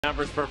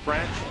Numbers for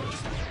French.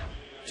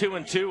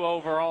 2-2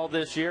 overall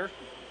this year.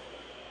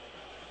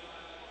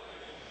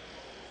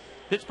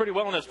 Pitched pretty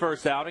well in his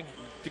first outing.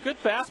 It's a good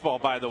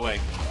fastball, by the way.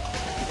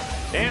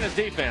 And his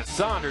defense,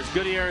 Saunders,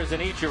 Gutierrez,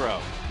 and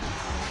Ichiro.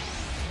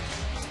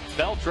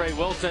 Beltre,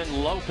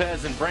 Wilson,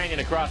 Lopez, and Brandon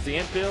across the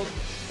infield.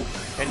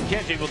 And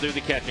Kenji will do the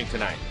catching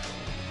tonight.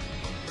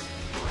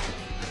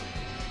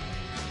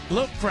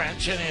 Luke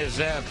French in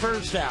his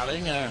first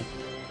outing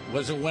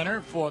was a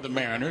winner for the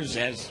Mariners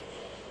as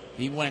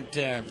he went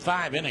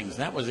 5 innings.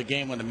 That was a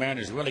game when the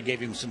Mariners really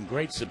gave him some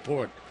great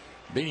support,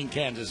 beating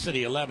Kansas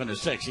City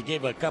 11-6. He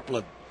gave a couple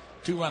of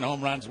 2-run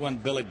home runs, one to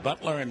Billy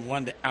Butler and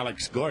one to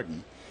Alex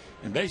Gordon.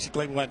 And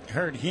basically what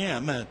hurt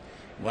him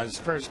was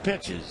first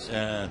pitches.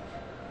 A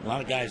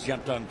lot of guys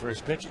jumped on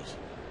first pitches.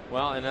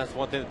 Well, and that's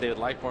one thing that they would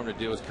like for him to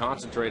do is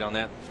concentrate on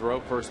that,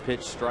 throw first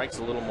pitch strikes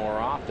a little more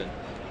often.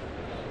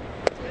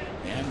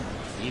 And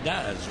he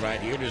does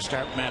right here to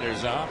start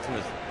matters off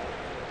with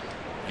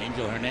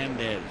Angel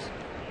Hernandez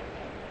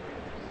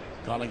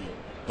calling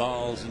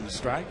balls and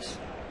strikes.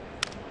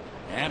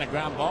 And a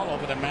ground ball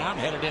over the mound,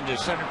 headed into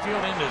center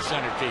field,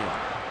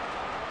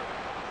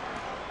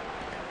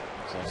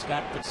 So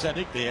Scott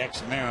Podsednik, the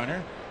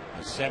ex-Mariner,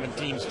 has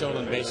 17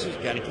 stolen bases.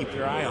 Got to keep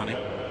your eye on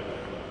him.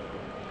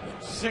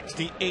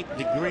 68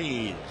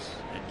 degrees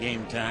at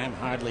game time.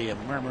 Hardly a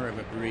murmur of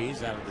a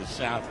breeze out of the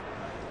south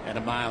at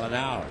a mile an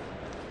hour.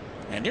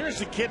 And here's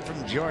the kid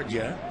from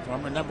Georgia,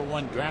 former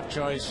 #1 draft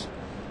choice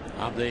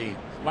of the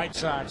White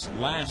Sox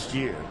last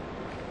year.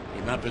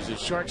 Came up as a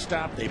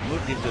shortstop. They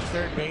moved him to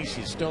third base.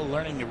 He's still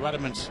learning the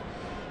rudiments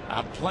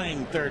of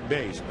playing third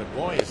base. But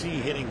boy, is he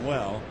hitting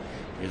well.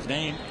 His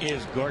name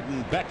is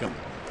Gordon Beckham.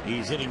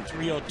 He's hitting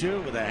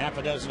 .302 with a half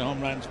a dozen home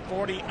runs,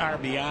 40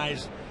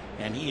 RBIs,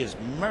 and he is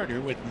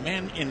murder with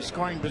men in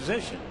scoring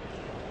position.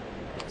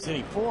 He's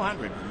hitting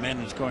 .400 with men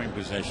in scoring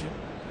position.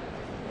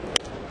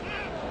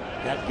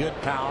 Got good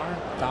power.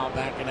 Foul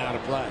back and out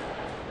of play.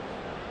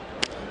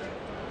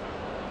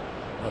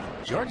 Well,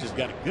 Georgia's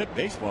got a good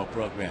baseball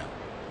program.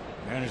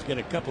 Mariners get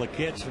a couple of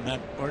kids from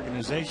that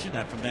organization,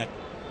 from that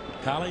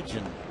college,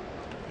 and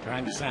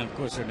trying to sign, of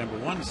course, their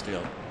 #1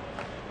 still.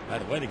 By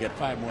the way, they got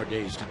 5 more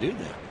days to do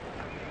that.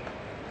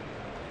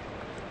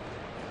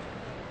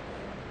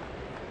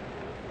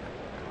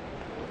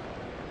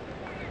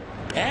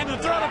 And the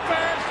throw to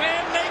first,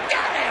 and they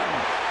got him!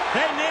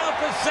 They nailed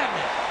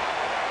Podsednik.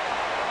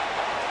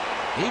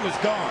 He was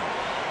gone.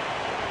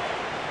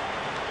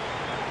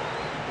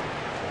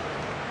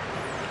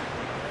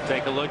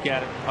 Take a look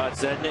at it.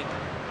 Podsednik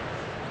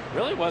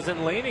really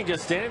wasn't leaning,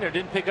 just standing there.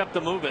 Didn't pick up the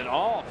move at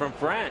all from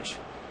French.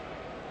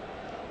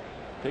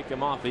 Picked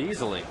him off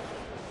easily.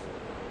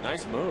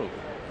 Nice move.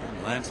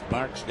 And Lance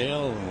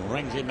Barksdale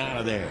rings him out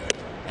of there.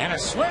 And a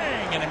swing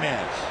and a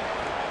miss.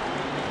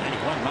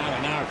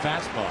 91-mile-an-hour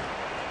fastball.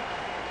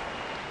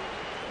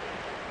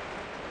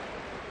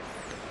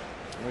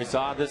 We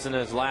saw this in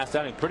his last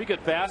outing. Pretty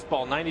good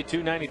fastball,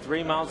 92,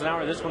 93 miles an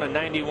hour. This one a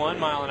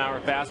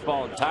 91-mile-an-hour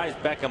fastball and ties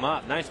Beckham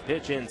up. Nice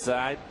pitch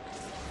inside.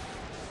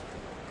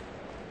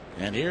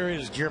 And here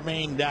is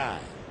Jermaine Dye.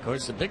 Of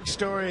course, the big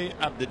story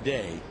of the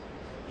day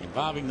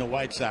involving the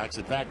White Sox,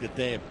 the fact that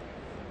they have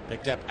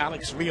picked up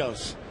Alex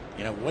Rios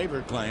in a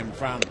waiver claim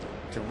from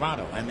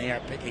Toronto, and they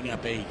are picking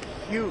up a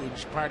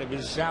huge part of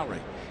his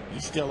salary. He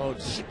still owed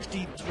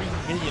 $63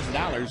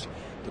 million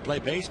to play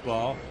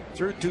baseball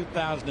through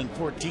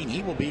 2014.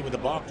 He will be with the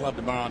ball club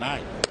tomorrow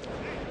night.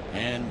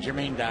 And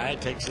Jermaine Dye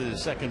takes the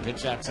second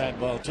pitch outside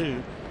ball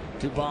 2.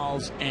 2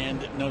 balls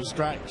and no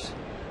strikes.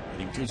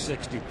 Hitting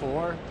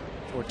 .264,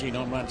 14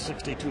 home runs,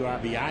 62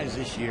 RBIs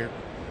this year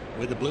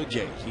with the Blue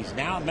Jays. He's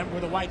now a member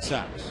of the White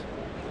Sox.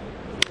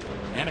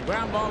 And a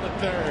ground ball to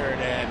third,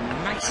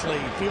 and nicely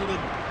fielded.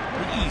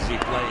 The easy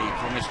play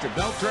for Mr.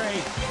 Beltre,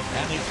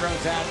 and he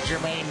throws out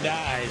Jermaine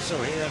Dye.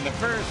 So here in the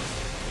first,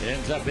 it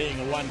ends up being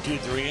a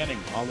 1-2-3 inning.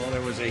 Although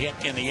there was a hit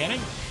in the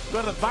inning,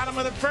 go to the bottom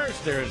of the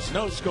first. There is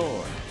no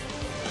score.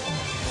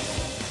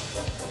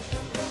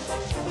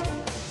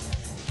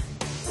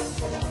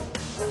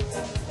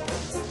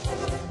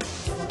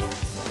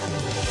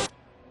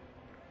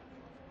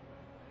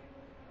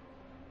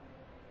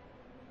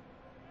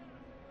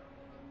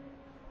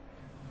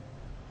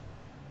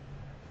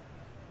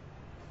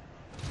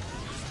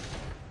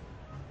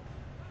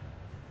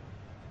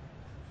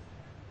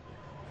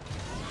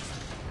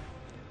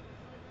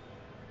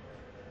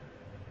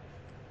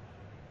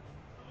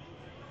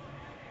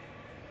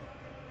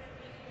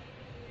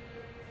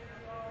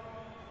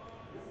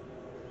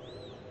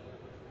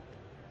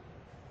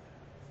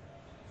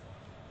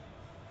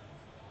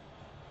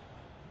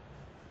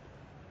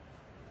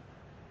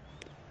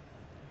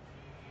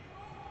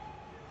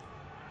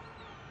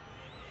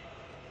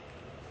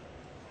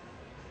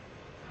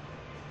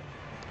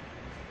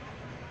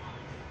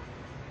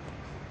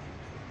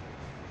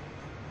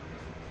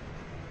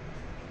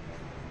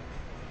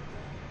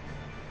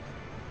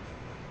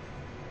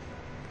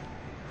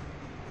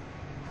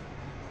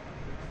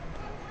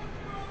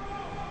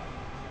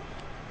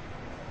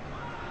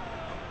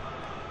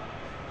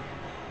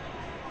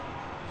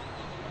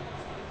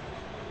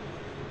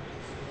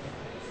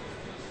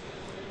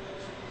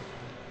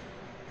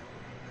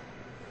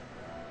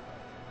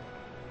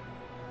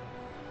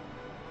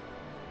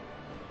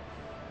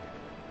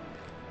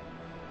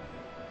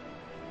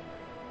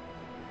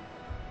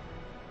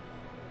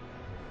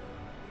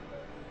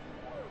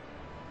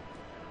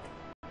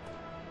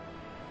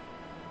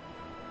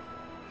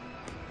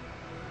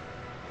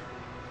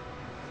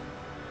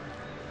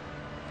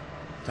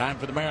 Time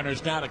for the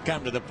Mariners now to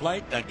come to the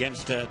plate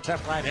against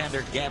tough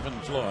right-hander Gavin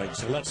Floyd.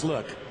 So let's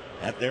look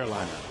at their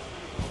lineup.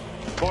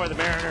 For the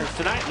Mariners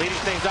tonight, leading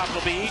things off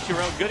will be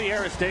Ichiro.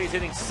 Gutierrez stays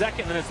hitting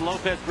second, and it's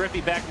Lopez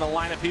Griffey back in the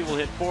lineup. He will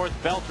hit fourth.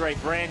 Beltre,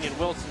 Branyan,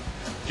 Wilson,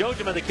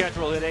 Jojima, the catcher,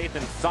 will hit eighth,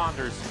 and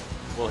Saunders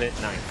will hit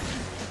ninth.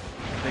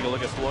 Take a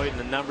look at Floyd and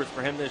the numbers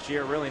for him this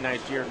year. Really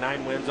nice year.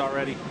 9 wins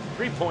already.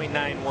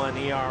 3.91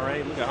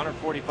 ERA. Look at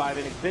 145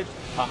 innings pitched,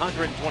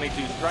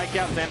 122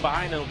 strikeouts. And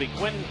behind it will be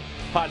Quinton,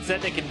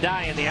 Podsednik, and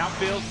Dye in the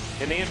outfield.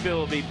 In the infield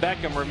will be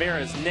Beckham,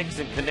 Ramirez, Nix,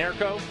 and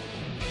Konerko.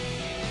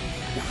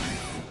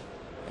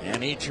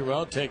 And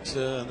Ichiro takes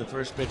the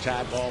first pitch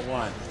high, ball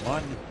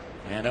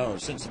 1-1-0.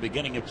 Since the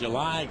beginning of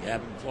July,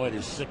 Gavin Floyd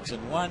is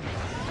 6-1.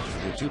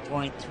 With a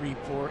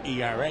 2.34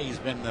 ERA. He's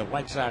been the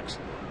White Sox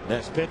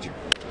best pitcher.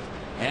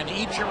 And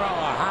Ichiro,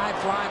 a high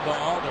fly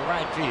ball to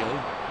right field.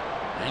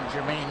 And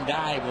Jermaine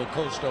Dye will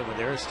coast over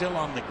there, still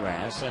on the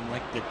grass, and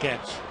make the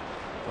catch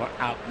for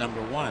out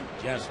number 1.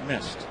 Just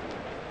missed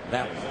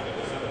that one.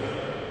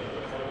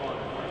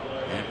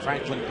 And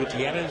Franklin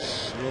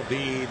Gutierrez will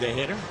be the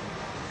hitter.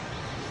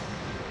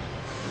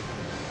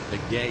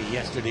 Big day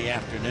yesterday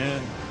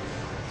afternoon.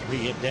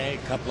 3-hit day,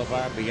 a couple of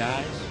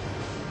RBIs.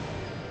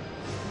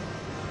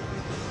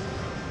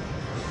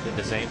 Did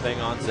the same thing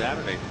on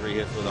Saturday. 3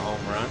 hits with a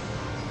home run.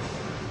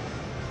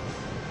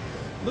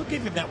 Lou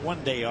gave him that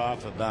one day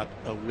off about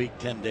a week,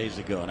 10 days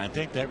ago, and I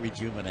think that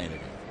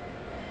rejuvenated him.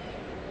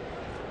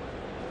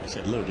 I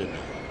said Lou, didn't I?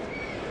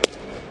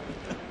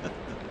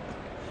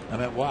 I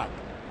meant Watt.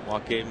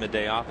 Watt gave him a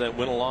day off. That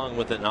went along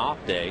with an off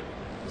day.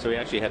 So he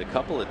actually had a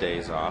couple of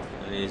days off,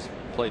 and he's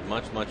played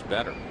much, much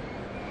better.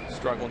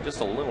 Struggling just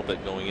a little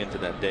bit going into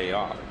that day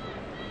off.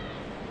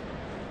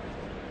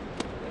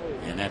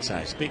 And that's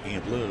how, speaking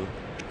of Lou,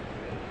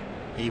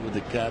 he with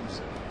the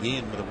Cubs,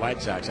 Ian with the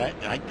White Sox.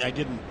 I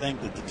didn't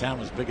think that the town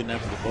was big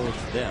enough for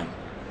both of them,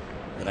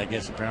 but I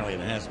guess apparently it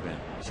has been.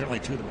 Certainly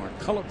two of the more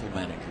colorful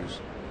managers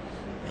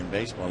in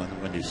baseball in the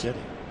Windy City.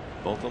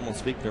 Both of them will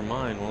speak their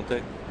mind, won't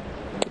they?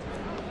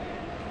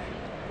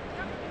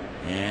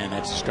 And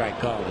that's a strike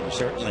called, and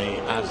certainly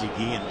Ozzie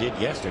Guillen did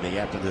yesterday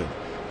after the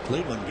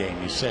Cleveland game.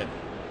 He said,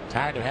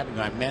 tired of having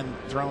my men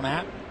thrown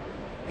at.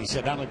 He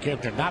said, I don't care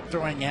if they're not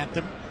throwing at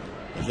them.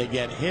 If they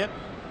get hit,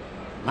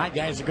 my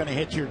guys are going to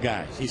hit your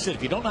guys. He said,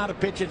 if you don't know how to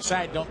pitch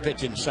inside, don't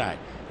pitch inside.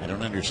 I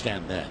don't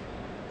understand that.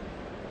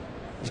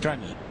 He's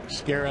trying to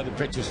scare other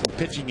pitchers from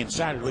pitching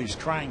inside, or at least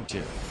trying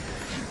to.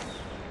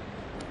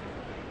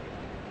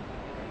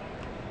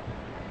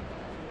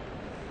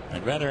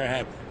 I'd rather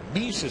have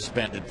me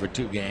suspended for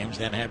 2 games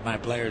than have my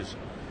players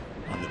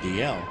on the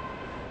DL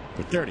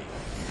for 30.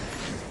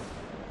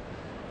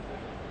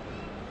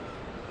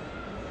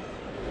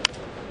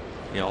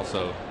 He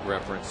also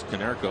referenced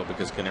Konerko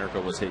because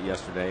Konerko was hit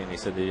yesterday, and he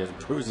said that he has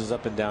bruises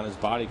up and down his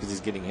body because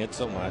he's getting hit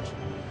so much.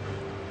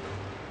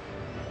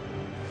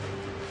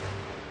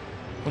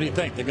 What do you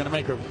think? They're going to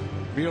make a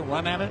real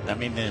run at it? I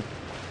mean, they've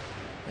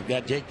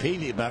got Jake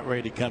Peavy about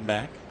ready to come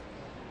back.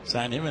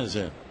 Sign him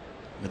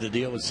with a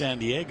deal with San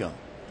Diego.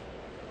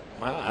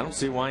 Well, I don't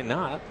see why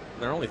not.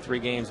 They're only 3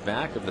 games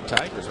back of the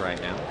Tigers right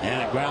now.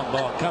 And a ground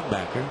ball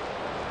comebacker.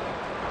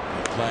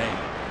 They play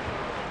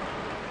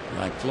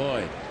like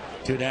Floyd.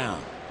 2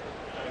 down.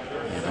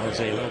 And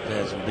Jose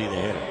Lopez will be the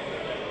hitter.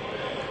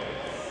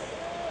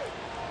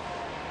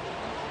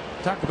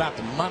 Talk about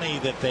the money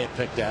that they have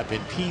picked up in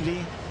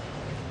Peavy,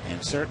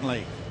 and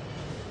certainly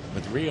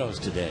with Rios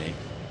today.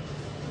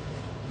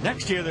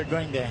 Next year they're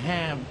going to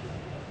have,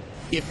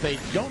 if they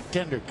don't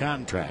tender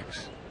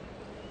contracts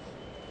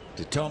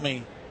to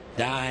Thome,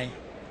 Dye,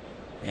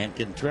 and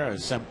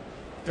Contreras, some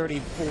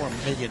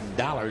 $34 million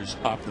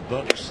off the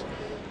books.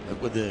 But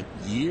with the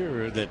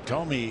year that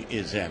Thome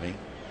is having,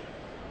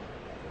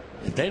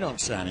 if they don't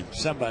sign him,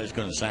 somebody's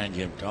going to sign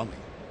Jim Thome.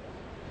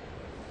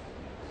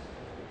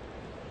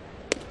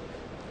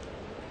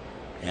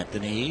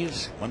 Anthony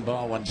Eves, 1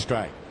 ball, 1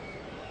 strike.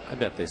 I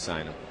bet they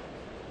sign him.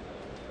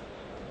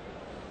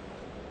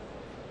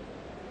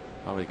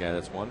 Probably the guy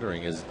that's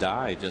wondering is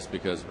Dye, just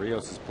because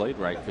Rios has played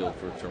right field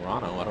for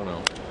Toronto. I don't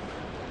know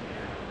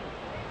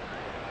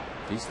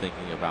if he's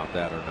thinking about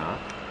that or not.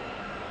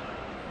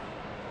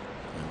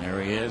 And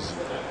there he is.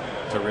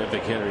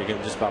 Terrific hitter. You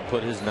can just about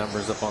put his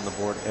numbers up on the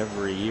board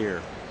every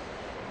year.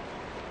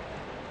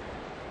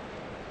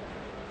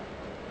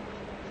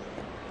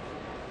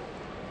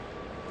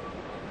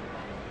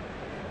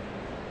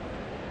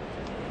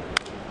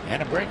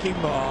 And a breaking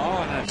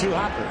ball and a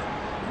 2-hopper.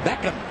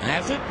 Beckham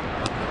has it.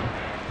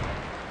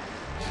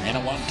 And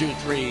a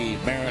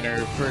 1-2-3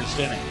 Mariner first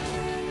inning.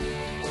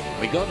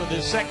 We go to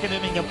the second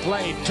inning of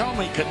play.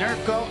 Thome,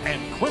 Konerko,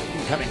 and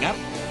Quinton coming up.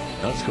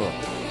 No score.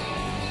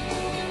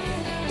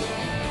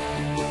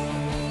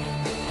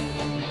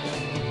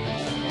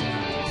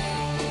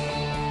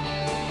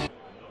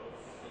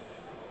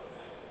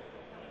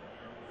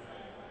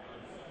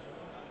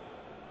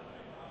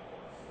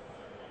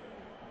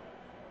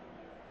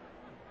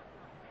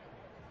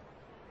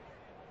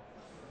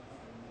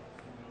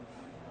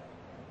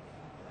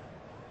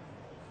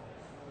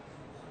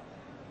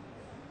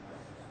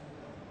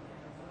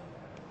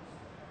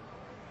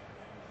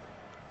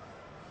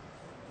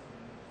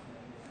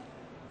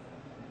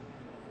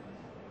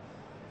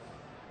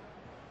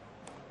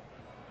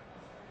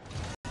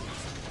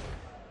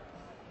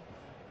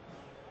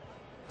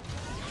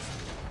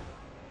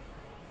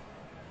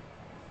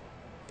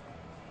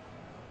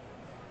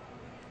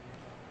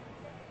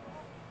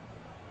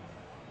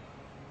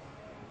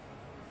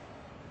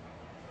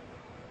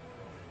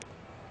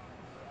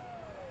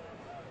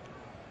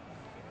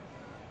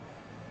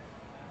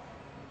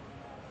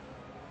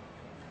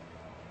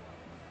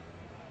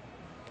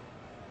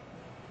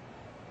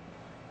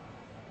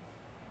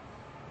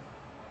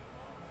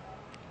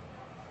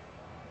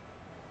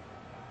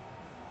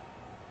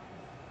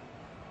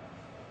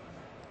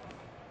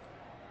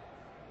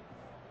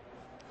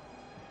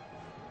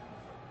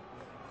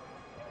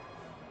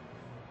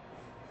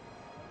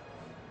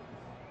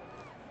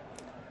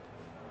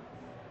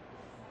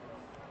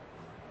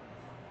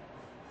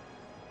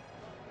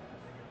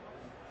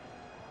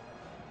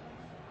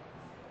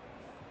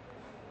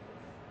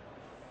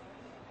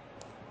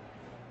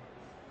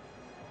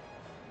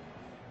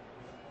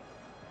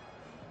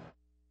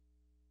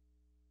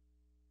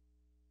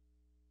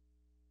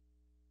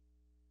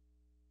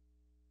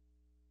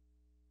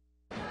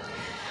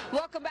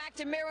 Welcome back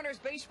to Mariners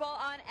Baseball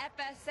on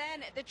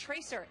FSN. The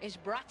Tracer is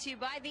brought to you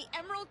by the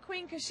Emerald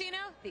Queen Casino,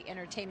 the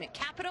entertainment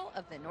capital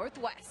of the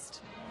Northwest.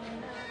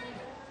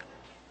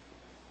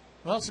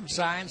 Well, some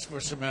signs for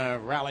some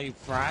rally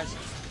fries.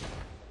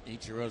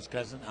 Ichiro's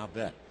cousin, I'll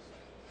bet.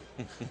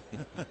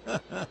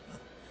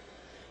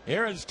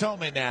 Here is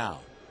Tommy now.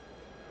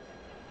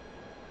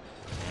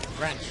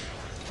 French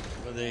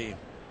with a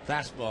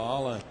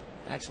fastball,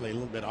 actually a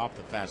little bit off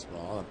the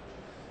fastball, a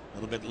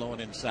little bit low and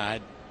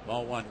inside.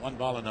 Ball one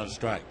ball and no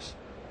strikes.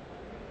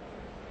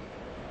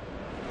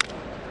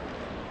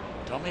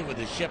 Tommy with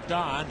the shift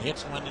on,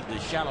 hits one into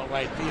shallow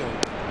right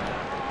field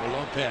for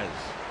Lopez,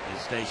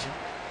 his station.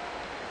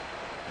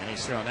 And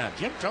he's thrown out.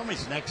 Jim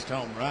Tomey's next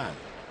home run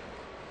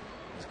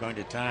is going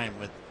to time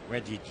with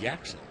Reggie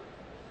Jackson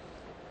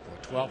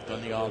for 12th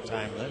on the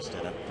all-time list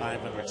at a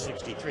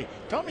 563.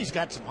 Tomey's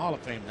got some Hall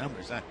of Fame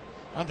numbers. I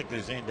don't think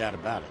there's any doubt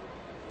about it.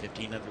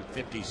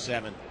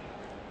 1,557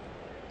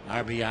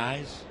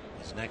 RBIs.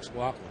 His next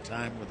walk will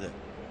time with the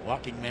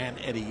walking man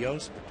Eddie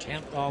Yost for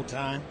 10th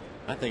all-time.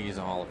 I think he's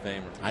a Hall of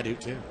Famer. I do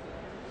too.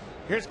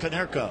 Here's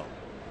Konerko.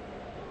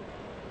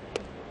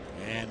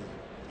 And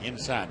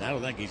inside. I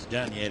don't think he's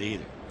done yet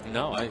either.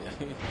 No, he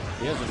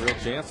has a real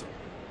chance to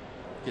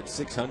get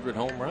 600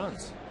 home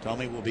runs.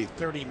 Tommy will be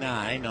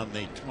 39 on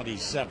the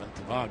 27th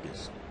of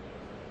August.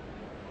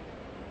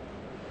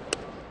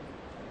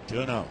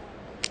 2-0.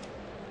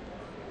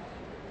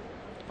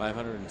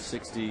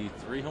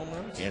 563 home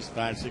runs? Yes,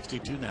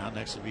 562 now.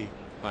 Next will be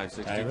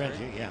 563.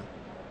 Reggie, yeah.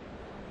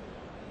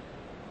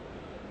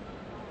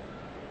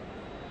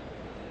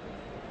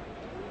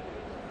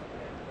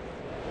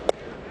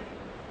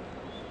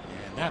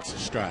 And that's a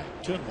strike.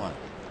 2-1.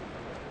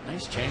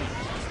 Nice change.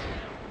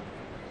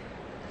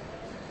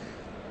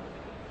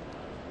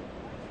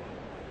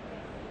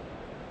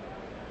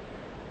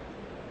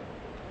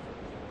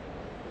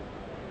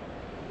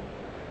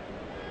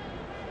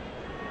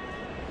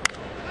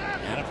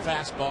 And a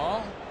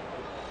fastball.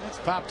 That's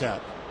popped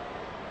up.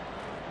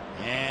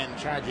 And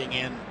charging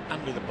in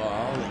under the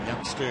ball, the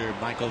youngster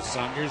Michael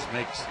Saunders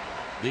makes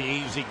the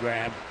easy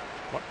grab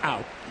for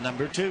out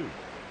number 2.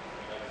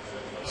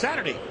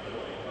 Saturday,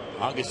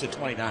 August the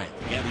 29th,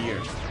 the end of the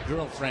year.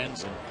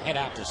 Girlfriends and head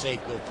out to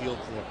Safeco Field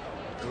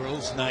for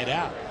Girls Night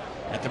Out.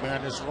 At the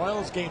Mariners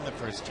Royals game, the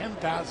first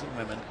 10,000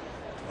 women,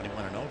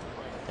 21 and over,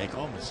 take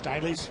home a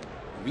stylish,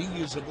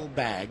 reusable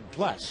bag.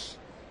 Plus,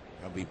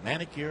 there'll be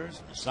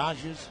manicures,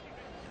 massages,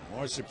 and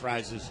more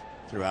surprises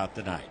throughout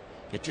the night.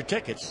 Get your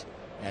tickets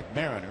at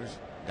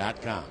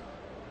mariners.com.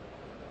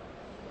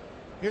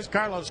 Here's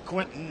Carlos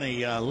Quentin,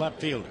 the left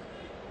fielder.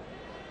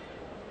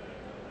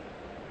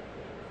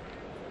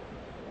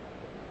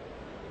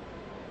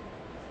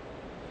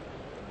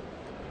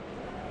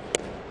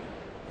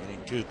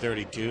 Hitting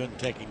 232 and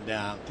taken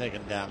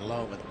down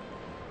low with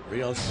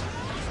Rios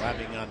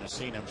driving on the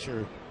scene. I'm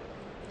sure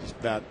just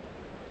about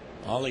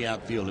all the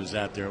outfielders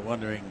out there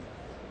wondering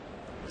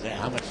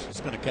how much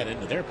it's going to cut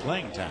into their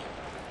playing time.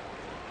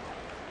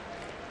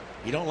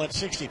 You don't let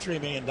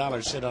 $63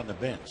 million sit on the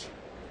bench.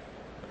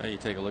 You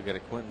take a look at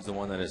it. Quentin's the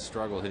one that has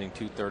struggled, hitting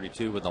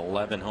 232 with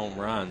 11 home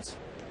runs.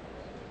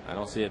 I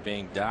don't see it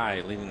being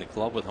Dye leading the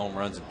club with home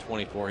runs in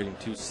 24, hitting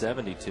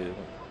 272.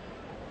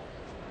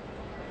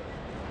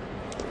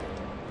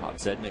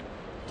 Podsednik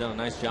done a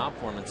nice job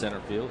for him in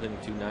center field, hitting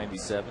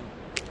 297.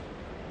 As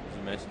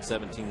you mentioned,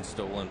 17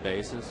 stolen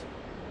bases.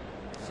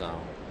 So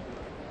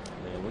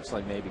I mean, it looks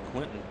like maybe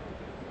Quentin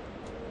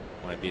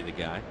might be the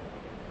guy.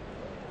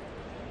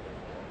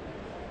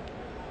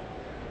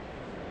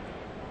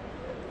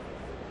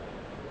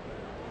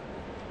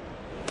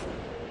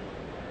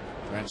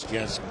 French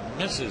just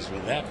misses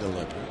with that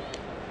delivery.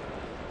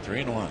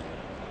 3-1.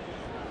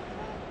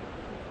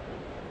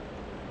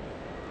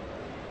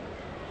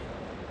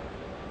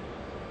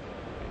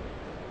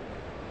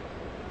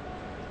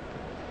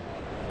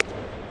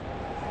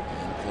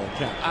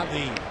 Of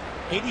the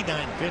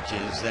 89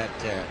 pitches that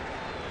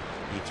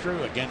he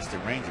threw against the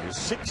Rangers,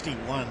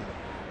 61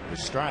 were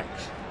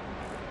strikes.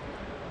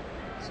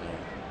 So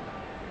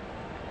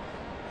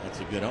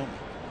that's a good omen.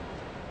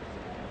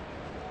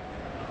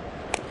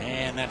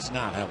 And that's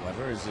not,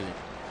 however, as the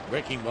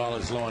breaking ball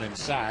is low and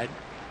inside.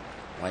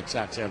 White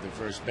Sox have their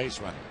first base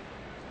runner.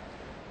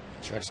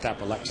 Shortstop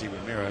Alexi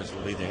Ramirez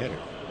will be the hitter.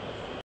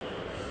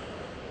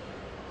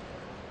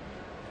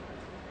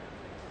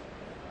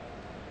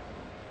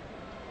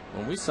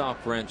 When we saw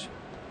French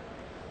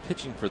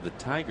pitching for the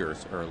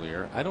Tigers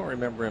earlier, I don't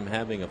remember him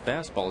having a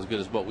fastball as good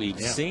as what we've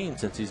seen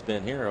since he's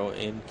been here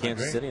in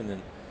Kansas City, and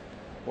then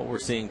what we're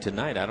seeing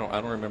tonight. I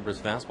don't remember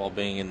his fastball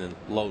being in the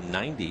low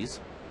 90s.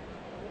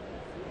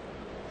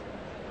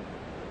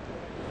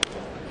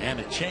 And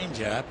a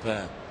changeup,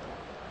 and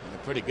a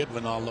pretty good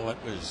one, although it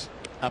was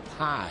up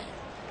high.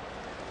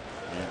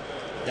 And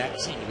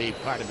that seemed to be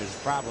part of his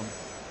problem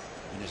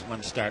in his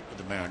one start with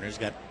the Mariners.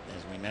 Got,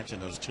 as we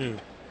mentioned, those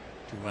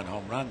two-run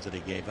home runs that he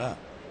gave up.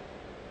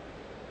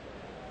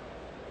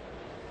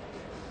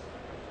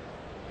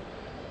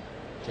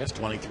 Just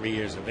 23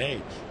 years of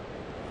age.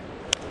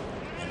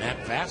 And that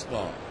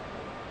fastball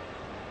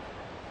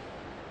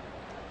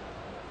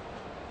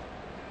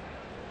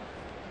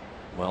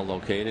Well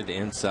located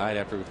inside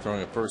after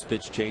throwing a first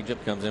pitch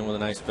changeup. Comes in with a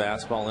nice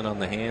fastball in on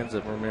the hands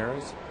of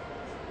Ramirez.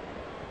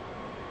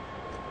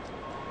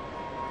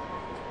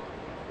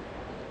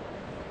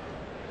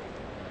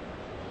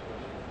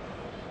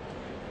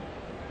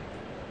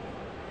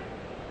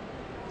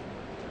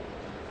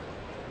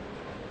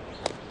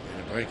 And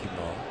a breaking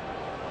ball.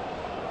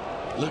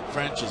 Luke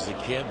French is a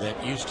kid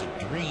that used to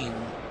dream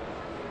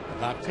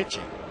about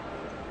pitching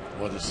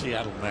for the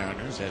Seattle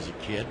Mariners as a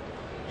kid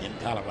in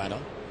Colorado,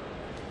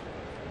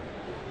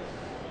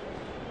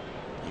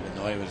 even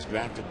though he was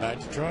drafted by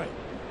Detroit.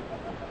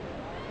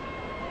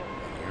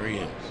 Here he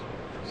is.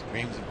 His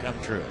dreams have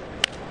come true.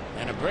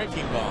 And a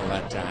breaking ball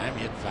that time,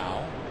 hit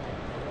foul.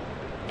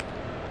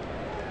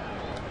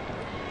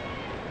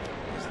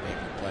 His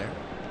favorite player,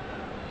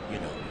 you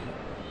know,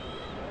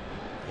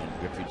 Ken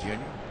Griffey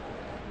Jr.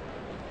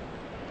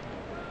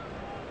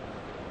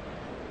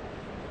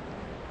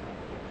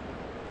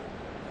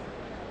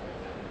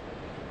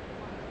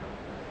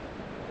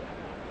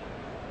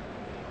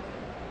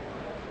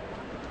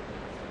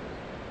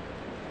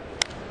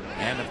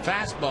 And the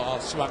fastball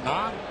swung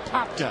on,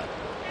 popped up.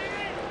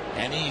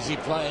 An easy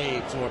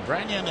play for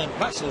Brennan, and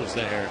Bustles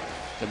there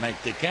to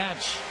make the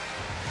catch.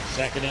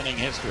 Second inning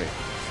history.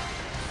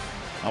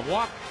 A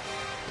walk,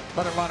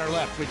 but a runner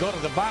left. We go to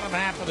the bottom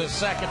half of the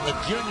second with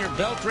Junior,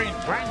 Beltry,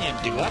 and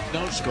Brennan due up,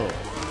 no score.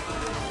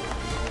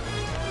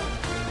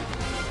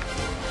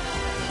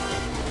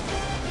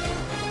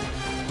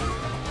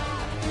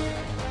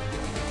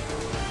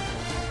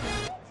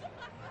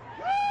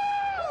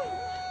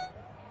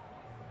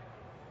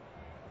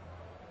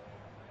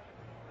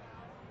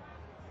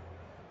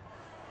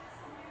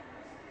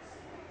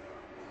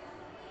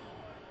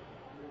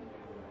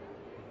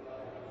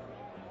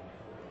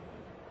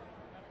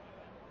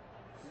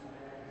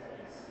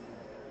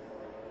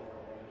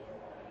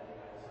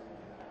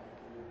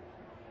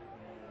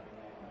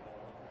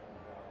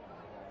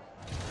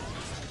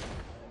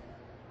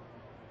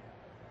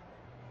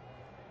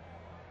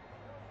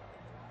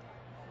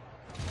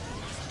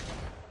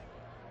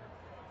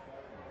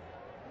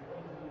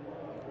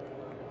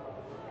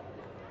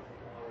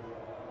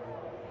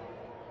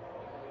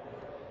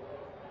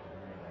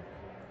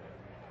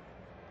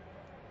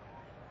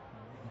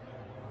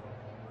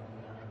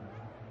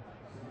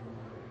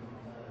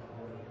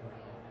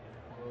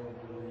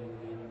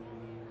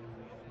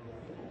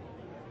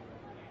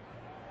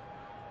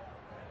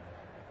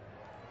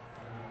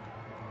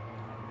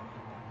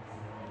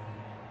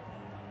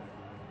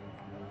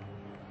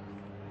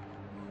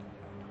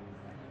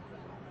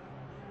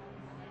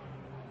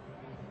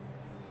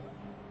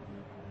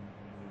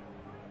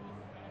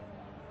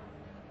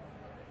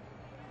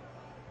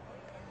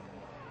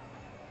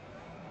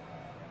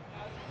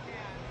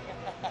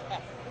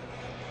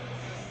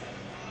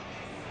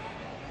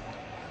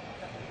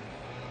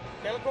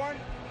 Calicorn?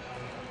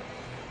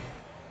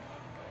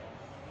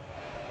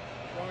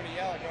 Going to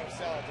yell or going to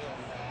sell it to him?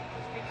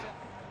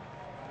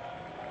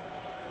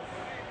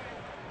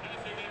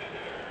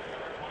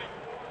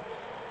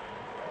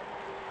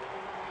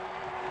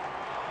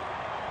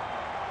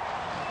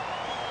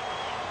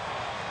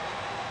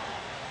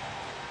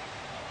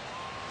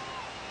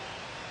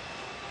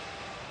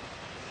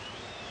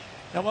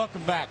 Now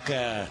welcome back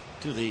to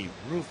the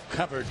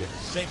roof-covered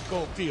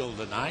Safeco Field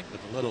tonight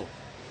with a little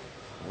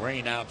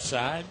rain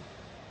outside.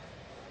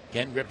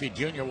 Ken Griffey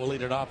Jr. will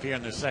lead it off here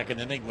in the second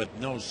inning with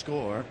no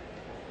score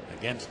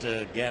against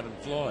Gavin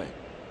Floyd.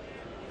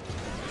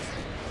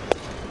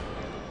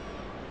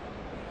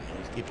 And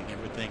he's keeping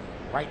everything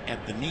right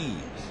at the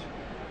knees.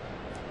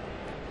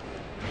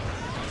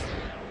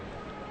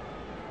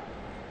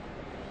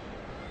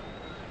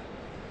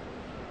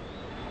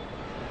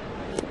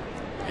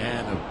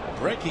 And a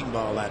breaking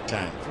ball that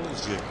time.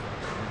 Feels good.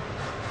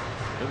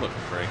 Good looking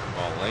breaking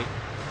ball late.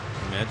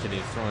 You mentioned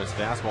he's throwing his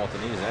fastball at the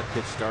knees. That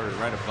pitch started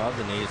right above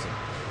the knees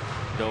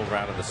and dove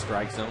out of the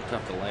strike zone.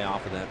 Tough to lay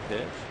off of that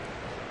pitch.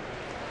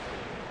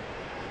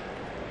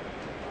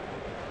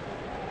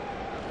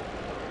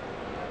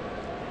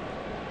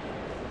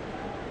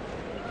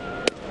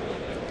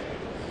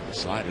 The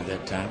slider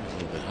that time was a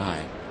little bit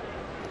high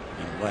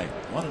and away.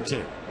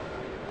 1-2.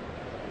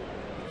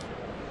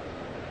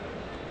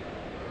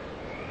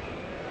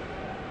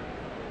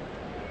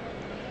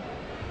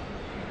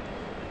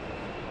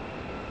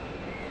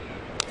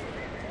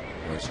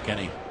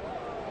 Kenny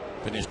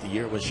finished the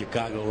year with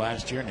Chicago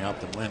last year and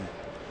helped them win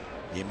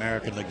the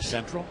American League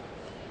Central.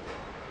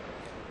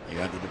 You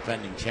got the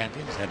defending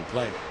champions, had to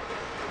play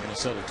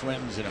Minnesota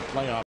Twins in a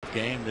playoff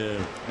game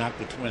to knock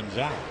the Twins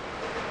out.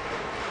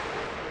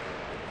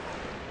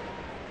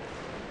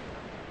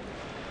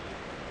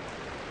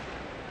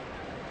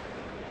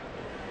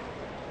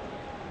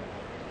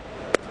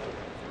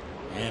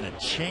 And a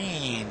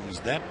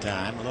change that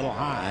time, a little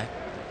high.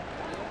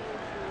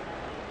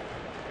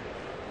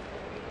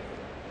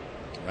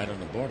 Right on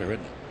the border,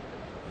 isn't it?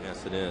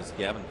 Yes, it is.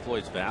 Gavin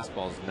Floyd's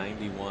fastball is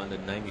 91 to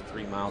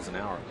 93 miles an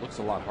hour. It looks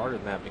a lot harder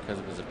than that because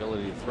of his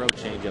ability to throw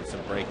changeups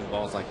and breaking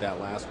balls like that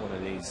last one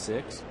at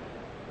 86.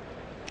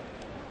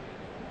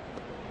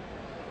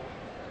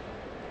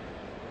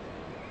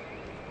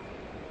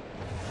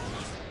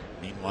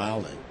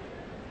 Meanwhile, the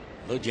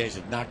Blue Jays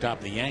have knocked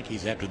off the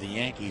Yankees after the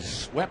Yankees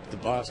swept the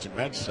Boston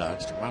Red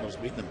Sox. Toronto's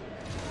beaten them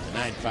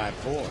tonight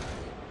 5-4.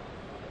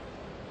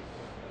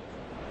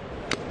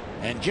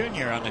 And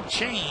Junior on the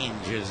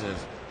change is a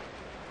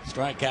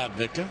strikeout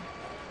victim.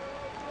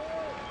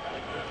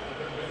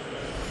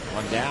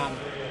 One down.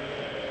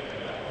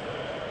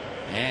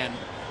 And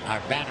our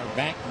Banner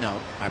Bank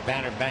note, our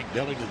Banner Bank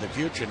Building to the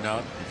Future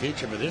note, the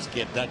future for this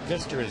kid, Doug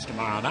Fister, is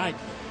tomorrow night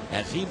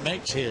as he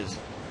makes his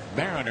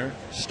Mariner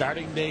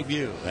starting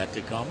debut at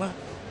Tacoma.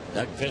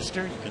 Doug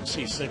Fister, you can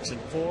see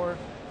 6-4.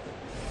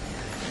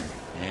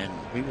 And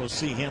we will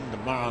see him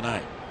tomorrow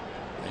night.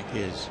 Make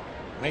his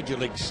Major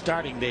League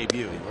starting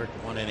debut. He worked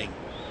one inning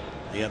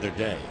the other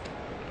day.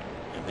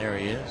 And there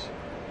he is.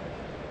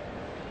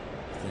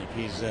 I think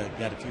he's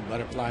got a few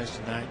butterflies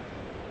tonight.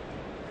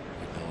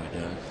 I know he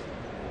does.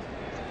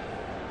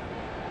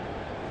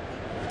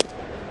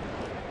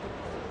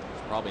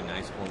 It's probably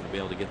nice for him to be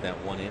able to get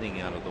that one inning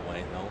out of the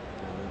way, though.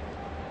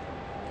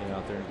 Get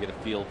out there and get a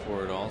feel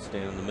for it all.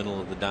 Stand in the middle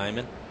of the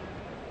diamond.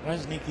 Why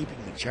isn't he keeping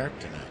the chart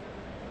tonight?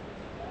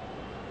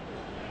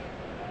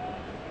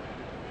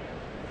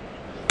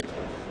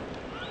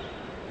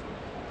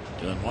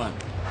 Doing one.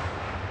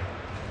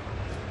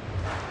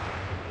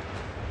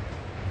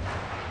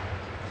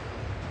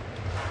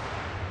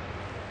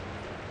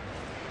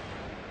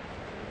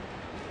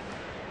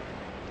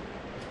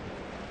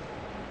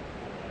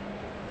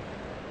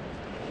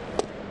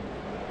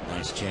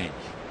 Nice change.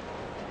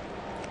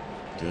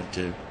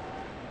 2-2.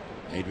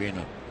 Adrian,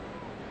 a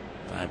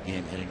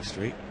 5-game hitting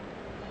streak.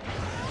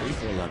 3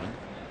 for 11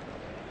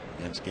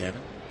 against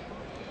Gavin.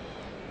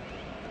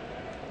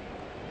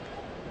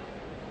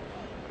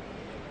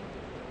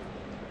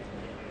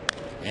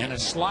 And a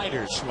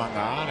slider swung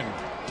on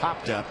and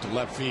popped up to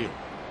left field.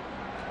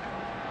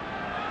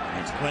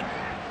 And it's Quinton.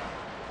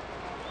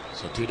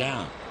 So 2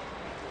 down.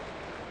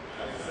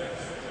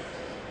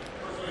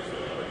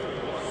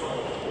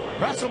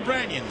 Russell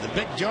Branyan, the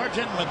big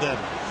Georgian with the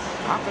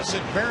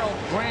opposite barrel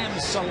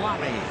grand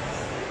salami.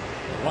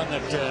 The one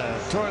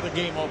that tore the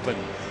game open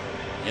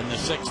in the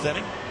 6th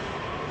inning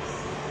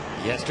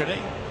yesterday.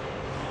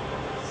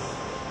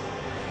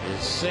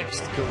 His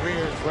 6th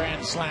career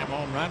grand slam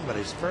home run, but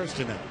his first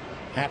in a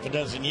half a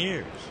dozen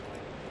years.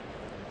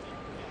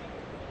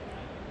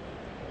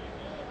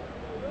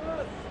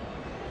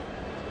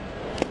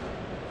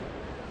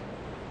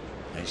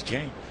 Nice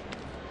change.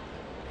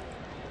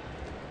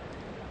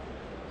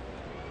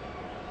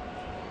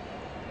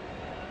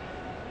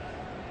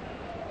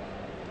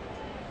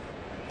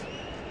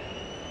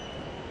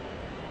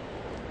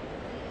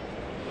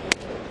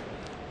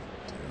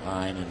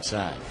 Line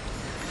inside.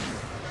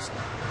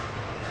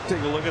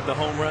 Take a look at the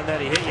home run that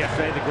he hit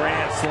yesterday, the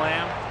grand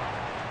slam.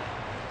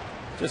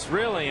 Just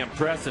really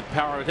impressive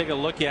power. Take a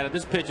look at it.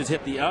 This pitch is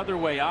hit the other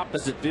way,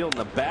 opposite field in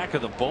the back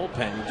of the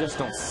bullpen. You just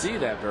don't see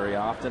that very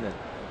often. And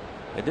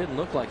it didn't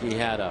look like he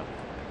had a,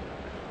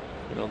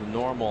 the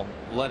normal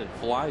let it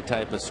fly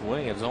type of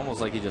swing. It was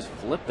almost like he just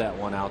flipped that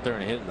one out there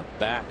and hit it in the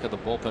back of the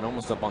bullpen,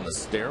 almost up on the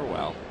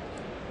stairwell.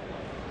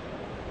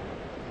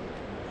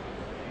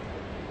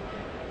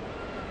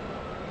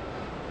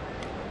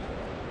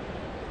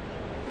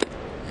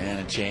 And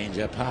a change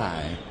up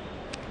high.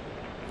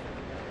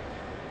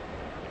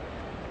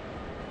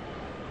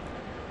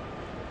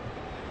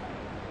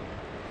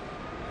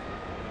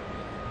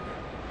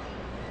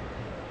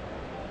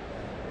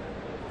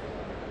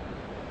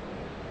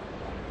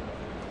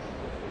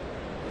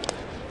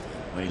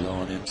 Way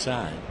low and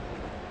inside.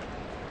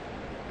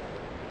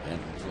 And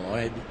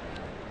Floyd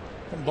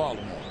from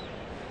Baltimore.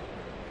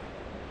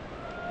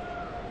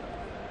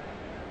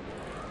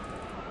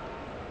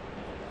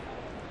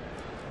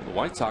 The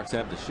White Sox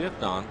have the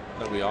shift on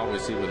that we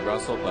always see with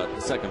Russell, but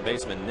the second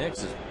baseman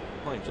Nix is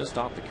playing just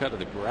off the cut of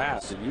the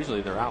grass, and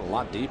usually they're out a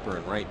lot deeper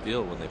in right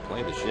field when they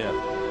play the shift.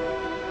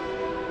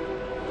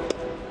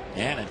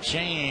 And a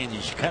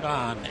change cut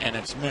on, and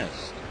it's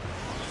missed.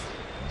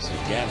 So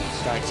Gavin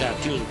strikes out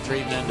 2 of 3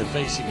 men to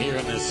face him here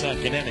in the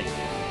 2nd inning.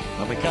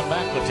 When we come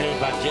back, we'll tell you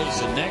about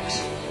Jason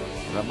Nix,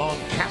 Ramon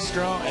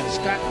Castro, and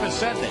Scott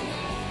Podsednik.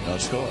 No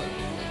score.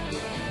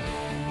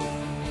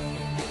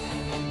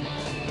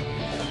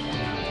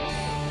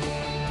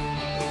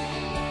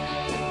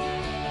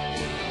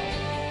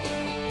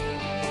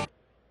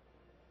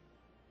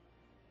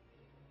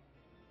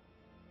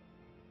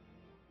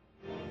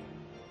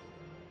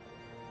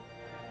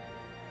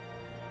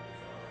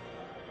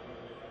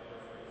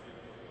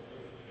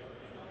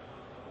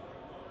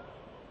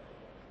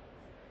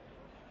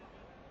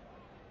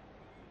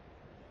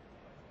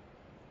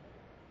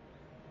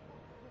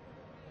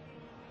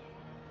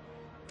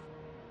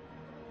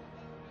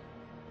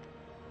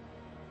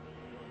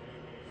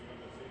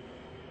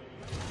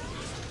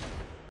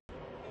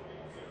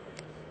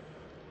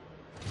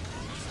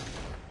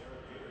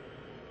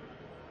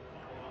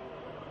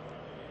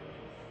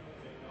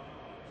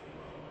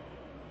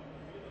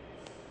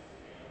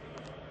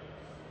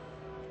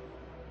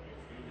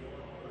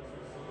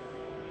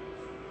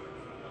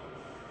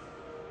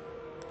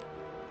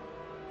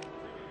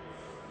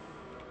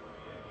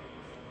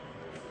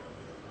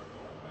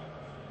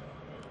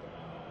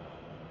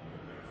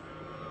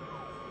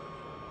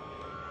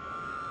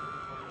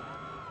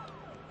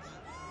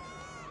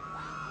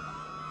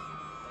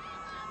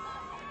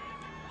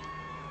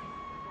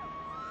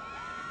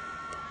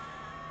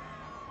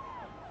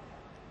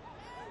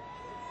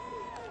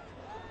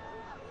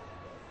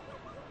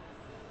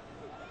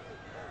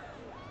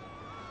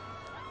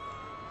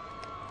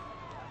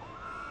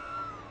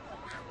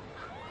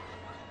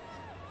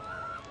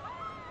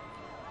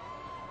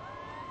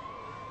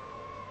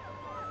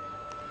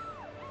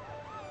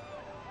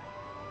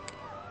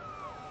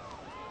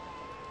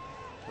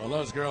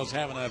 those girls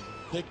having a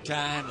big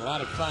time, a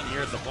lot of fun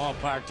here at the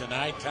ballpark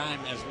tonight. Time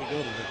as we go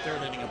to the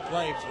third inning of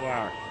play for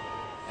our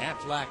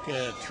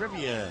Aflac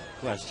trivia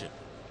question.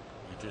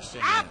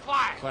 Interesting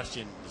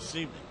question this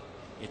evening.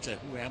 It's a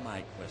who am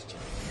I question.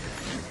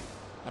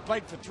 I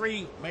played for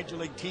 3 major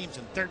league teams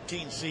in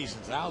 13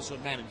 seasons. I also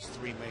managed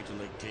 3 major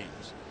league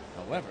teams.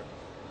 However,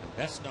 I'm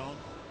best known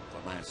for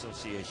my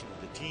association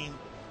with the team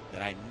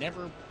that I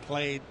never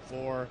played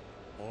for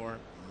or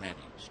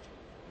managed.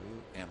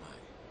 Who am I?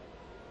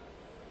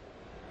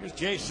 Here's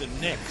Jason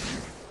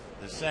Nix,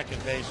 the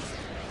second baseman.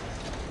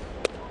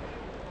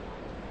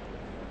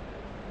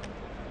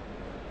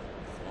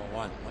 0-1,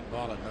 1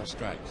 ball and no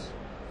strikes.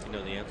 You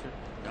know the answer?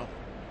 No, I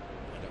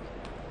don't.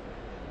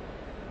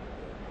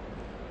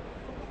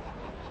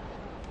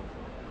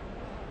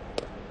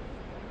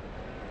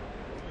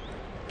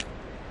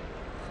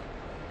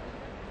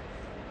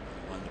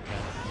 Won the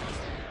count.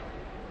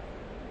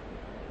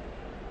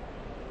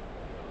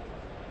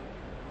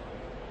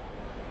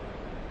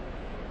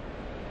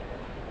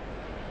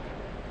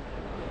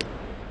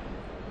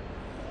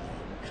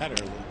 Cutter a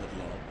little bit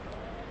low.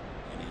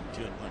 And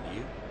into and 1 to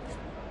you.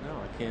 No,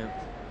 I can't.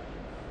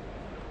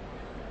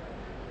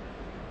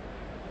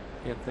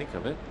 Can't think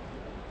of it.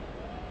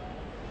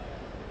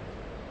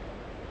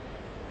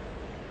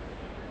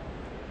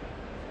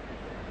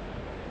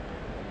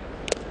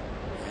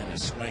 And a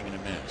swing and a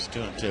miss.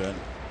 2-2. And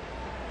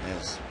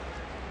as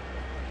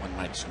one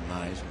might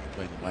surmise when you're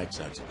playing the White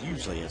Sox, it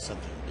usually has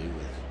something to do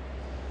with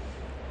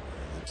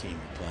the team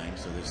you're playing.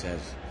 So this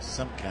has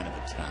some kind of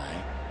a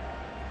tie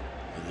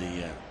with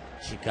the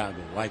Chicago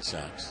White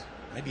Sox.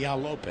 Maybe Al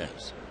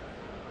Lopez.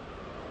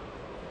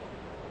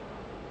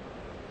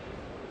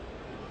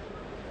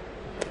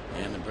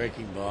 And the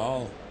breaking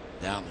ball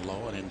down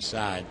low and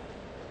inside.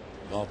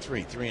 Ball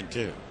 3,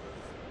 3-2.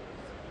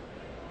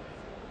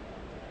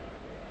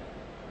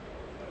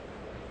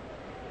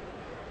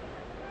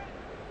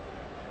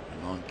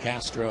 Ramon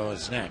Castro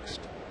is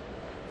next.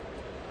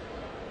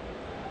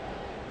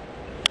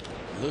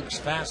 Luke's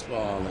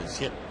fastball is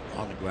hit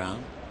on the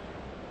ground.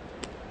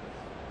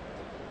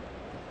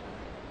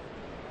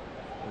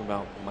 What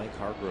about Mike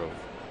Hargrove?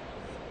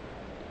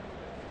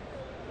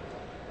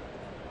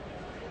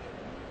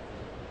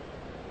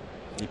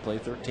 He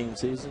played 13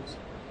 seasons.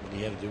 What do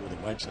you have to do with the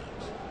White Sox?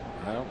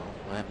 I don't know.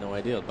 I have no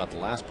idea about the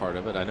last part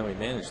of it. I know he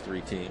managed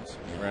 3 teams,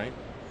 right?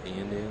 The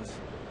Indians,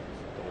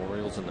 the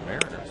Orioles, and the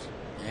Mariners.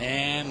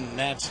 And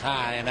that's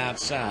high and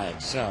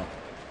outside. So,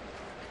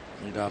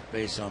 lead off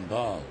base on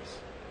balls.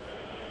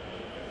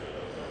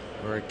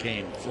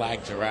 Hurricane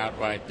flags are out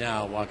right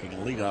now, walking a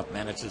leadoff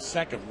man. It's his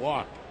second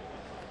walk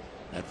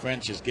that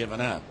French has given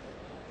up.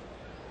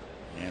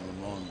 And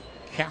Ramon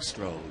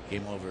Castro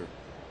came over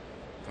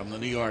from the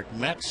New York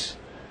Mets.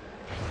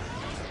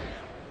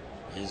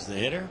 Is the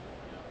hitter.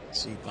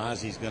 Let's see if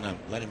Ozzy's going to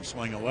let him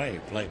swing away,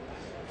 play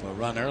for a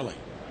run early.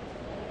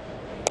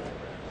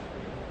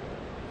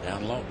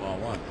 Down low, ball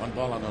 1. 1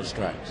 ball on those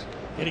strikes.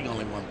 Hitting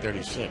only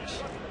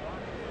 136.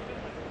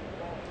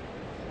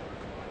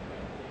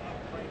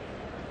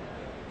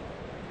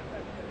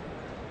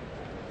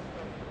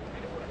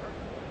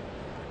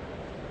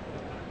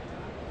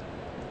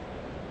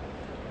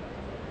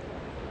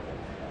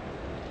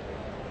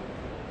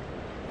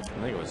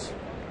 I think it was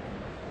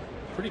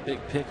a pretty big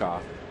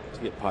pickoff to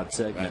get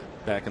Podsednik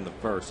back in the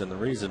first. And the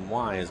reason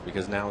why is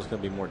because now it's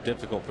going to be more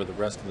difficult for the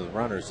rest of the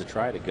runners to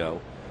try to go.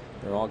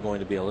 They're all going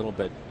to be a little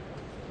bit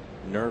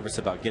nervous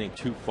about getting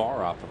too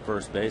far off of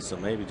first base. So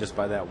maybe just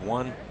by that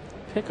one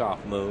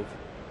pickoff move,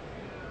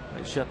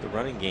 they shut the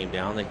running game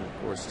down. They can,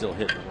 of course, still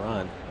hit and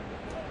run.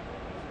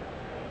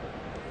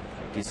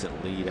 A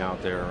decent lead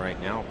out there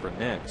right now for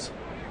Nix.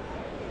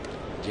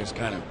 Just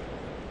kind of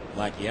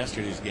like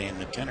yesterday's game,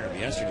 the tenor of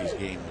yesterday's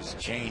game was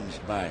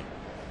changed by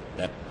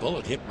that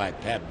bullet hit by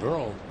Pat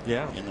Burrell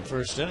in the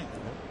first inning.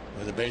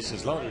 With the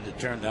bases loaded, it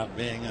turned out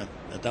being a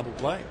double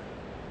play.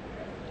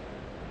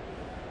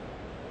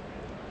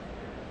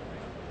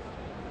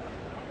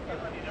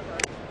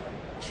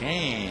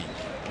 Change.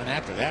 Went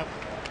after that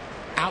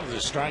one. Out of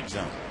the strike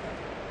zone.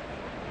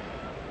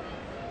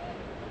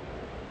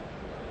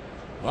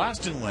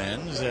 Boston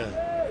wins.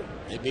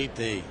 They beat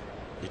the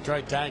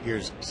Detroit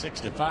Tigers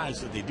 6-5,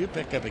 so they do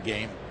pick up a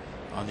game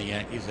on the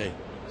Yankees.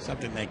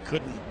 Something they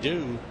couldn't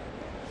do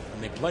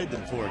when they played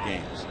them 4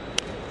 games.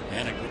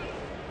 And a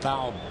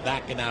foul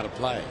backing out of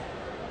play.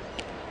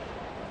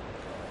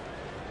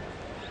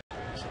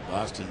 So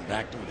Boston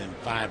back to within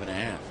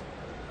 5.5.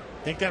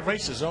 Think that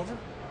race is over?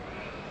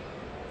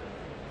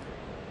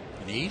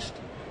 In the East?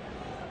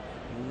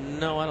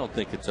 No, I don't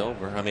think it's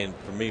over. I mean,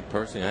 for me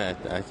personally,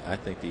 I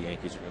think the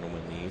Yankees are going to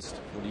win the East.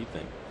 What do you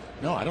think?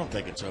 No, I don't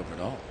think it's over at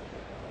all.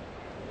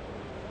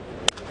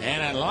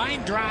 And a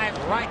line drive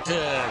right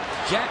to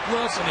Jack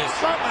Wilson is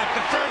thrown back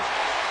to first.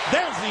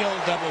 There's the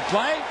old double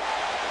play.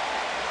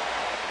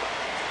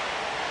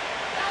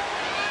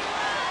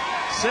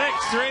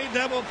 6-3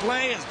 double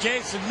play as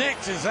Jason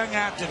Nix is hung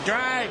out to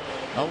dry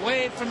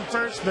away from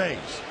first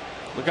base.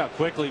 Look how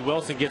quickly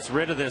Wilson gets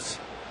rid of this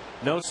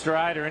No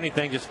stride or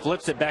anything, just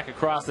flips it back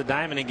across the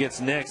diamond and gets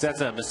nicks.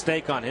 That's a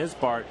mistake on his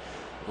part.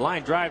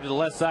 Line drive to the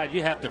left side,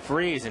 you have to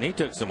freeze, and he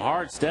took some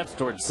hard steps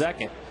towards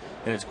second.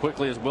 And as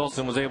quickly as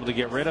Wilson was able to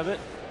get rid of it,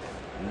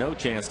 no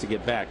chance to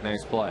get back.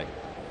 Nice play.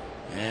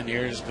 And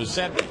here's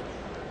Posednik.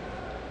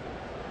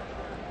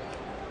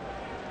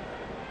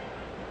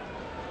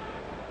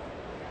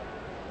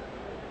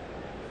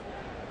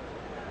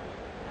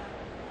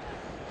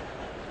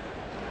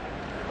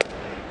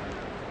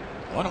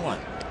 One and one.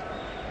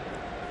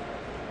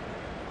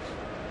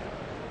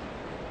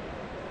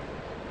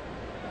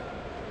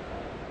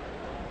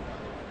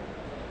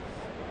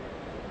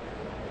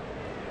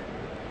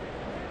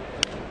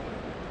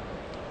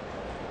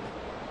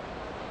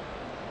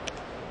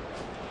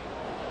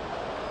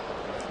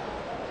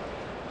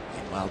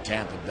 Meanwhile,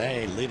 Tampa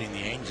Bay leading the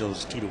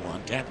Angels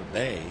 2-1. Tampa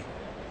Bay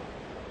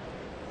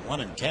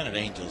 1-10 at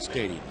Angels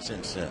Stadium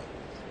since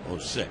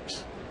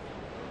 06.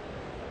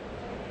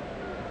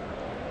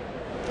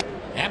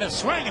 And a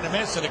swing and a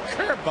miss at a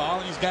curveball,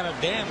 and he's got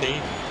a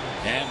dandy,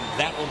 and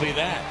that will be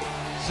that.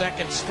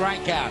 Second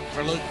strikeout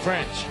for Luke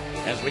French.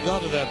 As we go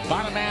to the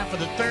bottom half of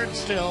the third,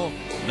 still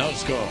no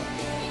score.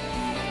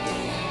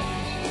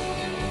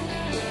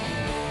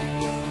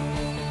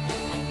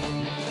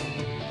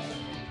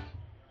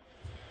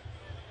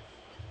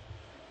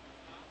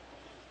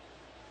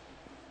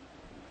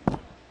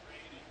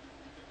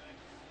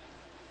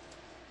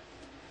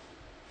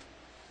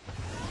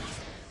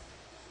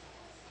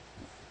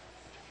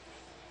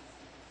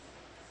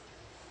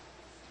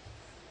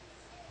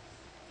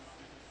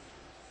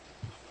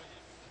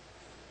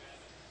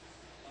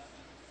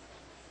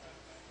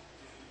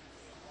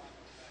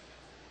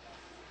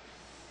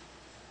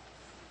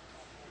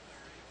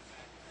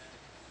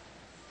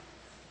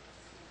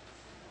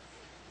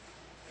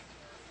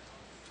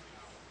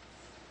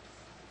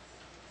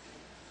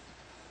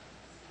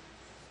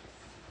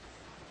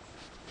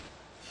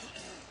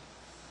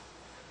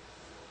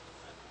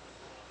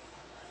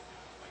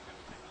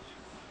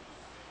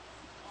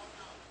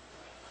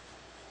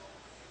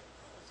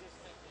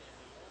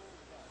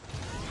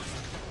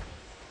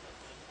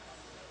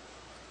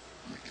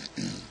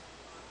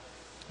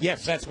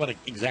 Yes, that's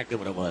exactly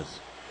what it was.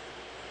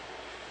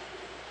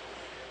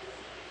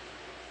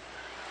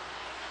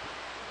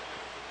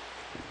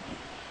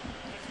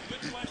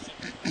 Good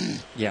question.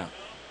 Yeah.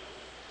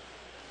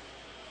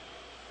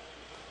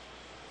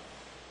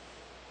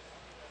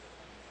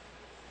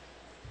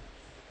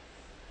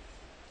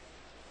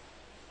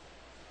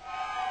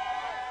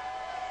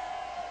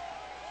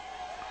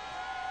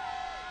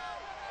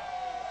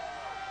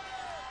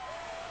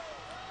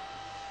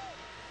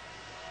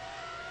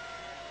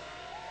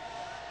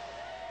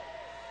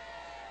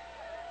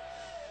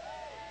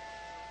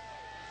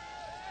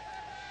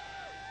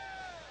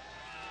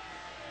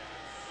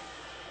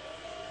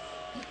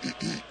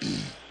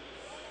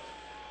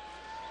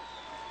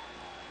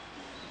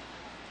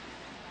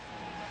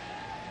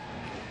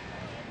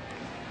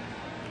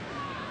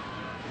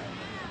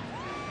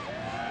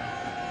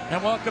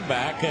 And welcome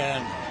back.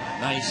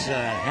 Nice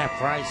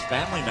half-price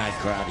family night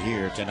crowd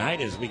here tonight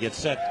as we get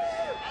set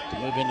to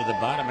move into the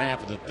bottom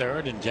half of the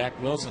third. And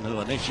Jack Wilson,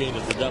 who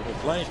initiated the double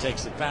play,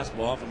 takes the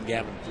fastball from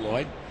Gavin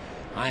Floyd.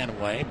 High and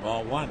away,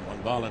 ball one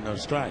ball and no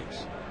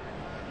strikes.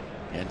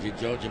 And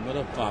Joe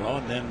Jamula follow,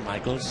 and then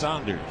Michael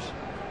Saunders.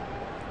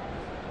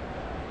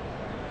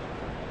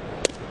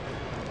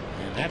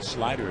 And that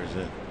slider is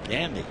a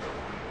dandy.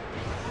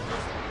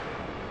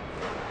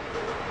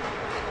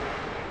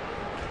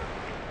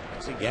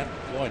 See Gavin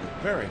Floyd,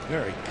 a very,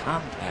 very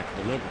compact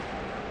delivery.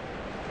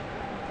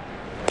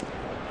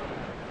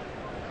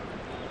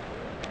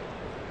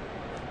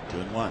 Two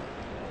and one.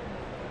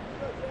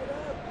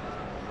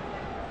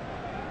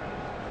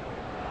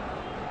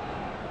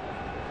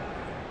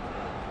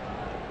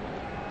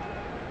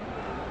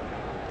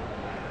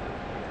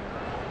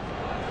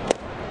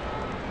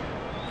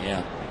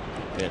 Yeah,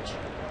 good pitch.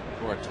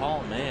 For a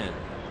tall man,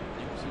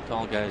 you see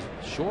tall guys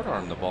short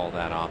arm the ball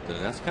that often,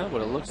 and that's kind of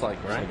what it looks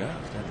like, right?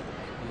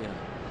 Yeah.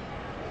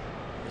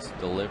 This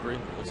delivery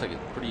looks like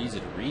it's pretty easy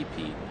to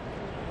repeat.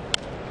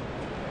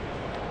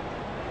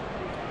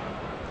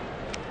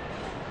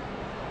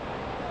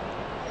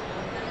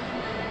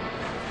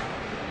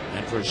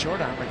 And for a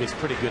short arm, it gets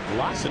pretty good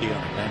velocity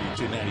on it,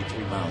 92,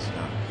 93 miles an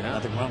hour. Yeah.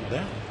 Nothing wrong with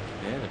that.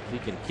 Yeah, if he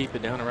can keep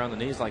it down around the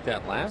knees like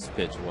that last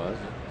pitch was,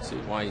 see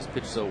why he's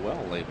pitched so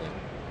well lately.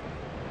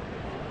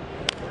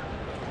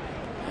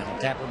 And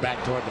a tapper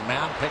back toward the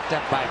mound, picked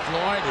up by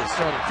Floyd. His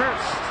throw to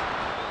first.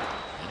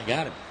 And he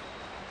got him.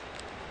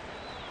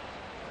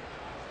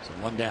 So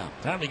one down.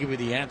 Time to give you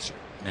the answer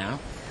now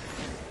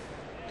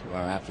to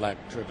our Aflac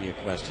trivia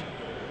question.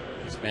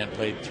 This man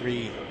played for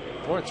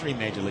three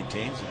major league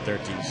teams in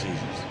 13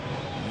 seasons.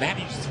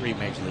 Managed three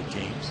major league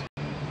teams.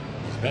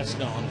 He's best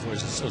known for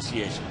his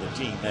association with a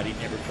team that he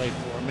never played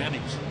for or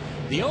managed.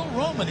 The old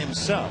Roman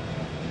himself,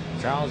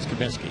 Charles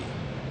Comiskey.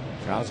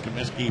 Charles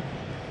Comiskey,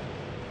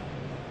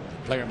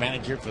 player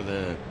manager for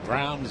the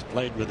Browns,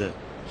 played with the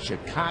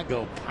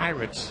Chicago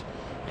Pirates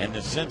and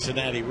the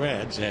Cincinnati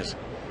Reds, has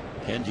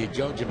Kenji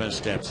Jojima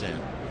steps in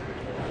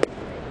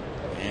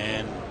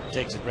and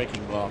takes a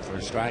breaking ball for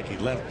a strike. He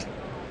left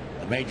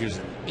the majors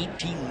in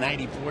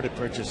 1894 to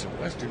purchase a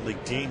Western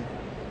League team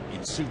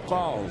in Sioux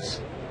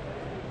Falls.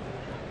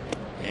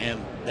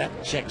 And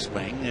that check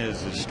swing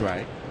is a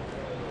strike.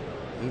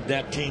 Moved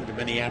that team to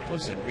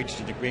Minneapolis and reached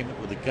an agreement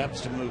with the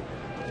Cubs to move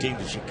the team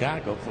to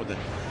Chicago for the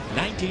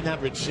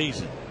 1900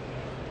 season.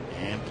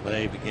 And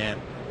play began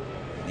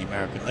in the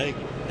American League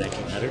in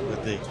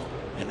 1900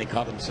 and they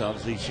called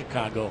themselves the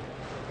Chicago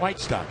White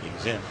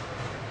Stockings. And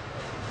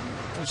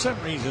for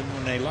some reason,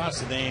 when they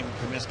lost the name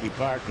Comiskey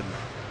Park and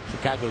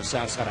Chicago's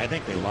South Side, I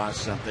think they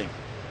lost something.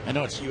 I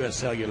know it's U.S.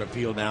 Cellular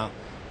Field now,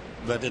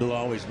 but it'll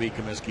always be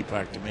Comiskey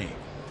Park to me.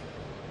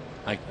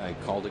 I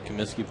called it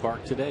Comiskey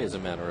Park today, as a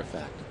matter of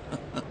fact.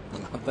 How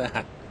about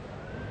that?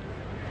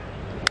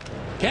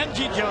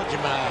 Kenji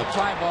Jojima,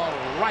 fly ball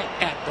right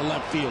at the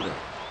left fielder.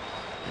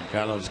 And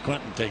Carlos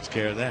Quentin takes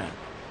care of that.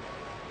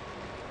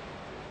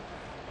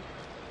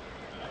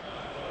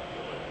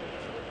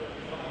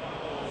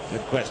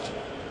 Good question.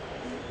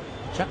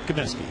 Chuck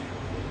Comiskey.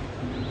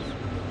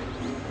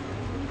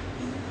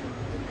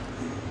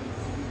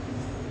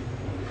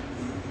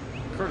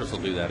 Curtis will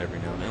do that every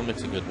now and then. He'll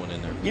mix a good one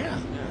in there. Yeah,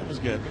 that was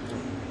good.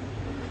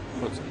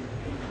 Put some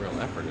real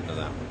effort into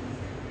that one.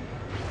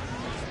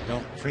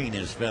 Don't preen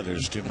his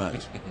feathers too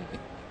much.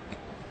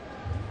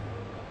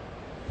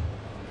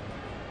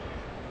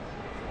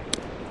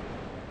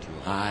 Too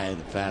high,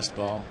 the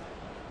fastball.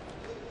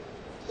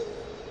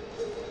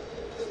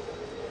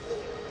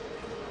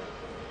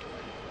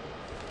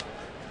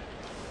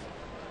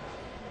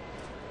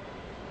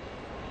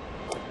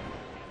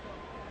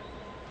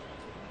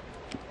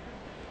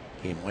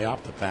 Came way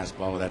off the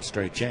fastball with that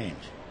straight change.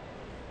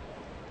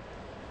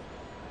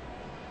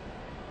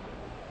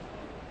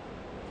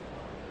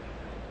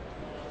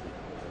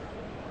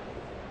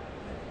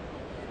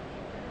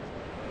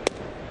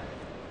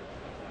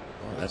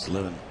 Oh, that's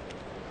living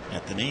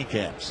at the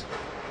kneecaps.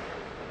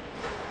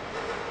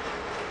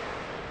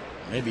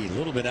 Maybe a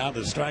little bit out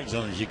of the strike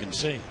zone, as you can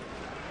see.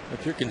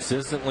 If you're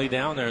consistently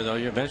down there, though,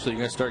 you're eventually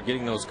going to start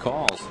getting those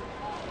calls.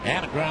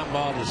 And a ground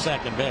ball to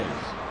second base.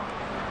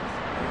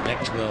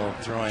 Next will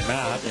throw him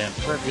out, and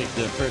perfect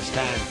the first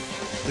time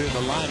through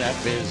the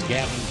lineup is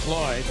Gavin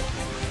Floyd.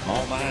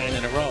 All 9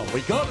 in a row.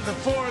 We go to the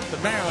 4th. The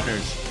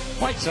Mariners,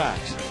 White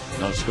Sox,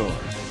 no score.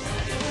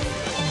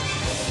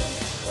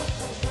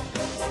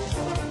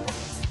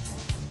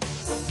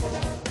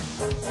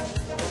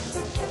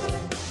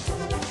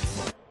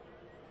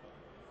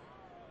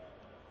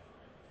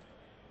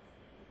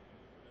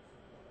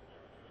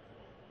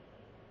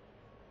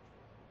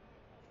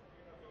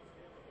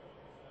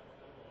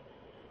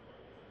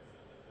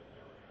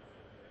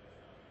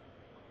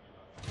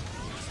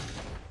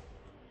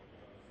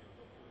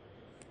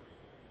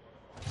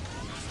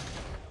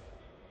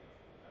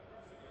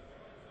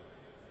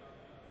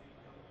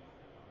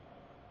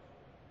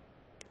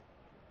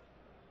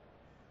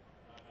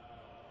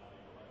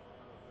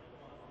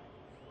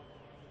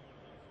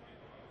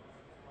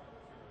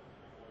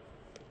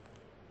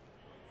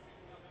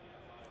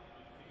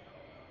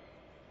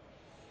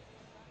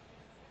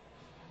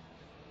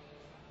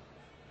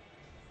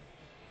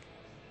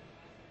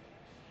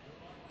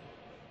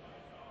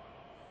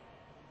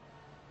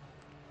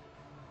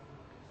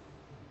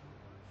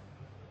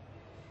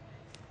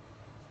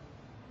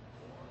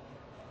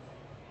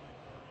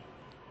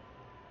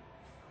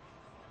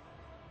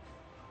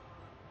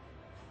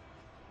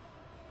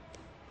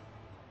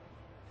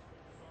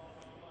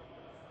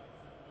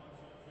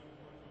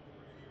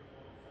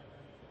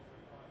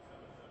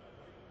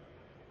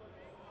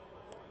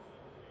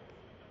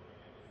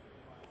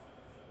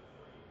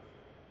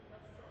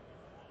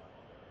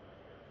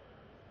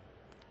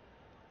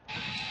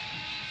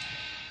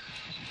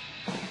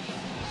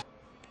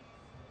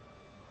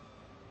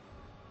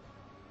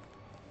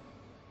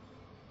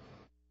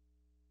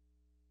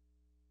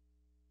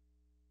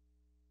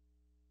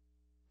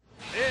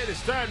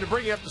 It's time to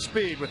bring you up to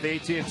speed with the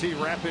AT&T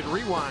Rapid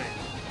Rewind.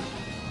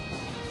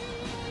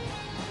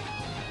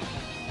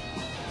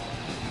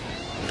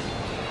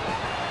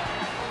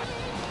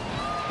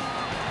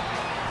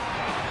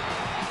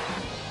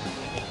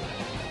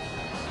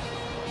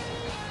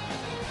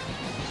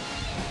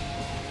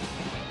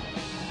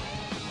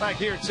 Back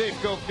here at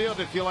Safeco Field,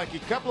 if you like a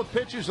couple of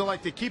pitchers that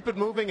like to keep it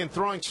moving and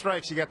throwing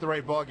strikes, you got the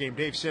right ball game.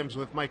 Dave Sims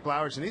with Mike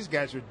Blowers, and these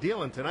guys are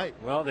dealing tonight.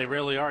 Well, they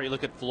really are. You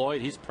look at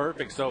Floyd, he's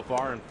perfect so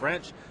far, and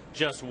French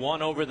just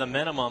 1 over the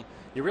minimum.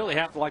 You really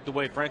have to like the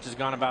way French has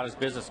gone about his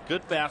business.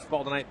 Good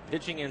fastball tonight,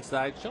 pitching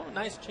inside, showing a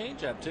nice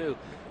changeup too.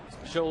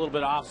 Show a little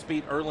bit of off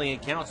speed early in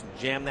counts and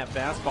jam that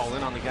fastball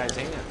in on the guy's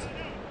hands.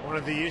 One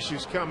of the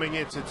issues coming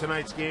into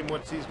tonight's game,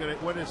 what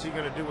is he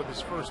going to do with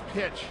his first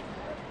pitch?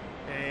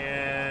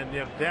 And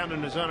down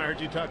in the zone, I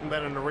heard you talking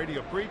about it on the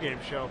radio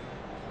pregame show.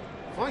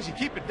 As long as you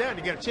keep it down,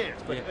 you got a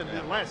chance. But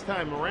the last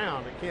time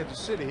around in Kansas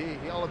City,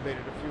 he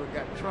elevated a few and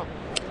got in trouble.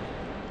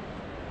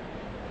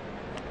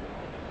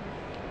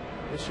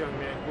 This young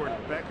man, Gordon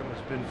Beckham,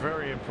 has been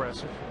very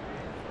impressive,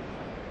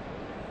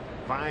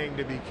 vying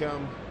to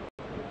become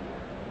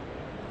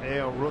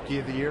AL Rookie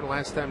of the Year.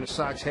 Last time the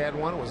Sox had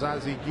one was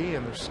Ozzie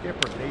Guillen, their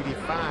skipper, in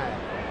 '85.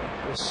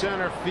 The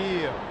center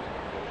field.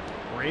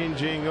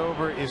 Ranging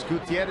over is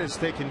Gutierrez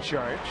taking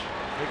charge.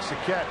 Makes the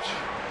catch.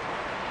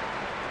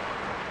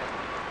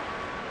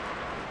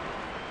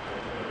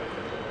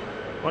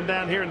 One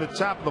down here in the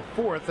top of the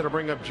fourth. That'll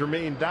bring up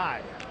Jermaine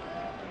Dye.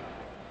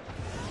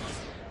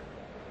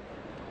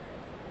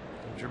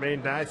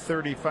 Jermaine Dye,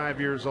 35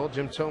 years old.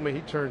 Jim told me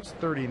he turns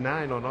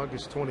 39 on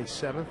August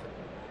 27th.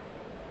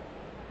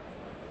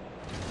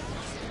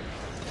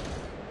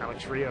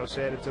 Alex Rios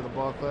added to the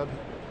ball club.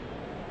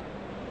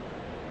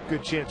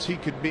 Good chance he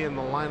could be in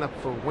the lineup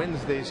for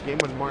Wednesday's game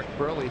when Mark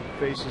Burley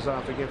faces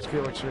off against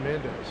Felix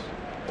Hernandez.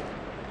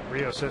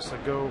 Rios has to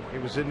go. He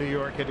was in New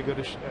York, had to go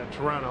to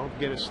Toronto,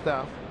 get his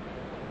stuff.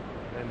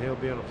 And he'll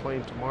be on a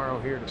plane tomorrow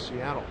here to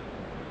Seattle.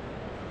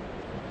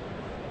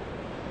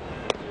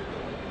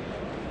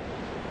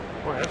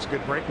 Boy, that's a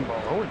good breaking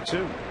ball. 0-2.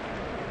 Some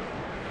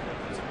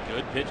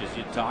good pitches.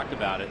 You talked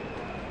about it.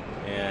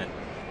 And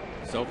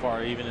so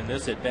far, even in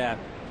this at bat,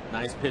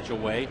 nice pitch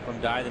away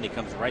from Dye. Then he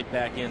comes right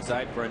back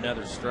inside for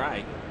another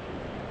strike.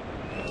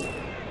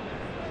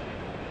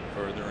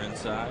 Further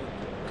inside.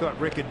 Caught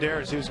Rick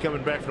Adair's. He was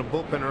coming back from the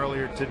bullpen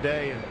earlier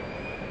today. And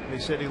he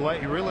said he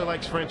really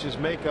likes French's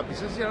makeup. He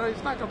says, you know,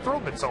 he's not going to throw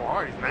it so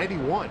hard. He's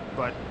 91.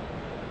 But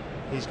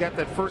he's got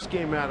that first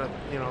game out of,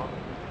 you know,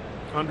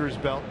 under his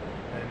belt.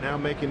 And now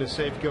making his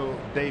Safeco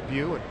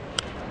debut, and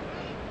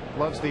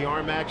loves the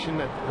arm action,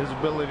 his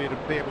ability to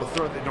be able to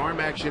throw the arm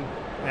action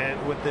and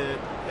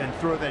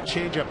throw that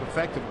changeup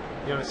effectively.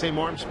 You know, same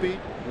arm speed.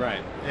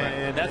 Right.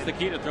 And that's the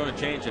key to throwing a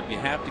changeup. You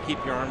have to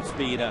keep your arm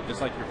speed up, just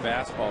like your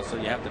fastball. So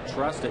you have to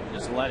trust it and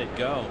just let it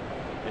go,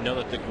 and know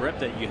that the grip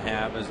that you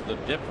have is the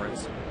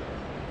difference.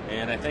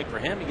 And I think for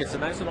him, he gets a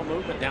nice little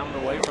movement down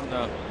and away from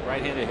the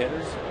right-handed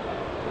hitters.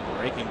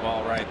 Breaking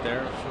ball right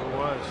there. Sure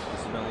was.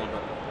 It's been a little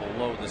bit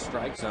below the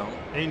strike zone.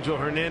 Angel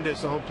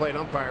Hernandez, the home plate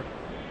umpire.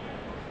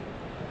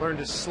 Learned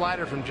his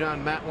slider from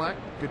John Matlack.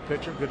 Good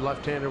pitcher, good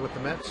left-hander with the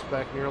Mets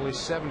back in the early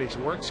 70s.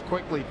 Works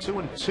quickly,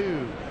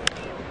 2-2.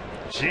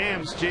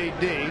 Jams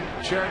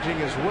JD, charging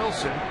is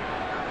Wilson.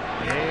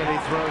 And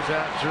he throws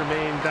out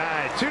Jermaine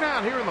Dye. 2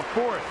 down here in the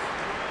fourth.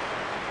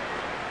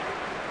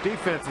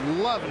 Defense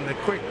loving the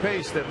quick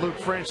pace that Luke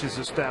French has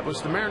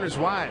established. The Mariners'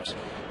 wives,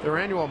 their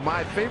annual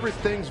My Favorite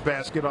Things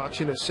basket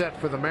auction is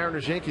set for the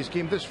Mariners-Yankees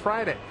game this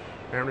Friday.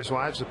 Mariners'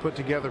 wives have put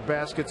together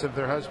baskets of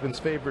their husband's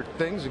favorite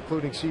things,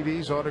 including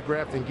CDs,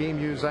 autographed and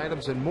game-used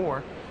items, and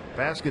more.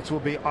 Baskets will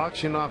be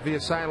auctioned off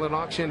via silent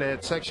auction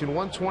at Section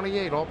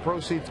 128. All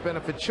proceeds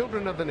benefit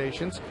Children of the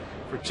Nations.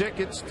 For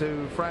tickets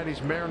to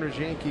Friday's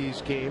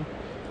Mariners-Yankees game,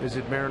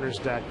 visit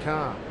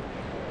mariners.com.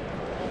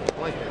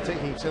 Like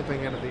taking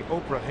something out of the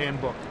Oprah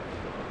handbook.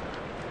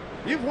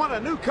 You've won a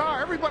new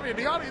car. Everybody in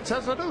the audience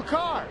has a new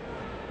car.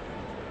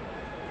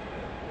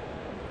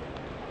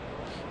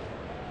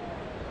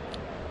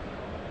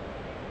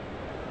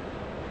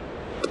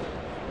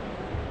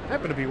 I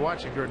happened to be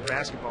watching during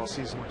basketball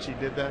season when she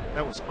did that.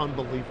 That was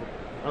unbelievable.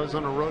 I was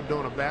on the road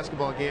doing a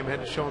basketball game. I had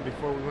to show them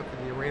before we went to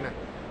the arena.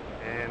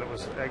 And it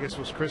was, I guess it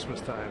was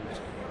Christmas time.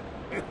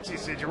 She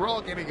said, "You're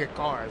all getting a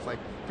car." It's like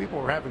people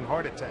were having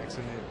heart attacks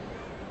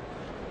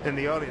in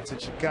the audience in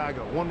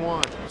Chicago.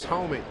 1-1. It's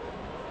Homey.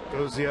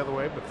 Goes the other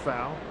way, but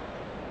foul.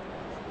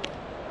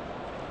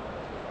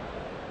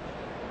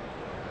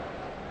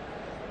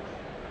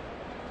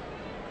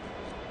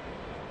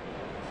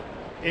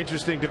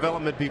 Interesting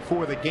development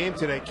before the game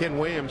today. Ken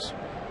Williams,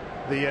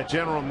 the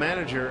general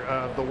manager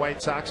of the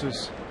White Sox,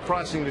 was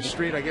crossing the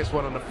street, I guess,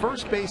 on the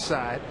first base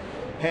side.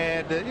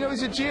 Had,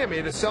 he's a GM. He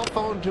had a cell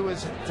phone to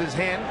his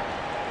hand.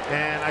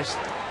 And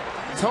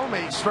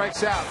Tomei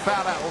strikes out,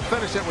 fouled out. We'll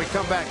finish it when we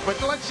come back.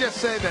 But let's just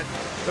say that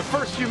the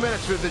first few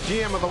minutes for the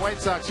GM of the White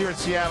Sox here in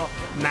Seattle,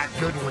 not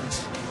good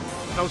ones.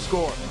 No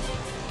score.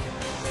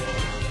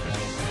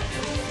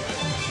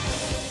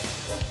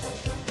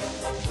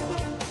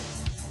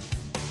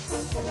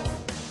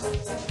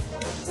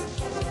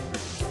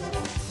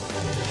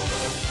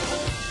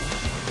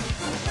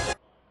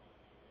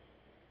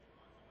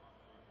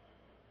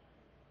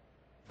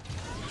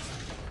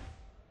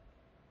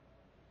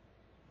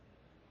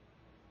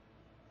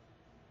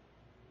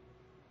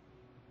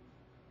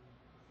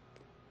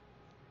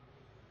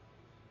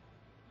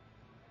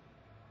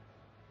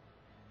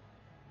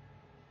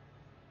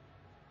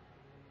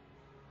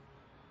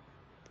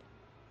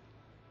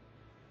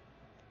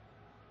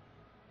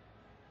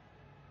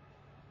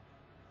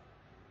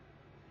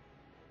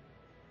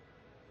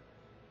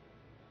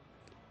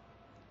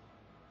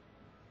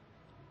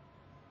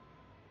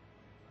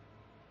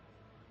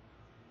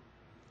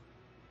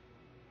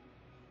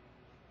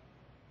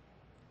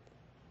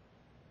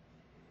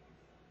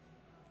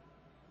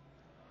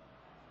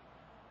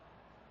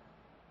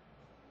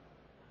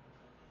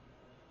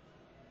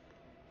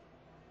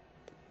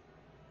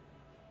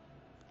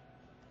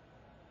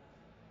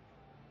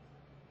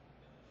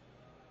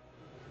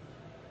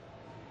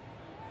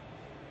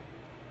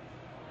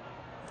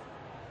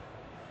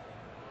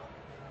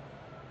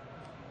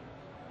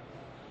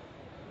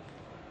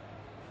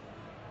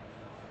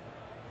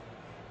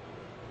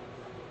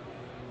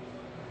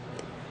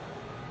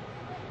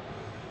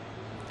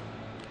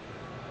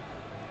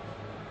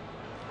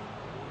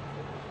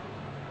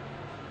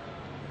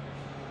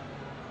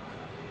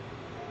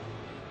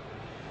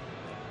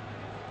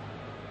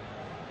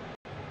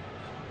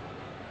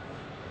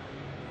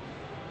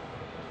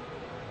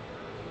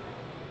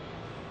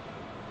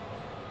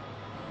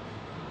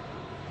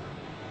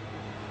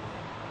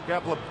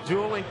 Couple of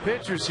dueling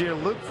pitchers here.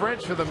 Luke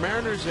French for the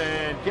Mariners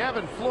and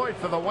Gavin Floyd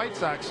for the White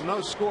Sox.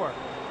 No score.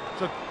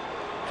 So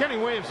Kenny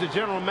Williams, the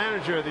general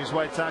manager of these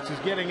White Sox, is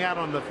getting out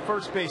on the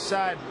first base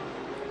side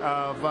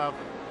of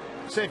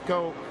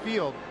Safeco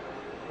Field,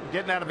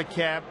 getting out of a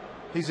cab.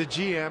 He's a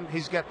GM.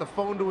 He's got the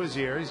phone to his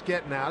ear. He's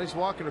getting out. He's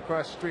walking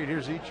across the street.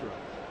 Here's Ichiro.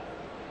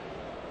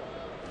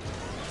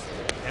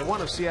 And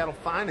one of Seattle's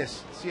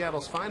finest,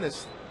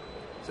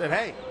 said,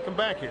 "Hey, come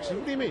back here." So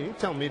what do you mean? You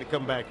tell me to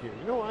come back here.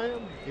 You know who I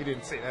am? He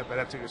didn't say that, but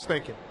that's what he was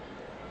thinking.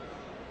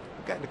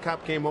 The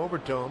cop came over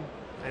to him,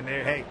 and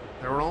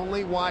they're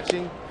only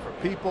watching for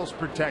people's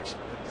protection.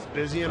 It's a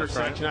busy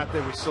intersection out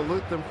there. We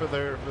salute them for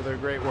their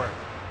great work.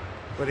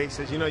 But he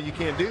says, you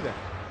can't do that.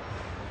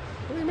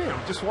 What do you mean?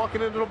 I'm just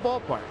walking into the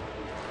ballpark.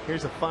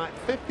 Here's a fine,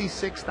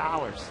 $56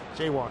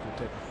 jaywalking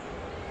ticket.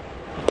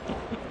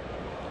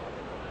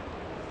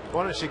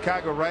 One of the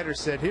Chicago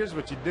writers said, here's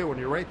what you do when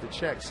you write the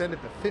check. Send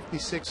it to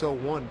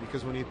 5601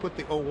 because when you put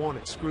the 01,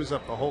 it screws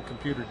up the whole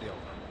computer deal.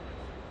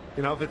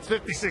 If it's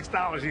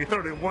 $56 and you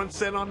throw the 1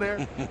 cent on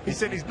there, he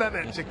said he's done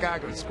that in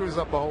Chicago. It screws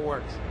up the whole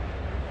works.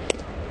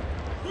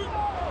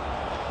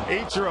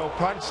 Ichiro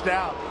punched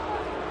out.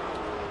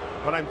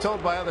 But I'm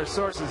told by other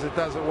sources it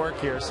doesn't work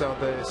here, so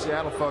the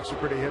Seattle folks are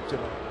pretty hip to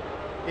it.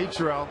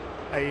 Ichiro,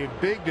 a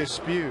big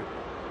dispute,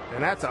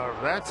 and that's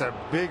a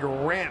big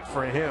rant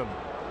for him.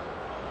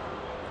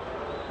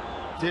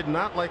 Did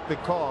not like the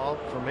call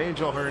from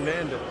Angel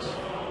Hernandez.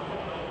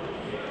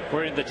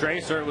 According to the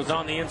tracer, it was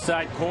on the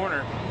inside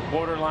corner,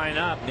 borderline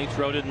up.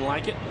 Ichiro didn't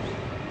like it.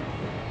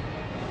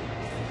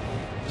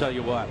 Tell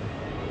you what,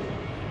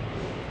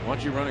 why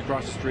don't you run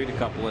across the street a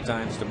couple of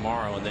times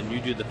tomorrow, and then you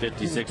do the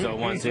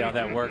 5601, see how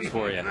that works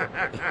for you.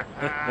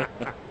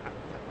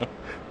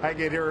 I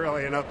get here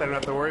early enough that I don't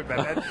have to worry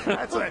about that.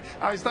 That's why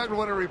I was talking to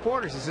one of the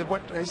reporters. He said,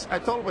 I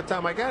told him what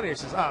time I got here. He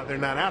says, they're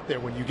not out there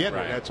when you get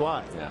here. That's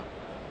why. Yeah.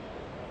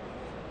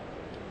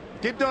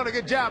 Keep doing a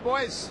good job,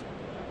 boys.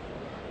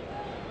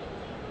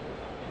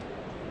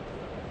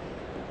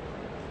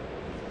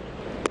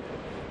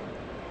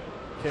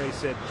 Kenny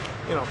said,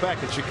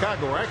 back in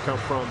Chicago where I come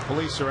from,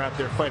 police are out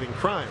there fighting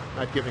crime,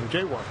 not giving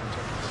jaywalking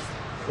tickets.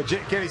 But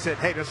Kenny said,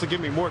 hey, this will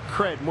give me more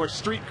cred, more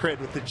street cred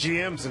with the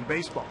GMs in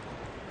baseball.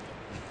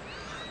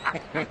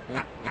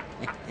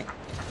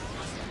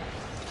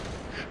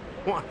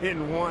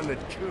 1-1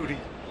 at Cootie.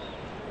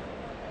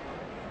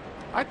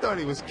 I thought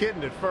he was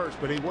kidding at first,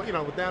 but he,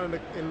 down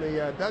in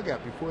the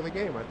dugout before the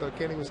game, I thought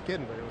Kenny was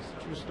kidding, but it was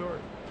a true story.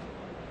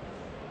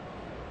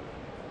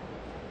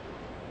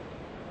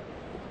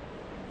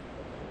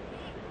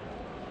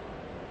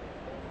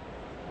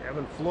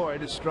 Gavin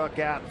Floyd has struck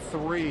out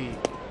 3.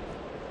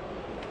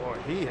 Boy,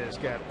 he has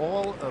got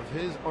all of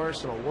his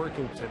arsenal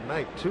working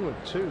tonight. 2-2.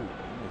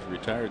 He's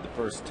retired the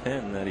first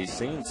 10 that he's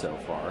seen so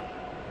far.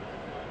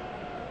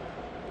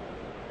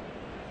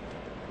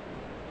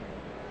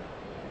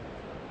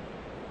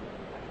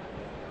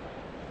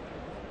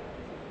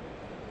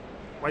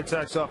 White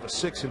Sox off a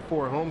 6-4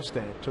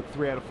 homestand. Took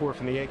 3 out of 4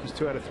 from the Yankees,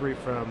 2 out of 3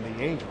 from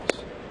the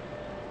Angels.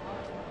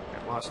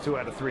 And lost 2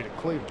 out of 3 to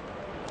Cleveland.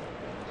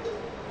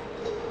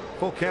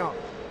 Full count.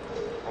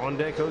 On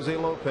deck, Jose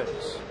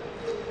Lopez.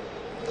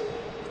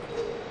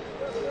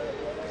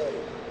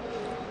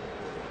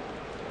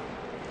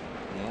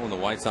 When the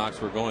White Sox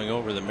were going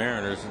over the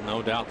Mariners,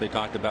 no doubt they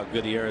talked about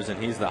Gutierrez,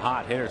 and he's the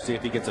hot hitter. See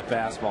if he gets a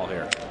fastball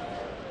here.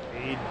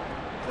 He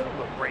did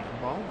a breaking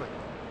ball, but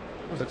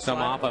took some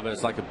off of it.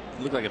 It's looked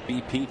like a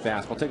BP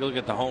fastball. Take a look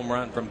at the home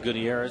run from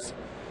Gutierrez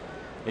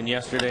in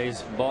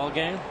yesterday's ball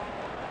game.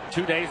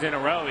 2 days in a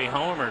row he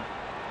homered.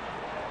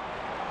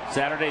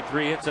 Saturday,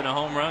 3 hits and a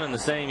home run, and the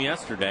same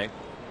yesterday.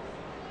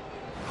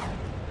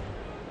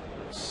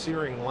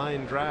 Searing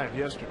line drive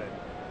yesterday.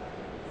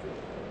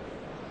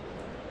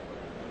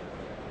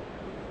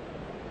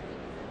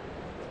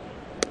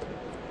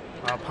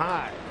 Up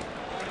high.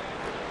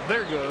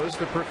 There goes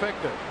the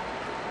perfecto.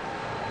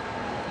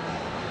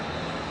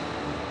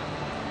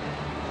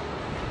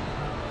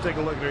 Take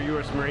a look at our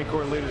U.S. Marine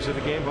Corps leaders of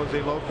the game.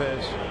 Jose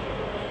Lopez.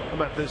 How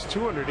about this?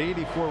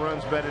 284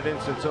 runs batted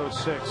in since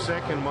 06.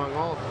 Second among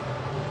all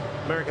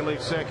American League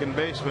second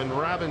baseman.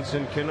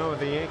 Robinson Cano of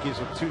the Yankees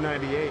with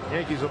 298.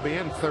 Yankees will be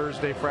in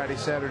Thursday, Friday,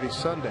 Saturday,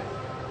 Sunday.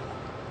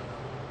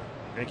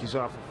 Yankees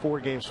off a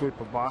 4-game sweep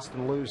of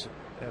Boston, lose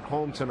at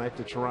home tonight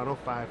to Toronto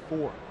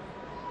 5-4.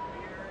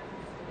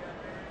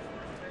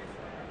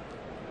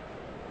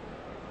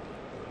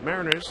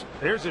 Mariners,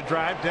 there's a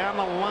drive down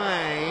the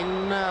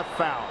line,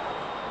 foul.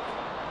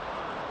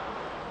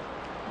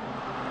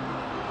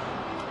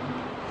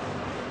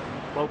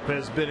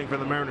 Lopez bidding for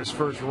the Mariners'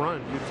 first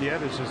run.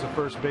 Gutierrez is the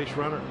first base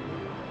runner.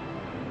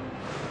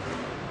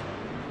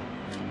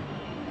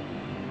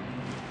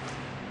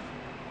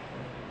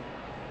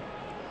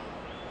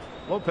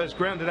 Lopez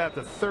grounded out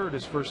to third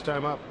his first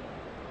time up.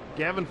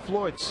 Gavin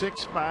Floyd,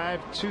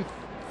 6'5",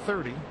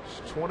 230.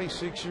 He's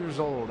 26 years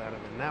old, out of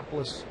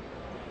Annapolis,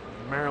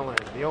 Maryland.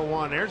 The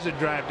 0-1. There's a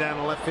drive down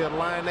the left field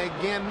line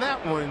again.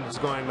 That one's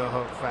going to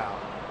hook foul.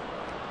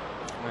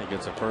 He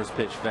gets a first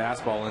pitch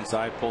fastball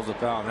inside, pulls a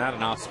foul on that,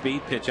 an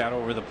off-speed pitch out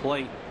over the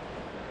plate.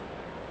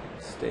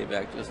 Stay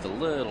back just a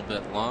little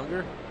bit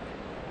longer.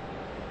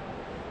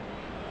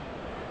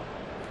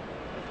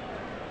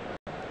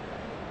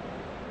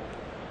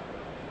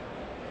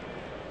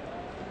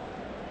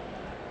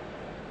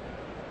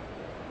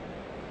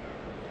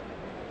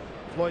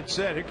 Floyd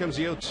set. Here comes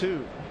the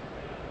 0-2.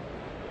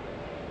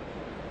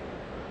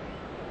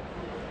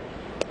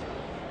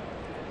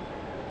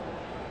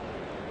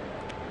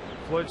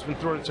 Floyd's been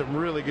throwing some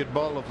really good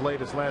ball of late.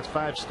 His last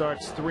 5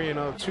 starts,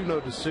 3-0, 2 no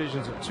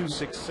decisions, a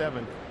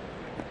 2.67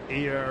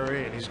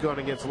 ERA. And he's gone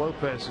against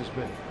Lopez, who's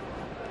been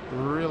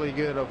really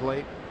good of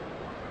late.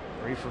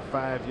 3 for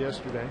 5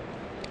 yesterday.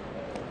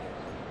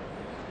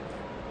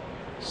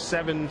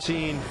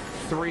 17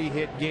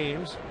 3-hit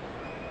games.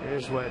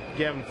 Here's what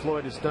Gavin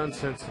Floyd has done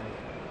since the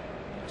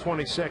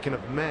 22nd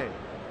of May.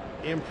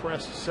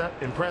 Impressive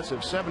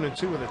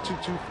 7-2 with a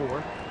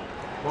 2.24.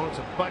 Well, it's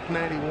a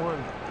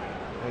 .91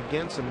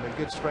 against him and a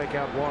good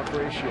strikeout walk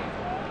ratio.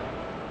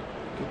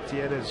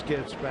 Gutierrez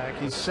gets back.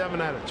 He's 7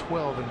 out of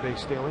 12 in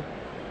base stealing.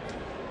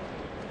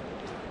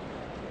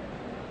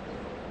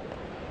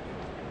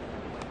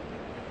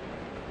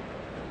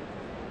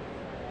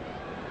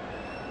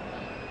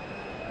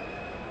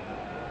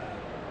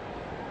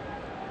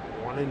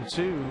 One and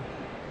two.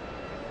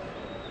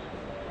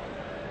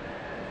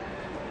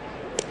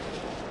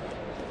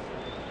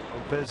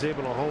 Lopez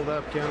able to hold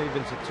up. Count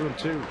evens at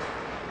 2-2.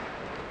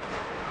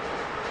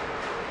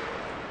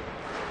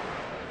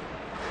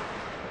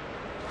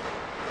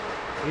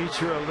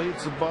 Ichiro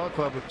leads the ball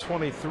club with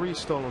 23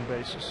 stolen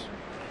bases.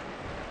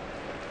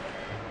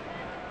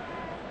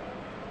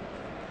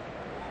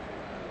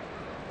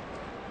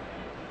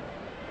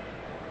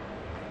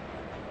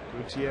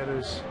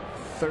 Gutierrez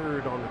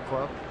third on the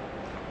club.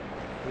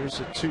 Here's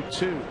a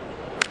 2-2.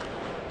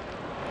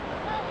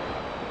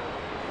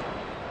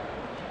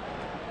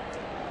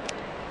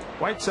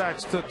 White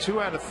Sox took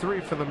 2 out of 3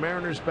 for the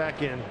Mariners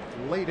back in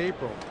late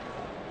April.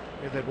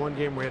 We had that one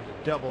game where we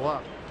had to double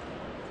up.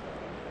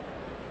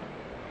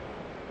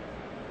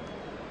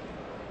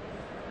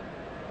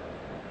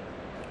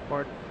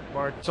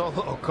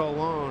 Bartolo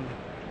Colon.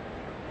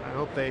 I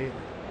hope they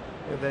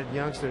have that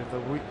youngster, the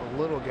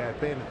little guy,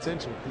 paying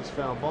attention with these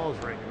foul balls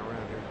ringing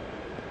around here.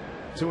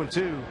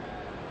 2-2.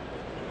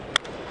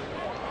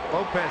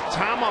 Lopez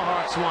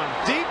tomahawks one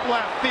deep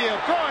left field,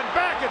 going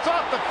back. It's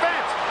off the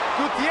fence.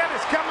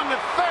 Gutierrez coming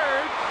to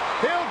third.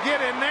 He'll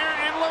get in there,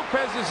 and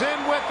Lopez is in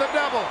with the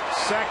double.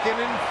 Second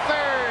and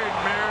third.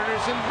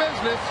 Mariners in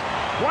business.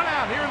 1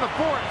 out here in the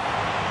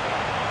 4th.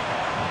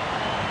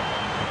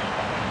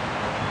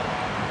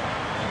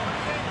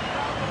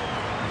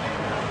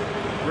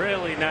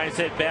 Really nice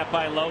hit bat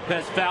by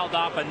Lopez. Fouled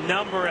off a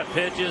number of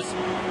pitches.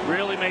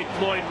 Really made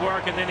Floyd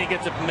work, and then he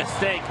gets a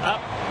mistake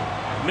up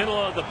middle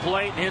of the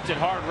plate and hits it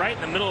hard right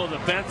in the middle of the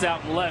fence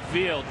out in left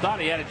field. Thought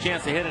he had a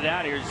chance to hit it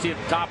out here. You see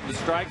at the top of the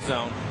strike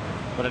zone.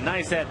 But a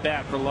nice at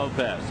bat for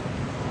Lopez.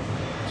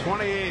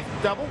 28th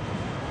double.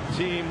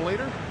 Team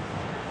leader.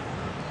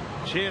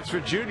 Chance for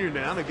Junior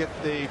now to get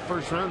the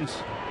first runs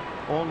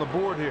on the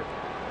board here.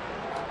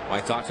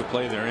 White Sox will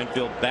play their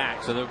infield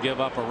back, so they'll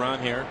give up a run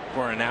here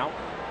for an out.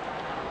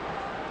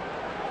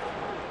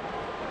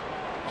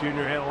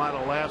 Junior had a lot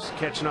of laps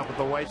catching up with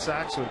the White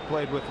Sox, who he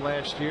played with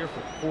last year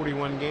for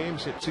 41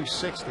 games, hit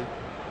 260,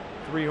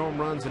 3 home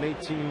runs and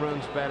 18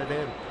 runs batted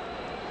in.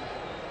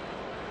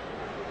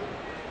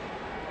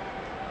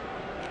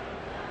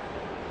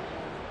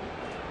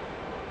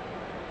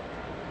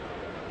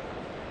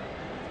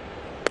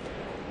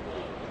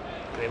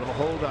 Able to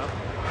hold up.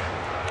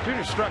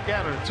 Junior struck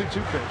out on a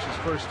 2-2 pitch his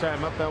first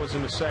time up. That was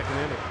in the 2nd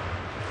inning.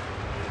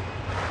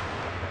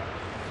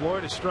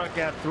 Floyd has struck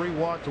out 3,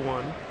 walked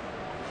 1.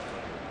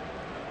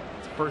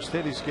 First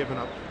hit he's given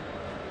up.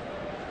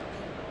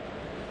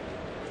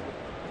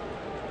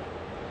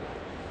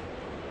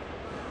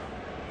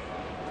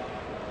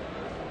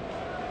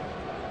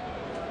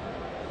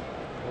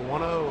 A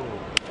 1-0.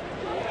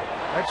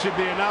 That should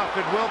be enough.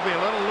 It will be.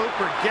 A little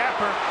looper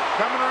gapper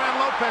coming around.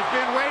 Lopez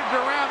being waved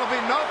around. There'll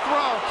be no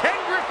throw. Ken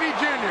Griffey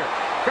Jr.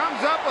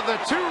 comes up with a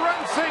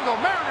 2-run single.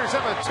 Mariners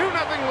have a 2-0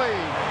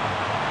 lead.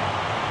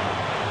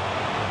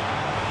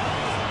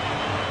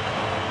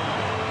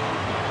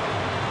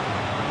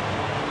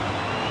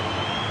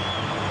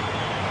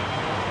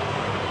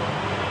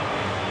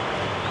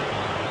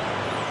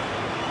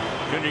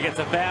 Junior gets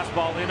a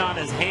fastball in on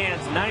his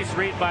hands. Nice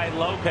read by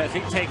Lopez. He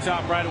takes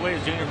off right away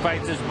as Junior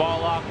fights his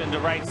ball off into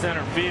right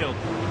center field.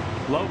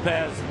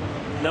 Lopez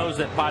knows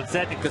that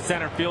Podsednik, the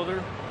center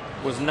fielder,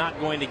 was not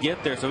going to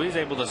get there, so he's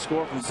able to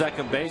score from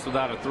second base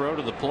without a throw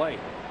to the plate.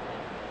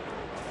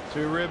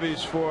 2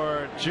 ribbies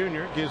for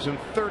Junior. Gives him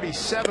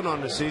 37 on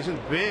the season.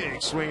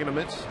 Big swing and a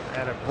miss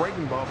at a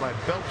breaking ball by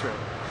Beltran.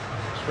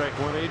 Strike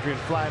 1. Adrian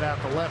flied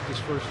out the left his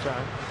first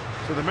time.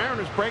 So the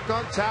Mariners break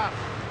on top.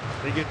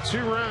 They get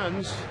 2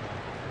 runs.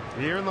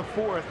 Here in the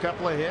 4th,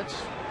 couple of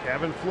hits.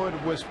 Gavin Floyd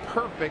was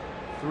perfect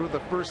through the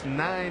first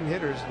 9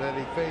 hitters that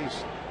he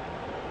faced.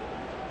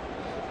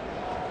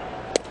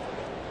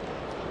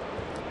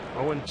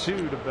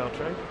 0-2 to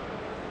Beltre.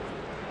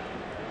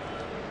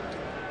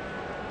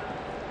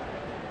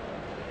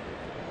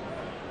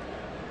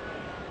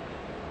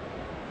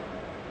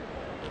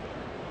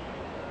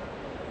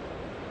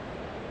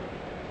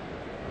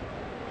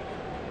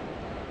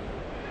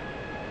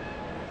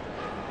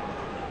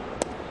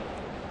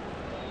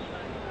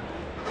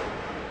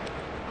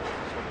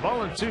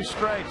 Ball and 2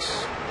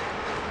 strikes.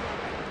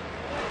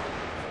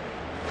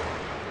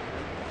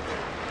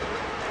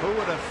 Who would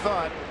have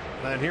thought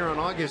that here on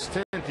August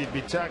 10th you'd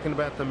be talking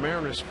about the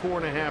Mariners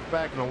 4.5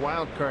 back in a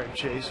wild card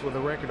chase with a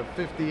record of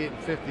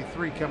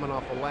 58-53 coming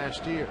off of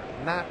last year.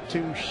 Not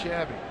too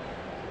shabby.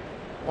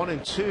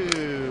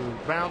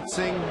 1-2.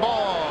 Bouncing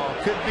ball.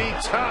 Could be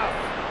tough.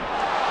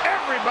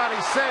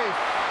 Everybody's safe.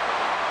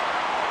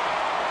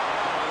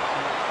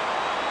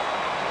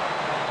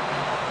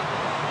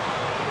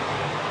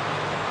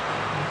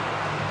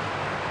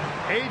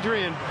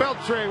 Adrian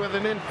Beltre with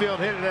an infield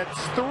hit.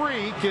 That's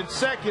 3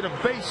 consecutive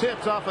base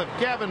hits off of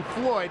Gavin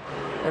Floyd,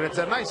 and it's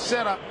a nice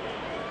setup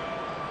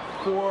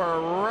for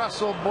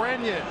Russell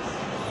Branyan.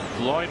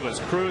 Floyd was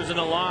cruising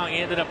along. He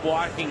ended up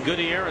walking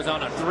Gutierrez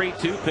on a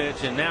 3-2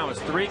 pitch, and now it's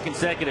 3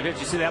 consecutive hits.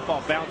 You see that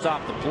ball bounce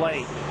off the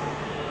plate.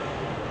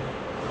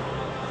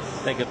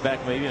 Think of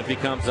Beck, maybe if he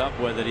comes up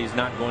with it, he's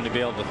not going to be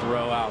able to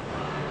throw out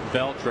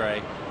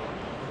Beltre.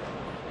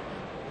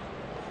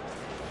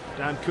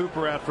 Don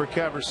Cooper out for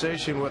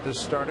conversation with his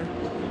starter.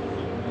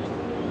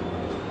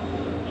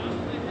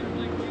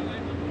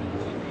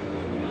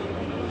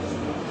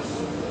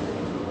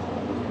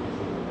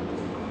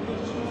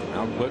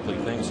 How quickly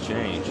things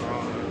change.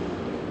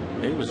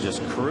 He was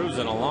just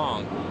cruising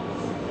along.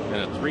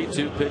 And a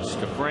 3-2 pitch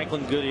to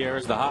Franklin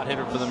Gutierrez, the hot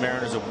hitter for the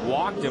Mariners, have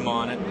walked him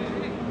on it.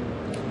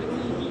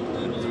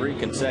 And 3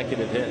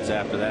 consecutive hits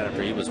after that,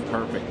 after he was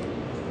perfect.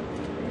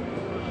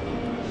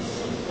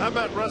 How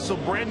about Russell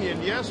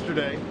Branyan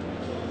yesterday?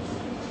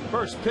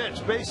 First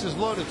pitch, bases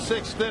loaded,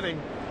 6th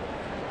inning.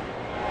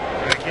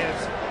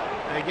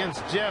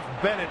 Against Jeff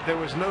Bennett, there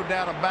was no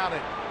doubt about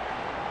it.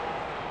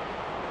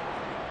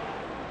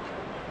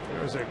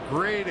 There was a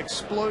great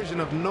explosion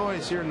of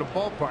noise here in the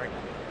ballpark.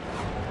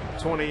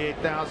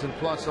 28,000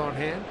 plus on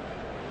hand.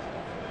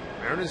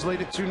 Mariners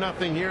lead it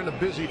 2-0 here in the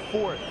busy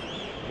 4th.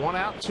 1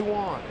 out, 2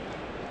 on.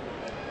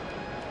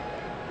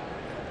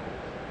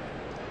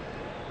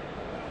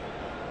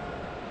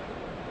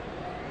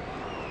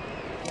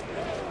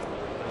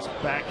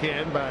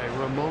 Backhand by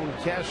Ramon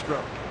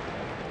Castro.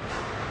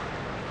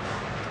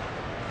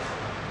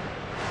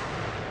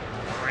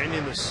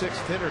 Branyan, the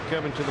 6th hitter,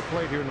 coming to the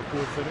plate here in the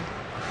 4th inning.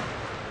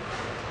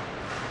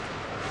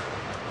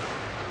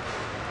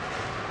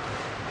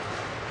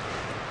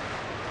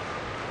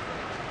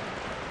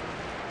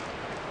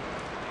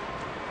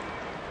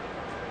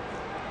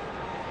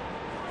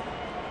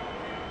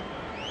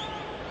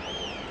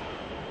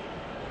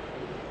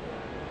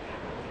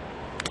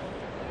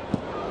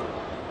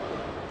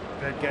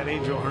 That got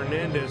Angel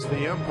Hernandez,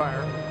 the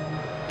umpire.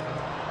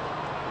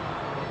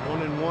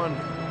 1-1.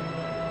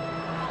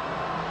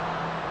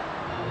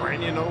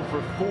 Branyan 0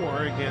 for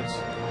 4 against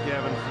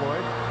Gavin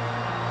Floyd.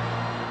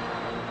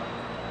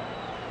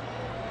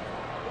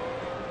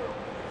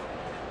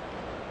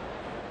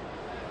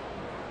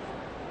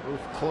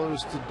 Both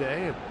closed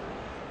today.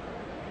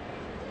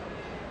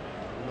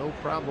 No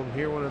problem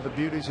here. One of the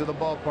beauties of the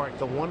ballpark.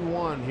 The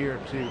 1-1 here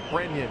to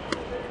Branyan.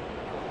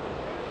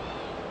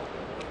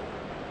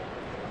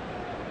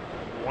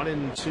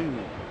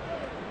 1-2.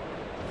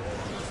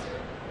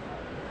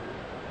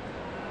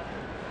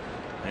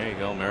 There you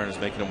go. Mariners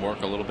making him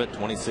work a little bit.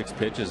 26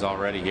 pitches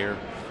already here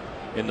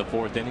in the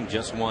 4th inning.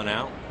 Just 1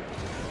 out.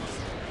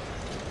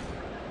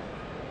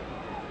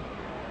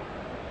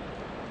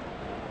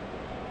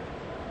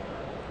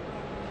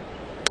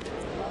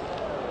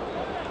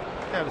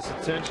 Got his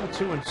attention.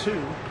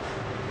 2-2.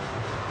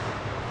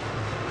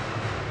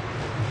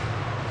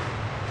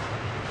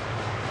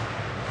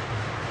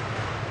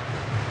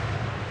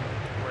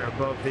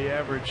 Above the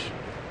average,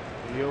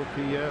 the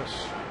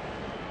OPS.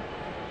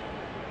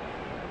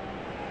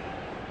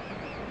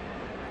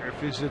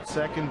 Murphy's at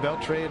second,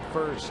 Beltre at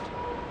first.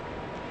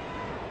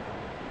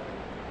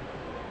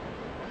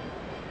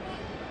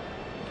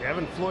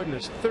 Gavin Floyd in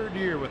his 3rd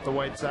year with the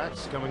White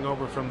Sox, coming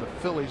over from the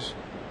Phillies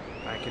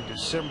back in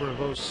December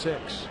of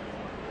 '06.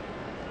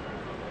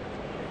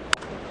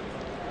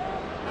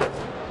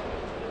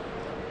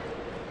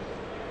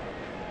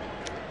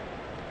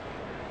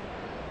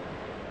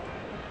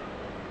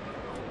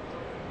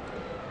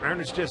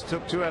 Mariners just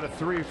took 2 out of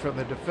 3 from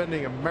the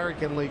defending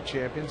American League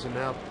champions, and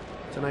now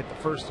tonight the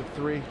first of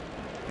 3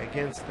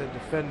 against the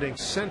defending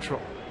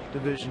Central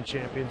Division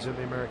champions in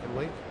the American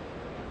League.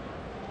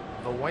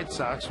 The White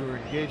Sox, who were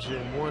engaged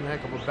in one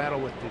heck of a battle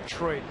with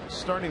Detroit,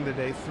 starting the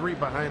day 3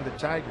 behind the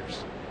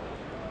Tigers.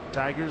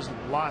 Tigers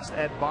lost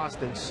at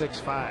Boston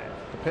 6-5.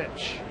 The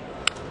pitch.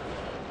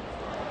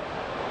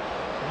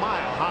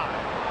 Mile high.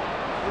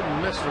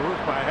 Didn't miss the roof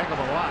by a heck of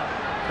a lot.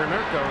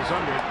 Konerko is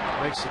under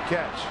it, makes the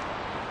catch.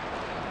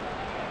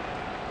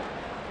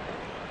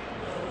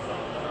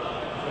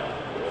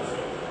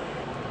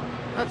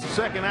 That's the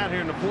second out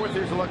here in the fourth.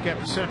 Here's a look at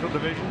the Central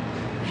Division.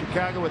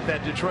 Chicago, with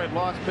that Detroit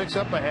loss, picks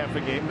up a half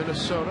a game.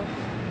 Minnesota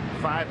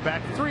 5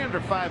 back, 3 under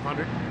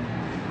 500.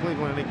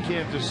 Cleveland and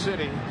Kansas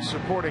City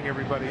supporting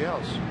everybody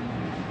else.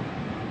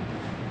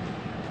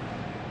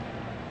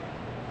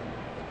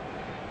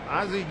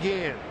 Ozzie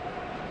Guillen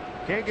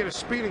can't get a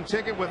speeding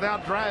ticket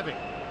without driving.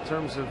 In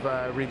terms of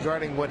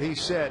regarding what he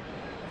said,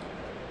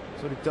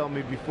 that's what he told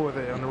me before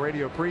on the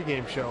radio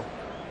pregame show,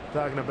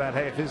 talking about,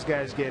 hey, if his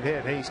guys get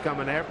hit, hey, he's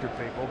coming after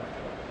people.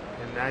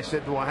 And I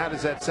said, well, how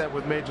does that set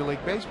with Major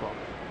League Baseball?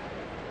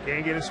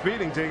 Can't get a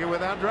speeding ticket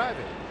without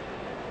driving.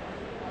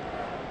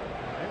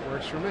 That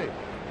works for me.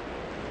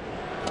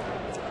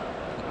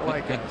 I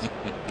like it.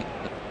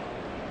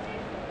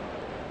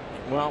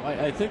 Well,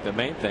 I think the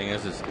main thing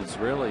is it's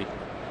really,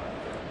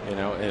 you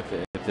know, if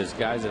his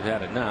guys have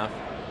had enough,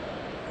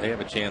 they have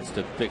a chance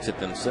to fix it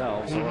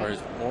themselves,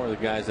 or the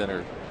guys that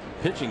are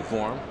pitching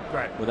for him,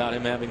 right, without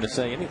him having to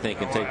say anything,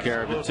 can take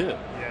care of it too.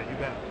 Yeah, you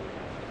bet.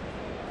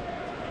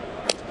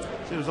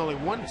 So there was only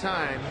one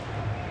time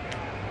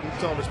he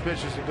told his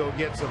pitchers to go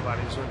get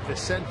somebody. So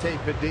Vicente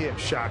Padilla,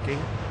 shocking,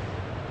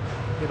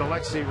 hit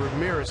Alexei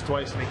Ramirez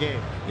twice in the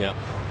game. Yeah.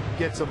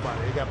 Get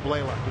somebody. He got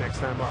Blaylock next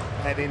time up.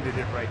 That ended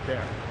it right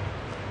there.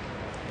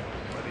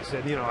 But he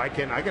said, you know, I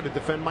got to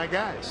defend my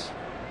guys.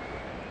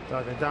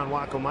 Talking to Don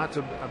Wakamatsu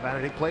about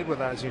it. He played with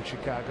Ozzie in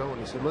Chicago,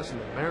 and he said, listen,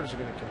 the Mariners are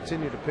going to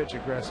continue to pitch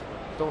aggressive.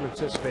 Don't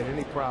anticipate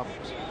any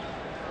problems.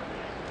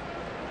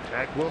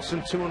 Jack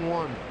Wilson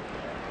 2-1.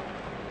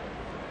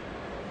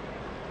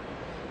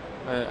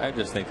 I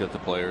just think that the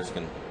players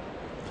can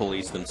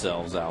police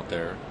themselves out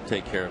there,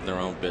 take care of their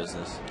own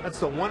business. That's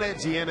the one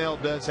edge the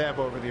NL does have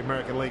over the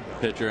American League, though.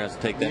 Pitcher has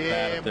to take that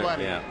bat up there.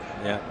 Buddy.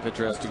 Yeah,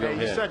 pitcher has to go hey,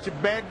 hit. You're such a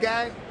bad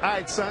guy. All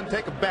right, son,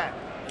 take a bat.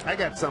 I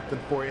got something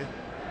for you.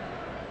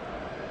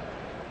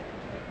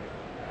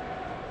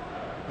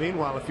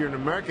 Meanwhile, if you're an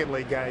American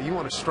League guy, you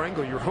want to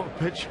strangle your own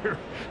pitcher.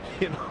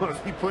 You know,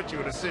 if he puts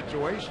you in a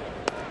situation.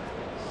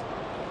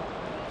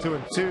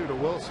 2-2 to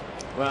Wilson.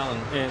 Well,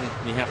 and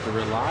you have to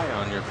rely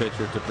on your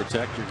pitcher to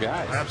protect your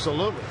guys.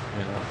 Absolutely.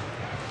 You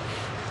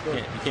know,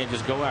 you can't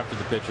just go after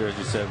the pitcher, as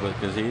you said,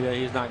 because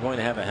he's not going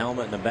to have a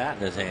helmet and a bat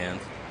in his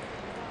hands.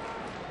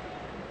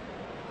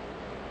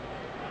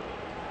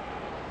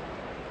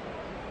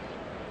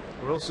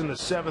 Wilson, the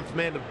seventh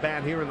man to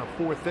bat here in the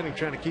fourth inning,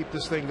 trying to keep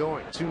this thing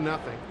going. 2-0.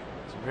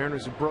 The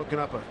Mariners have broken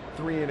up a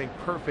 3-inning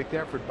perfect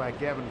effort by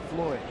Gavin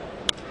Floyd.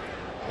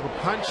 Little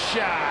punch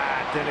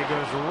shot, and it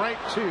goes right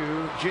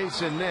to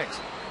Jason Nix.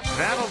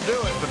 That'll do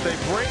it, but they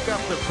break up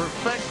the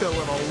perfecto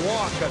with a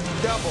walk, a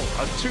double,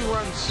 a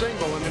 2-run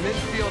single, and an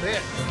infield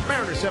hit.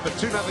 Mariners have a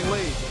 2-0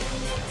 lead.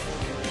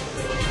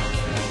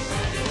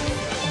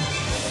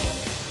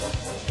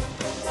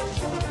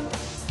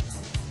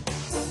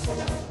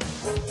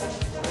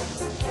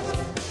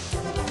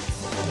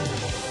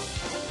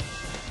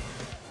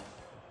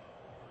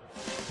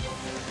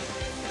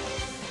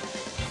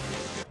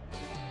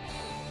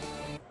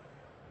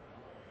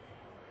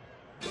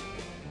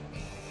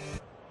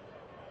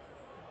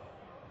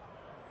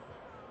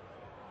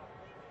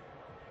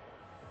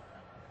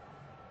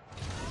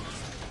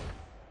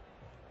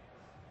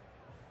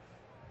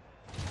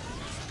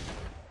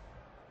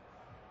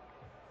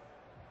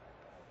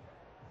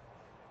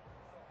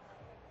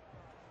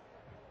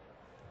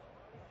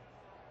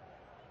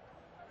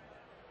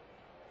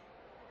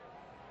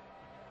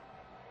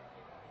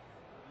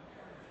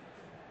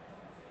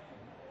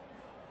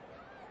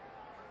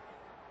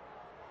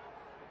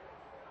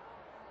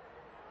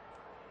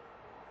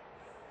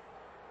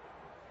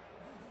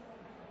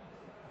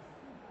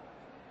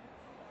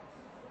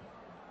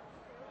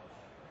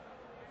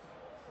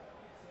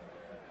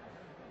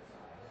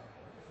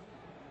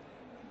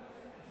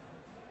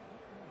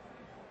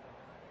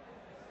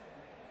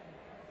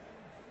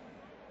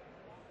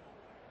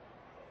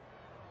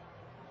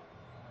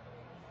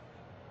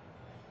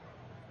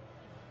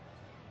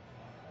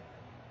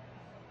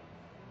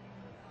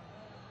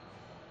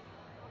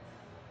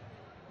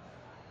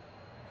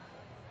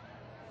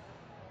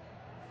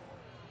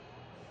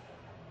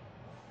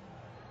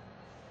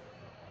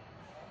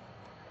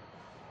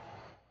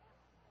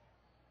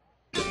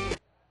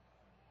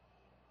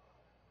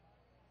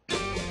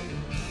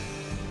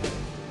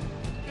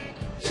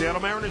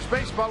 Seattle Mariners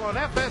baseball on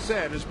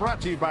FSN is brought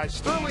to you by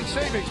Sterling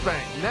Savings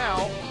Bank,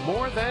 now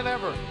more than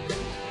ever.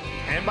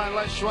 And by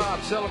Les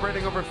Schwab,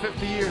 celebrating over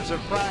 50 years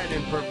of pride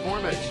in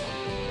performance.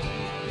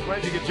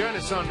 Glad you could join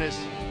us on this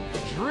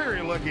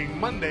dreary-looking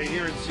Monday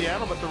here in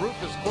Seattle, but the roof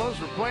is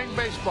closed. We're playing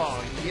baseball.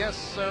 Yes,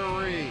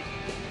 sirree.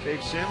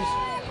 Dave Sims,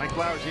 Mike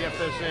Flowers, the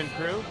FSN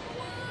crew.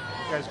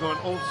 You guys going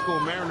old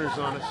school Mariners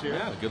on us here.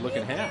 Yeah,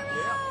 good-looking hat.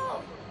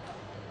 Yeah.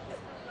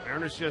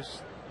 Mariners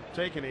just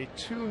taking a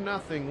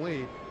 2-0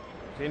 lead.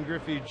 Ken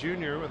Griffey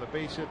Jr. with a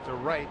base hit to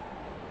right.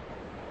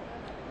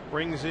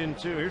 Brings in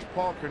two. Here's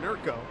Paul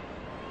Konerko.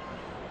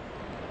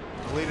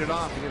 Lead it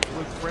off against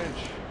Luke French.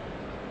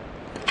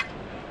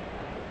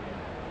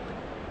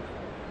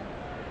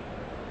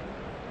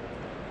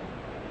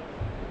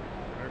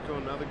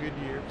 Konerko, another good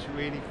year.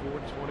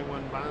 284,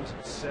 21 bombs,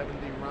 and 70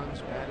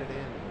 runs batted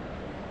in.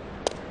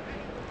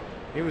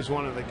 He was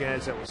one of the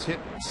guys that was hit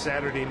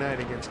Saturday night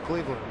against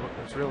Cleveland,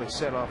 which really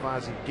set off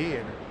Ozzie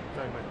Guillen.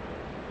 Talking about,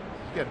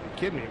 you got to be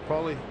kidding me.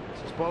 Paulie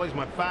says, Paulie's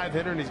my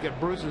 5-hitter, and he's got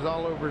bruises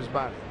all over his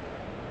body.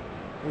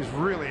 He's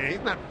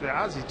not.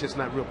 Ozzie's just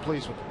not real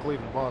pleased with the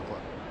Cleveland Ball Club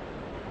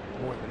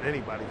more than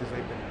anybody, because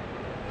they've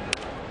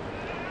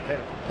had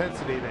a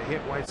propensity to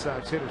hit White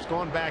Sox hitters.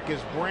 Going back is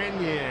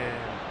Branyan.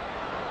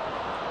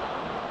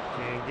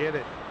 Can't get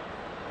it.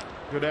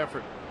 Good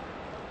effort.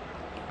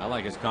 I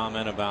like his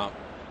comment about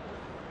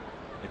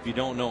if you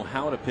don't know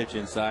how to pitch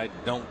inside,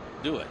 don't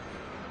do it.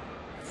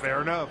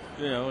 Fair enough.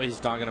 You know, he's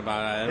talking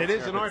about it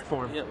is an art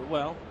form. Yeah,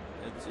 well,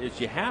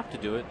 it's you have to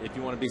do it if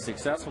you want to be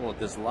successful at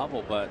this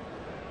level, but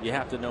you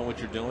have to know what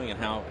you're doing and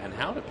how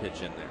to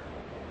pitch in there.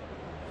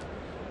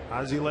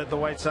 Ozzie led the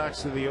White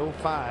Sox to the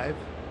 05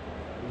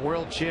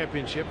 World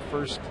Championship,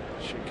 first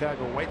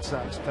Chicago White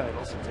Sox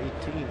title since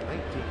 19.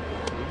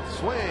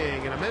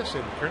 Swing and a miss,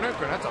 and Konerko,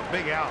 that's a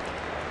big out.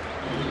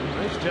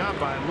 Nice job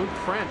by Luke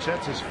French.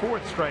 That's his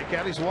 4th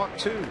strikeout. He's walked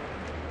 2.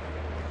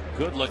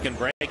 Good looking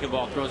breaking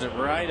ball, throws it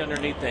right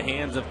underneath the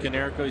hands of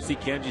Konerko. You see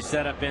Kenji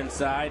set up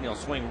inside, and he'll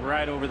swing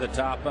right over the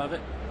top of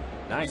it.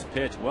 Nice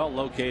pitch, well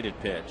located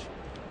pitch.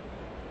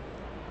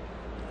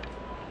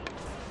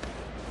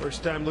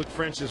 First time Luke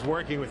French is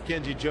working with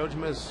Kenji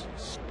Jojima's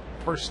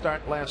first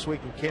start last week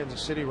in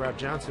Kansas City. Rob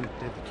Johnson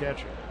did the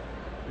catcher.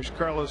 Here's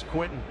Carlos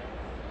Quentin.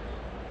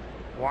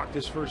 Walked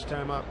his first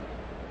time up.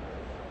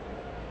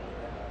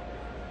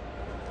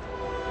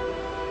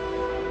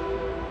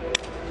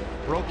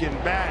 Broken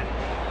bat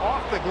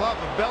off the glove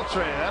of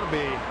Beltre. That'll be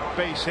a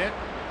base hit.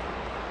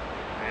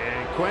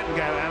 And Quentin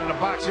got out of the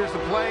box. Here's the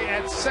play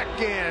at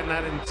second.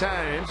 Not in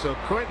time. So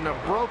Quentin, a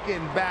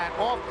broken bat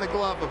off the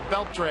glove of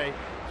Beltre.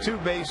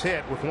 2-base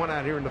hit with 1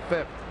 out here in the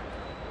 5th.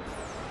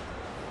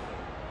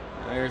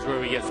 Here's where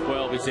we get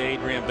spoiled. We see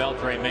Adrian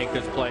Beltre make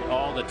this play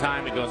all the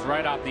time. It goes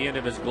right off the end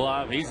of his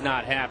glove. He's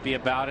not happy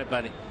about it,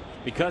 but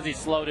because he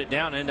slowed it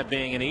down, it ended up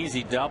being an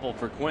easy double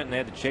for Quentin. They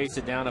had to chase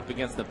it down up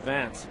against the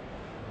fence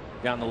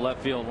down the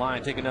left field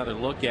line. Take another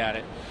look at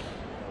it.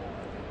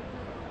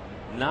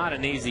 Not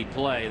an easy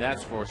play,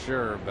 that's for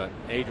sure, but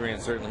Adrian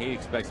certainly, he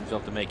expects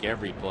himself to make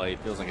every play. He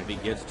feels like if he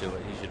gets to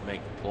it, he should make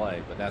the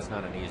play, but that's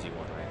not an easy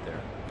one right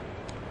there.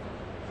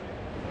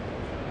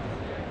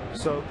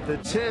 So the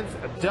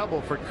 10th, a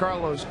double for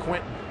Carlos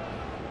Quentin.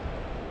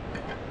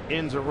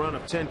 Ends a run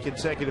of 10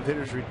 consecutive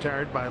hitters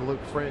retired by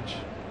Luke French.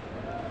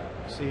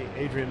 See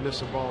Adrian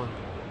miss a ball in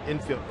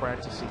infield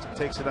practice. He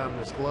takes it out in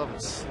his glove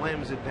and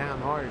slams it down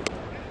hard.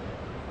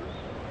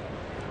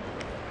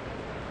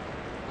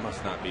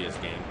 Must not be his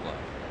game glove.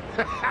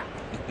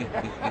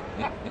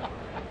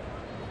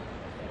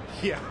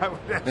 Yeah, I would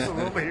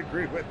absolutely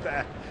agree with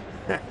that.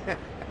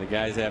 The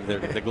guys have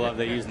the glove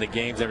they use in the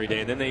games every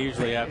day. And then they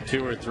usually have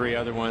 2 or 3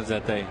 other ones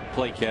that they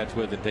play catch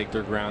with and take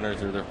their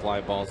grounders or their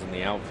fly balls in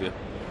the outfield.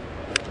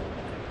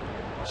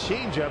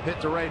 Changeup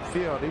hit to right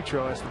field.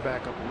 Ichiro has to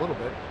back up a little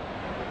bit.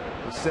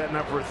 He's setting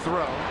up for a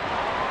throw.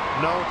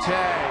 No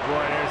tag.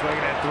 Boy, there's looking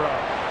at throw.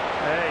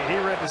 Hey,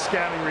 he read the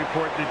scouting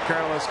report, did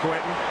Carlos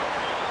Quentin.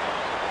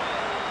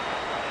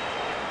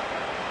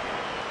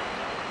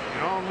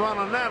 Don't run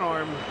on that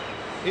arm.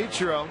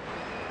 Ichiro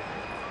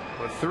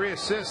with 3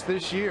 assists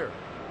this year.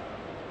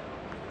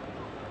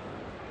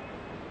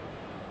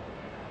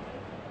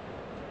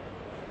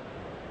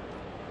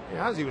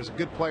 Yeah, Ozzie was a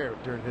good player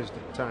during his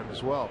time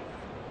as well.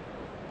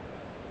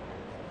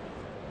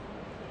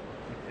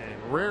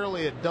 And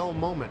rarely a dull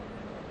moment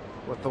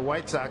with the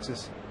White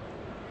Soxes.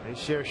 They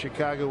share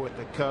Chicago with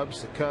the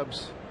Cubs. The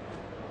Cubs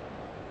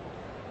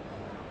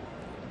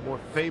more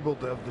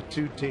fabled of the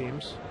 2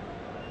 teams.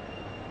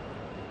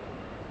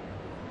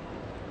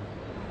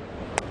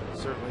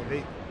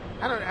 Certainly,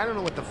 I don't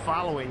know what the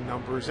following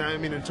numbers. I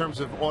mean, in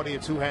terms of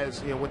audience, who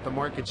has, what the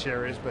market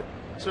share is, but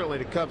certainly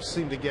the Cubs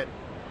seem to get,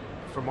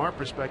 from our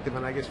perspective,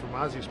 and I guess from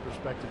Ozzie's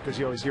perspective, because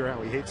you always hear how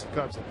he hates the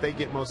Cubs, that they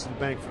get most of the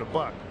bang for the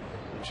buck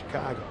in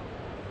Chicago.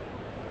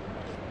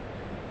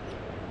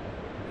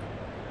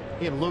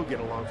 He and Lou get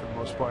along for the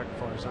most part, as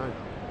far as I know.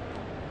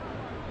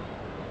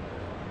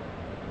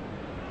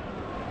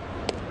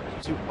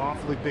 2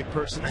 awfully big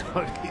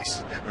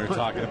personalities. We were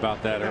talking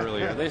about that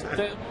earlier.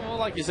 Well,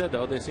 like you said,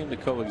 though, they seem to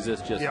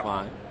coexist just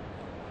fine.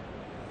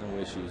 No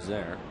issues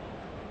there.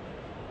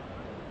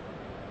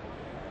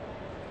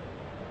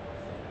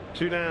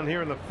 2 down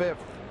here in the 5th.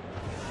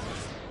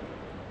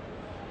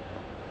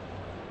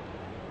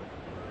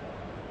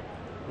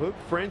 Luke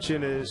French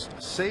in his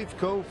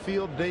Safeco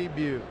Field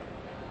debut.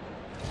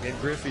 And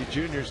Griffey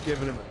Jr.'s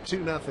giving him a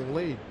 2-0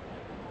 lead.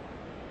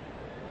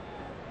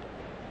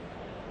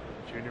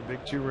 Junior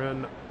big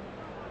 2-run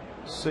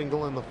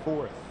single in the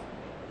 4th.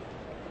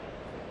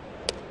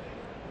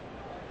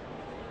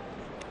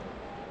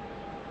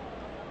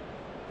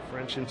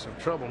 French in some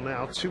trouble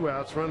now. 2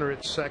 outs, runner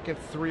at second.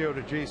 3-0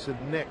 to Jason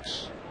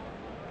Nix.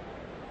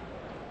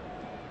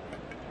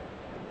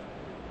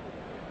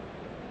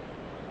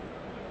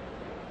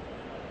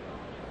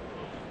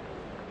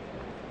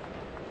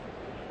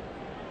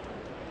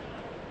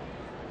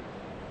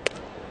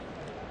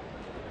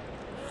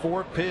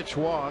 4-pitch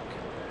walk.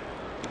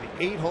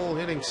 The 8-hole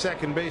hitting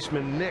second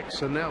baseman Nick.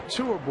 So now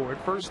 2 aboard,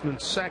 first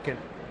and second.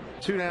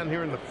 2 down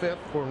here in the 5th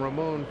for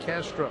Ramon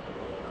Castro.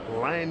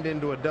 Lined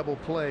into a double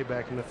play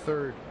back in the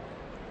 3rd.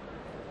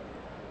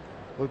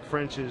 Luke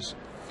French's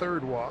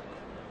 3rd walk.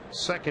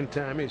 Second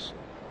time he's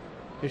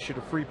issued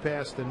a free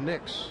pass to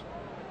Nix.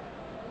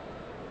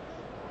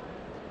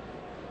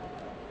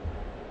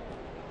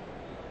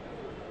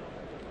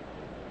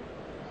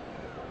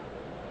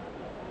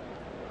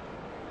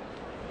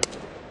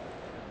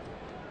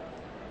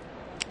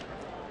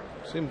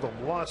 Seems to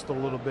have lost a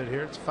little bit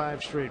here. It's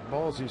 5 straight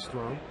balls he's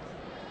thrown.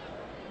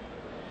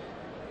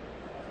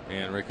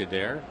 And Rick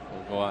Adair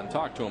will go out and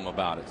talk to him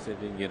about it. See if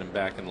he can get him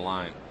back in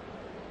line.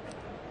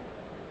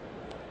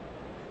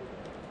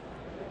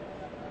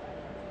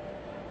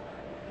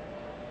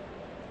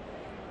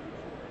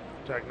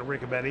 Talking to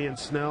Rick about Ian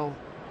Snell.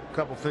 A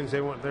couple things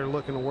they're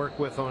looking to work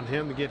with on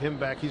him to get him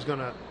back.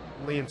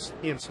 Ian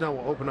Snell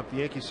will open up the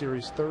Yankee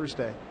series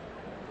Thursday.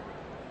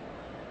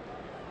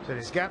 Said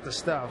he's got the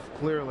stuff.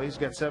 Clearly, he's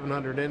got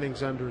 700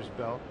 innings under his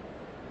belt.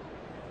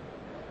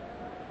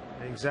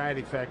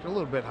 Anxiety factor a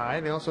little bit high,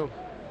 and also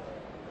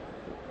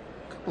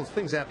a couple of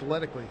things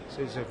athletically.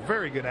 So he's a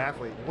very good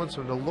athlete. He wants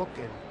him to look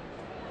and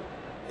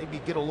maybe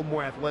get a little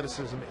more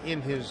athleticism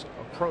in his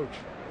approach.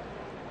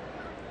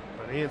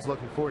 But Ian's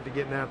looking forward to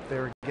getting out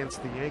there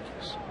against the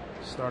Yankees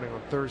starting on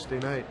Thursday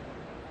night.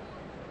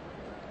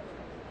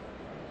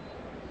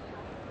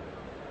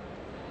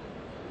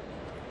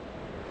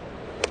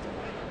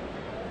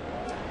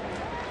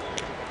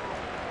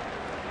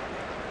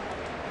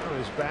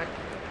 He's back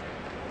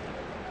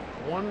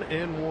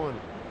 1-1.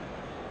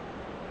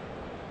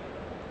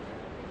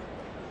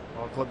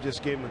 Ball club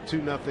just gave him a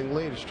 2-0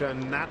 lead. He's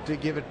trying not to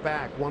give it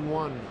back.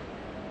 1-1.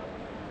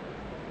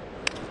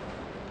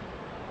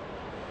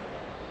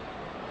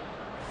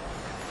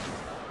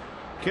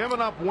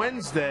 Coming up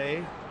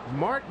Wednesday,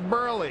 Mark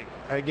Buehrle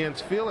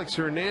against Felix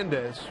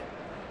Hernandez.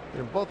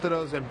 And both of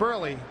those, and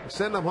Buehrle,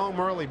 send them home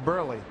early.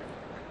 Buehrle,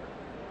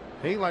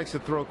 he likes to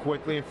throw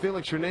quickly, and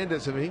Felix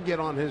Hernandez, if he can get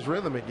on his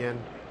rhythm again,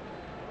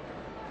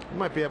 you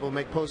might be able to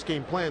make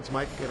post-game plans,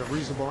 Mike, at a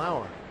reasonable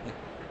hour.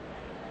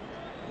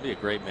 It'll be a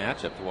great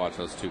matchup to watch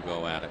those two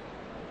go at it.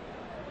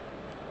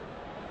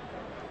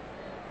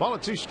 Ball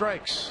at 2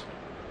 strikes.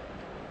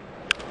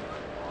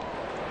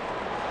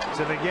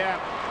 To the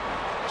gap.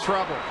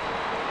 Trouble.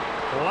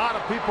 A lot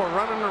of people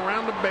running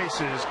around the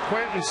bases.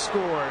 Quentin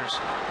scores.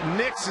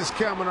 Nix is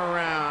coming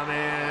around,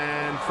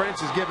 and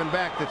French is giving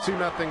back the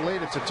 2-0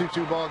 lead. It's a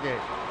 2-2 ball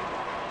game.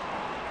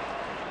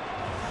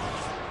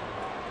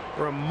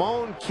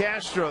 Ramon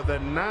Castro, the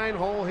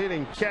 9-hole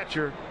hitting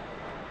catcher,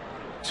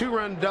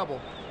 2-run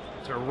double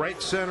to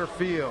right center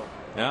field.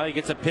 Now he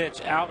gets a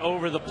pitch out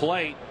over the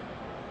plate.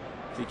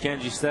 See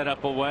Kenji set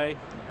up away,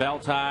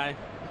 belt high.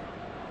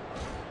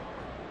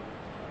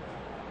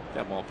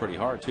 That ball pretty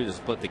hard too to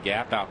split the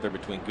gap out there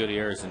between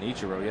Gutierrez and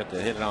Ichiro. You have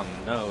to hit it on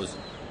the nose.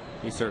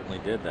 He certainly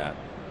did that.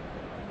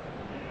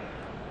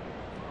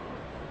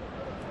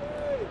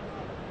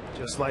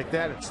 Just like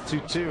that, it's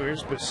 2-2.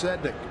 Here's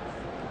Besednik.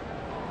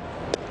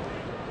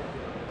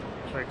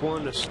 Strike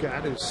 1 to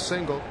Scott, who's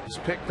singled. He's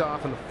picked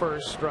off in the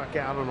 1st, struck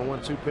out on a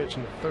 1-2 pitch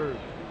in the 3rd.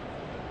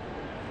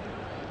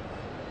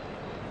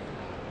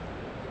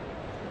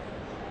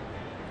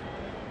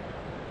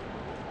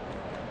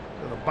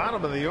 So the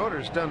bottom of the order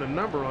has done a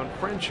number on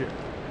Friendship.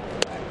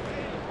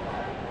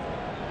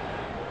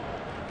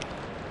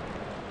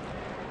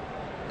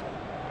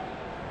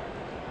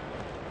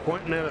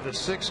 Pointing out of the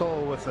 6th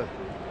hole with a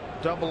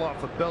double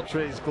off of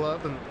Beltre's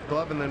glove,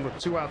 and then with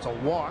 2 outs, a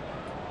walk.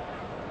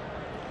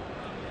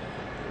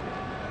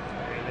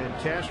 And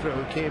Castro,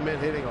 who came in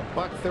hitting a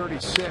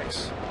 .136.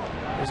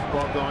 This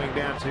ball going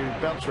down to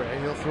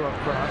Beltre. He'll throw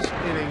across,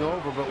 inning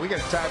over, but we got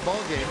a tie ball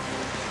game.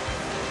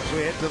 So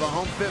we head to the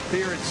home 5th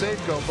here at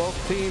Safeco.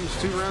 Both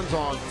teams 2 runs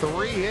on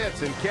 3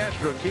 hits, and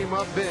Castro came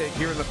up big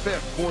here in the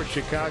 5th for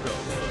Chicago.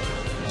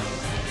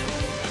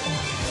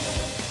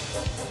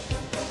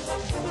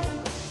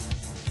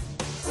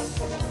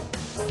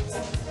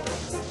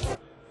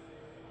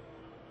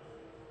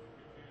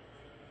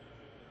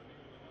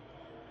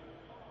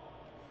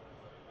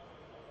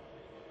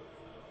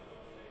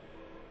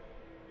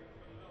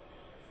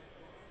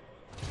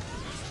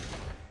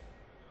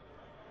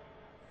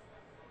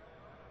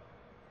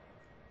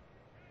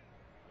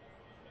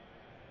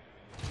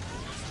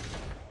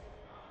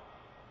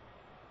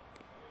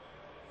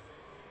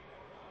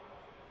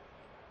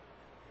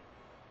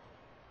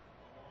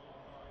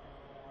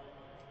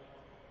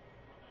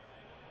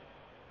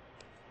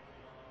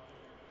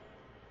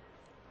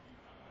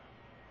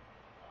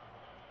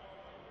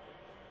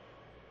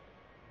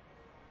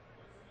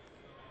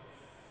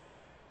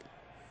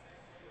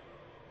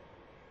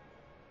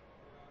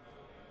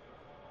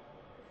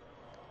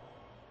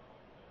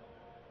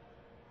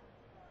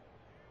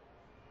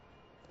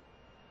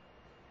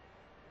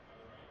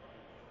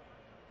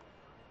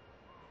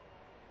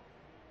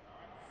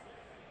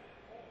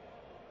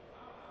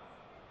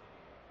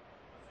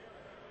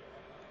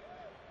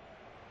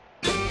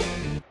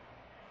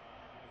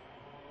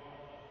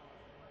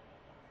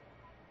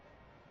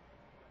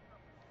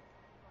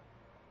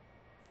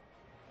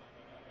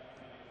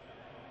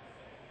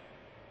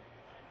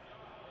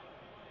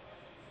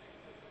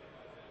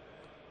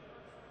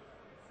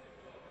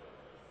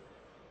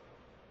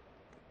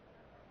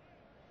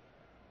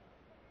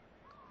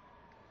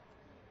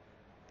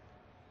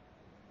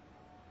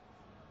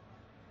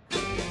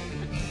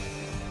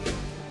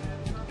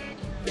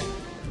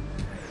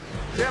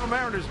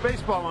 Mariners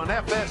baseball on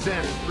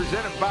FSN,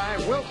 presented by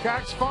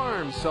Wilcox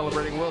Farms,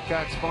 celebrating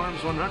Wilcox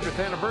Farms'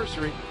 100th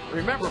anniversary.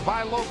 Remember,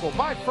 buy local,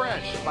 buy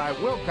fresh, buy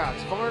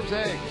Wilcox Farms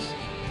eggs.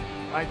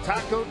 By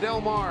Taco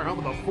Del Mar,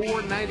 home of the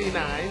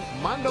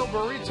 $4.99 Mondo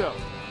Burrito.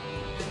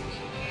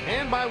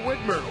 And by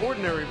Widmer,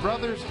 Ordinary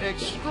Brothers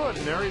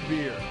Extraordinary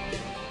Beer.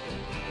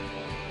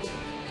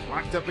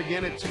 Locked up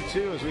again at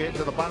 2-2 as we head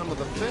to the bottom of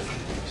the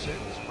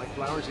fifth. Mike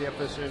Flowers, the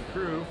FSN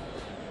crew.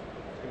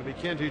 It's going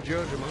to be Kenji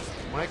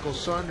Jojima, Michael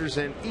Saunders,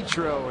 and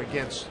Ichiro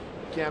against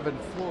Gavin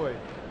Floyd.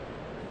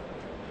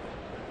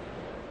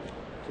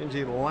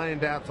 Kenji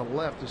lined out to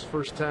left his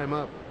first time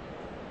up.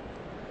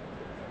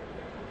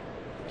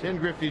 Ken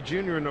Griffey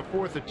Jr. in the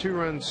fourth, a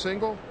 2-run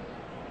single.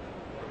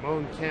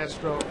 Ramon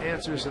Castro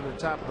answers in the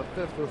top of the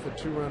fifth with a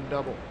 2-run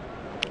double.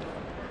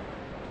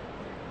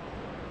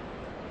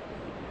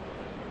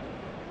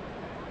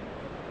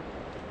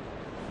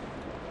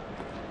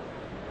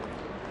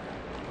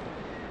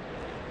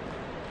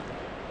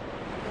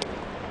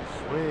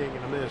 Swing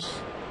and a miss.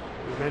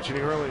 We were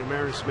mentioning earlier,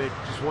 Mariners made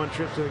just one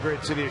trip to the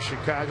great city of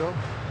Chicago.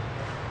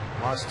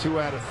 Lost 2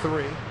 out of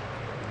 3.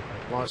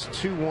 Lost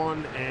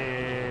 2-1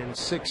 and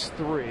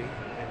 6-3,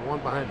 and one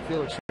behind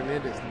Felix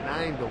Hernandez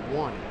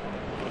 9-1.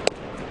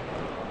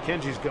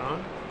 Kenji's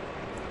gone.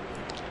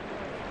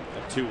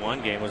 That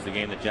 2-1 game was the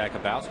game that Jack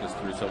Kabauskas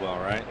threw so well,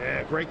 right?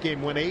 Yeah, great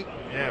game. Went 8.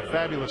 Yeah,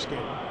 fabulous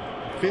game.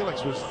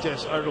 Felix was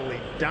just utterly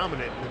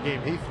dominant in the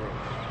game he threw.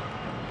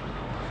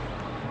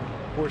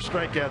 4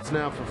 strikeouts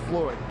now for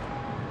Floyd.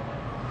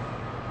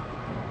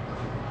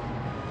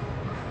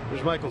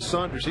 There's Michael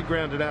Saunders. He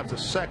grounded out to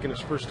second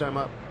his first time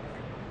up.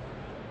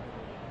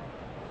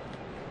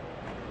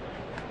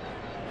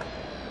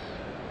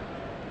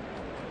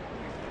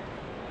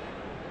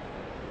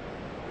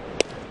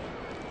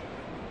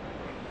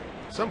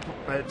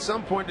 At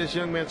some point, this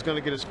young man's going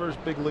to get his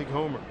first big league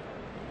homer.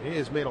 He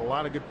has made a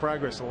lot of good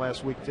progress the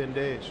last week, 10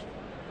 days.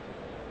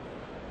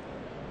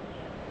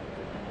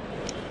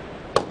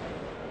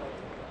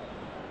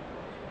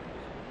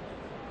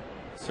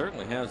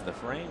 Certainly has the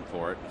frame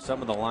for it.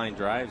 Some of the line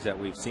drives that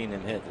we've seen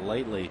him hit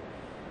lately,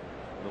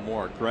 the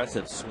more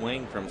aggressive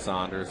swing from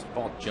Saunders, the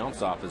ball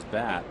jumps off his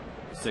bat.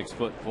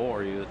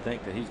 6'4", you would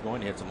think that he's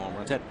going to hit some home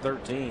runs. Had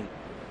 13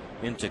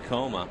 in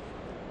Tacoma,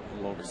 a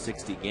little over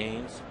 60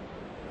 games.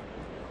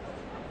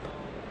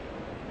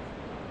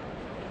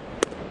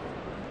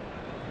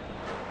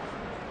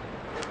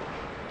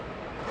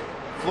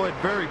 Floyd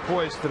very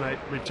poised tonight.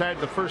 Retired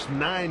the first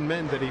 9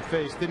 men that he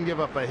faced. Didn't give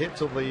up a hit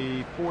till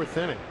the 4th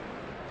inning.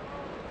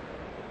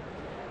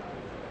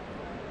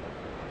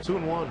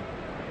 2-1.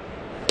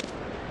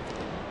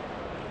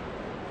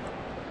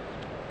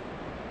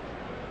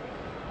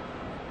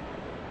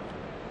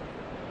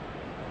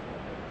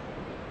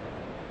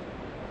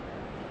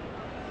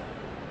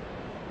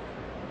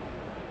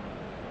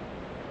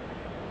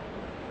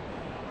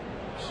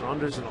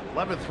 Saunders, an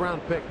 11th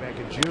round pick back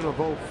in June of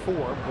 04,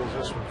 pulls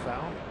this one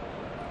foul.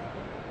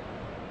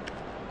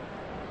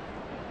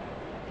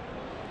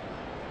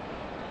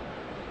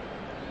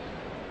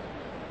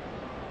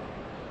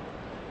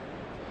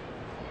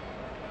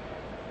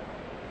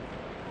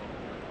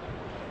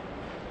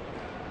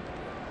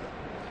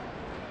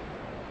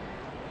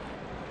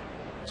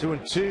 Two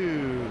and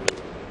two.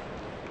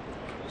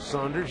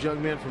 Saunders,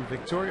 young man from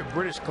Victoria,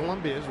 British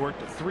Columbia, has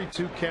worked a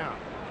 3-2 count.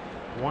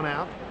 1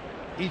 out.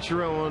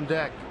 Ichiro on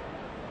deck.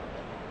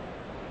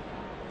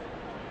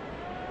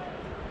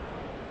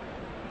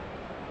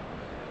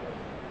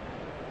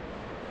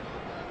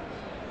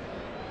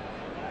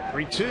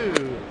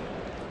 (3-2).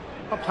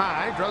 Up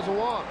high, draws a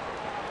walk.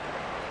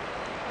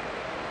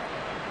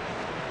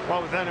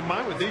 Well, with that in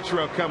mind, with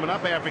Ichiro coming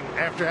up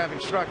after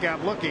having struck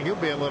out looking, he'll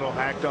be a little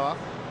hacked off.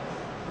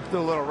 Let's do a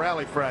little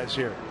rally fries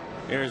here.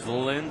 Here's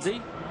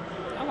Lindsay.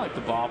 I like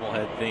the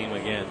bobblehead theme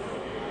again,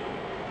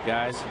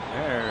 guys.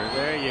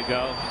 There you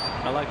go.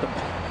 I like the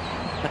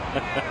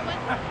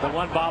the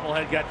one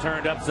bobblehead got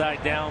turned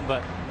upside down,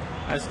 but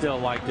I still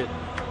liked it.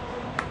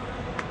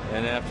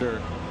 And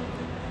after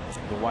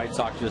the White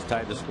Sox just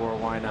tied the score,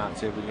 why not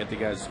see if we can get the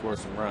guys to score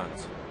some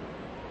runs?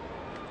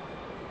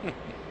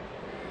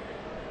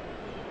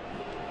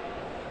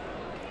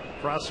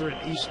 Prosser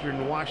in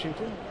Eastern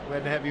Washington.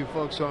 Glad to have you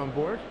folks on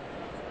board.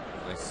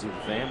 Nice to see the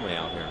family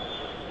out here.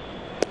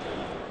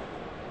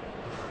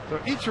 So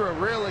Ichiro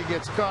rarely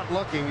gets caught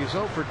looking. He's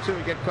 0 for 2.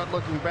 He got caught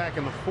looking back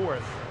in the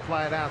 4th.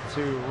 Fly it out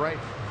to right.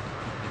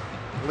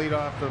 Lead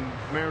off the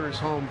Mariners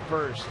home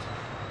first.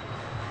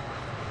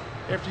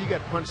 After you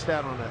got punched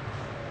out on a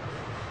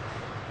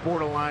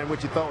borderline,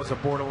 what you thought was a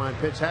borderline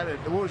pitch,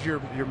 what was your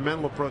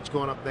mental approach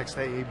going up next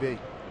to AEB?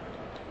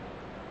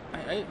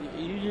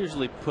 You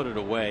usually put it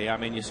away. I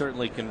mean, you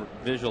certainly can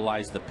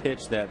visualize the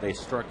pitch that they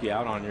struck you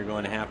out on. You're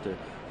going to have to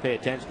pay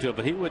attention to it,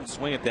 but he wouldn't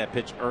swing at that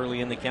pitch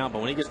early in the count. But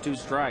when he gets 2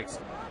 strikes,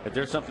 if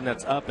there's something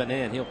that's up and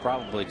in, he'll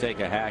probably take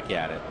a hack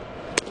at it.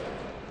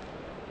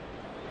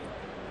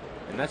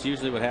 And that's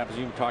usually what happens.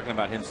 You were talking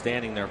about him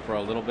standing there for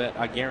a little bit.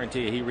 I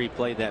guarantee you he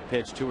replayed that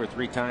pitch 2 or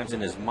 3 times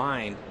in his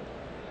mind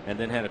and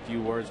then had a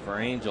few words for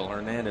Angel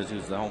Hernandez,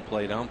 who's the home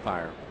plate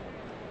umpire.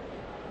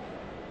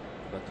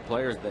 But the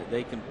players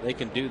they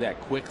can do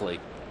that quickly.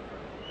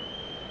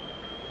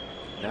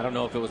 And I don't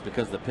know if it was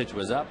because the pitch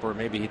was up or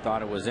maybe he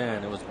thought it was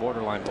in. It was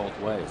borderline both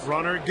ways.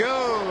 Runner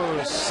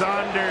goes.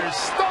 Saunders,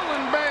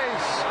 stolen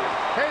base.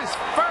 His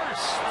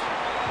first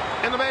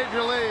in the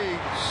major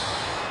leagues.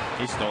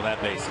 He stole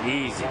that base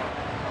easy.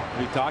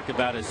 We talked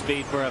about his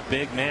speed for a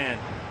big man.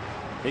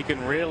 He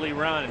can really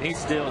run, and he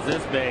steals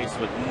this base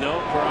with no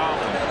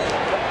problem.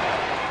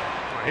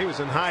 He was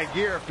in high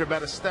gear after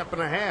about a step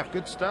and a half.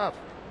 Good stuff.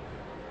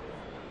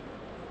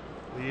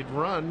 Lead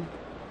run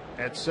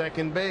at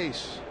second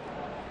base.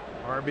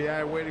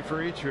 RBI waiting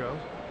for Ichiro,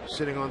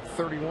 sitting on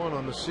 31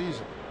 on the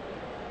season.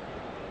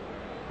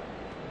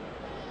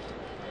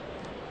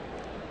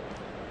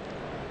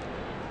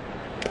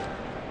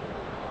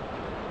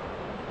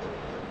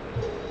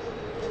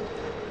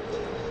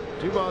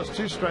 Two balls,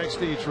 two strikes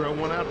to Ichiro.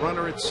 One out,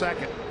 runner at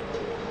second.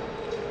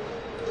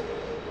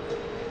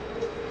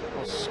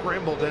 A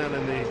scramble down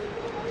in the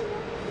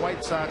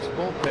White Sox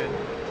bullpen.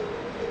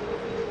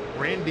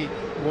 Randy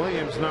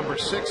Williams, number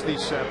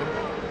 67,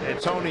 and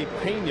Tony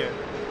Pena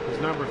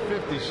is number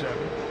 57,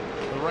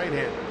 the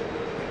right-hander.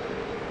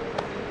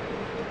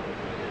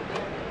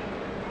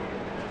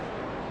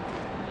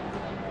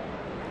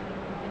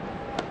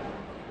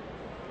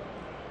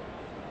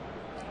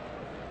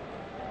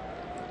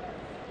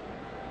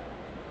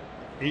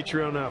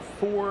 Ichiro now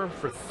 4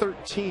 for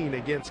 13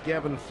 against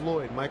Gavin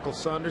Floyd. Michael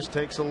Saunders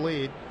takes a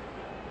lead.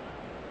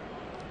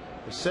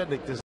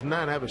 Sednick does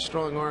not have a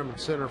strong arm in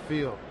center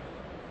field.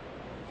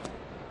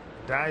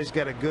 Dye's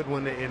got a good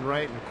one in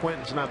right, and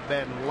Quentin's not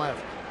bad in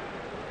left.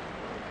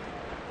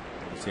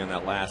 You see on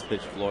that last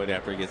pitch, Floyd,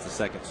 after he gets the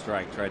second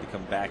strike, tried to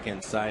come back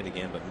inside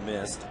again, but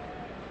missed.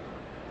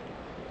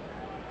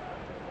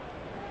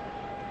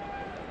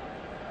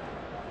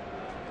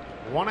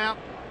 One out.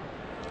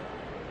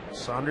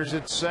 Saunders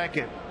at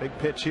second. Big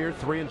pitch here,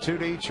 3-2 to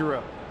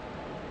Ichiro.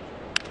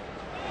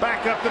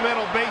 Back up the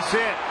middle, base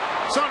hit.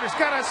 Saunders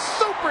got a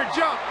super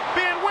jump,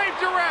 being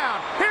waved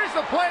around. Here's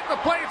the play. The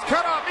plate's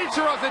cut off.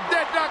 Ichiro's a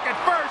dead duck at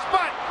first,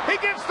 but he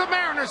gives the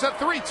Mariners a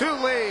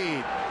 3-2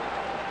 lead.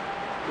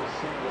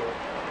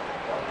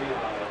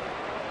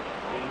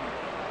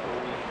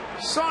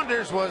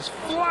 Saunders was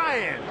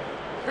flying.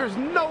 There's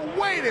no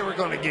way they were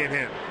going to get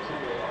him.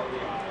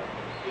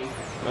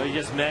 Well, you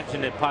just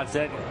mentioned it,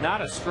 Podsednik.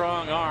 Not a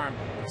strong arm.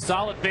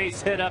 Solid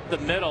base hit up the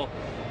middle.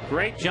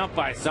 Great jump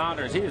by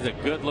Saunders. He is a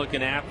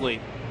good-looking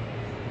athlete.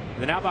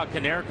 Then how about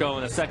Konerko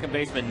and the second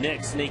baseman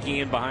Nick sneaking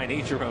in behind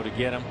Ichiro to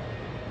get him?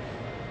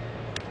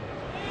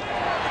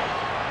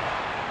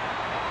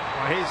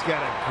 Well, he's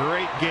got a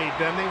great gait,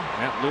 doesn't he?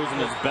 Not losing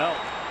his belt.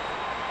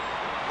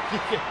 He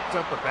gets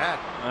up with that.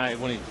 All right,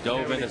 when he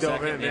dove in a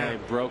second, yeah, he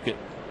broke it.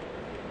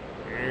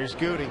 Here's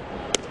Goody.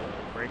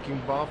 Breaking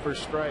ball for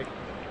strike.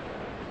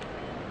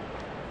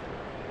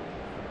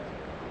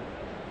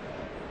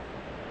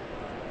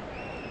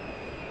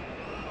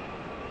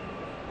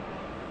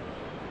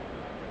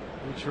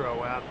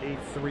 Ichiro out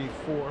 8-3-4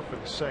 for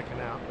the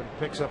second out, but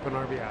picks up an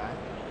RBI.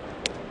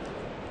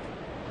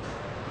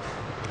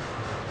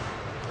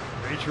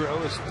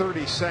 Ichiro is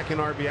 32nd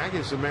RBI,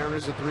 gives the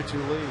Mariners a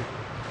 3-2 lead.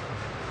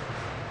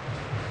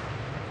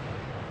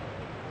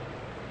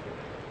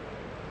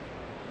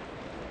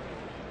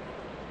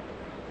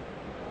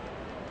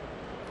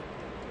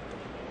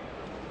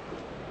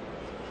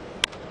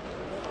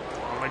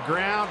 On the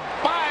ground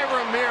by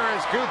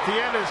Ramirez.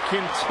 Gutierrez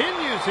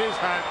continues his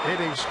hot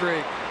hitting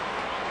streak.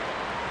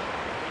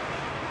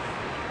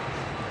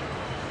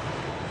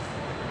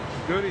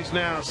 Goody's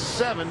now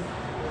 7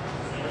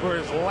 for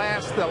his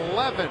last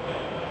 11.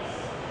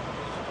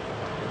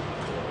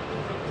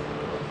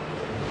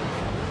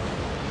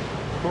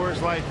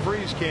 Coors Light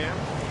Freeze Cam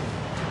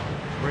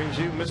brings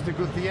you Mr.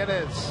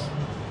 Gutierrez.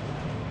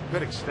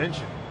 Good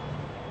extension.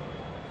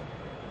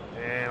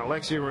 And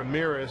Alexi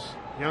Ramirez,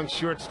 young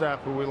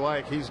shortstop who we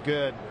like. He's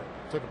good.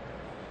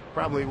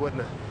 Probably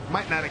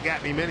might not have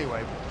gotten him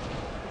anyway.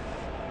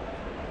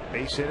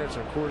 Base hit. It's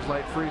a Coors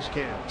Light Freeze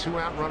Cam. 2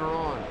 out, runner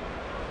on.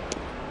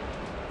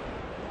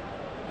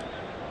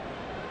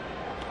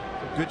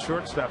 Good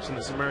shortstops in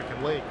this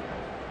American League.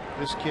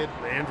 This kid,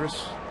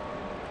 Andrus.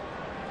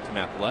 Some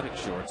athletic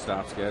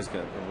shortstops, guys,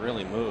 can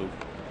really move.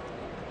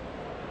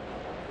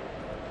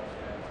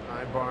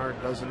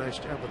 Ibar does a nice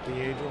job with the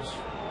Angels.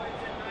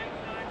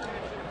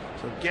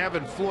 So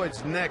Gavin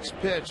Floyd's next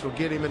pitch will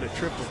get him into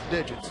triple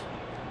digits.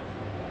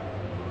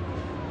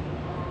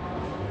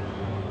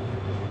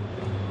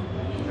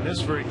 And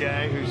this for a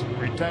guy who's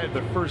retired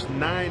the first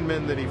 9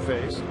 men that he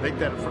faced. Make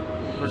that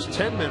first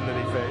 10 men that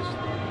he faced.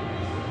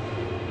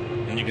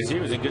 And you can see he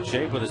was in good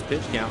shape with his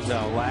pitch count.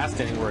 Last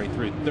inning where he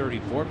threw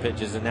 34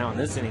 pitches, and now in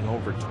this inning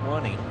over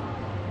 20.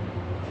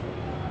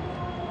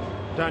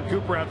 Don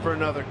Cooper out for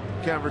another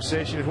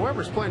conversation.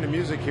 Whoever's playing the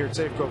music here at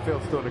Safeco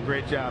Field is doing a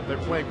great job. They're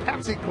playing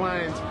Patsy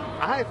Cline's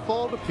I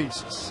Fall to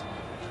Pieces.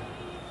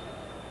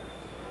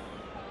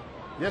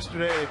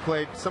 Yesterday they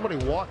played, somebody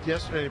walked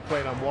yesterday, they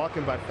played I'm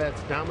Walking by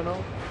Fats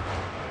Domino.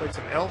 Played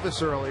some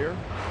Elvis earlier.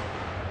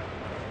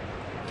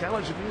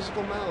 College of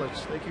Musical Knowledge.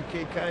 Thank you,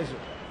 Kate Kaiser.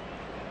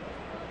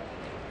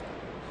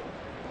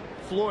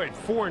 Floyd,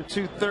 4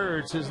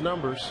 2/3 his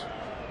numbers.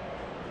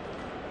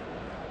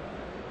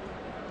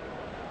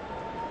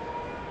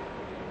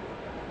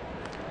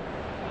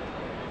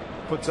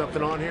 Put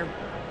something on here.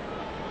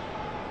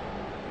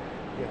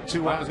 If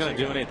I was going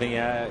to do anything,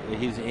 yeah,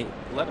 he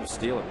let him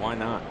steal it. Why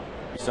not?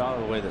 You saw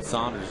the way that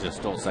Saunders just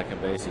stole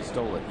second base. He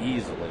stole it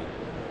easily.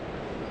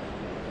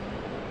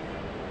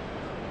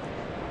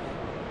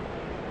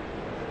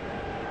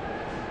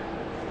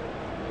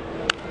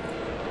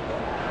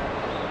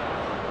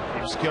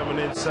 Keeps coming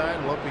inside,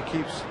 and Lopey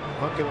keeps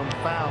hooking him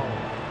foul.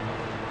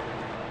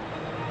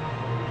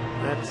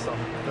 That's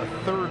the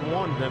third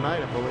one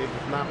tonight, I believe,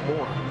 if not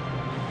more.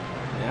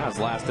 Yeah, his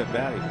last at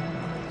bat.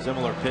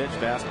 Similar pitch,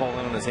 fastball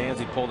in on his hands.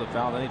 He pulled it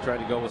foul. Then he tried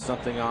to go with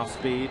something off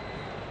speed.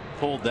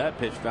 Pulled that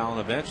pitch foul and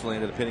eventually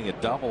ended up hitting a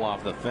double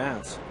off the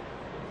fence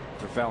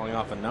after fouling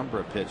off a number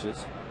of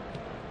pitches.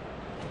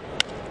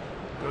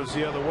 Goes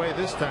the other way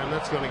this time.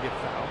 That's going to get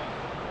fouled.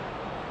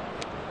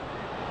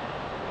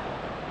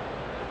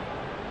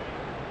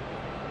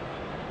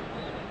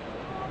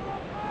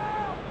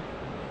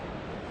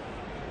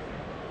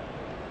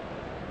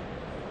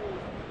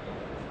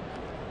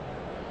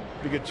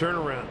 Pretty good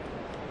turnaround.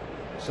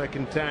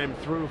 Second time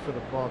through for the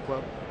ball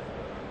club.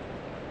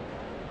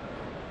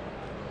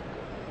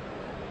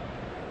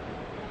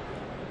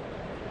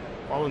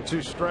 Ball and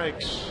 2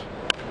 strikes.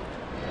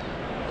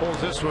 Pulls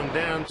this one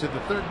down to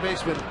the third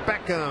baseman.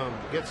 Beckham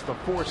gets the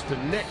force to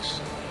Nix.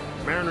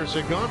 Mariners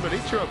are gone, but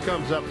Ichiro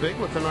comes up big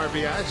with an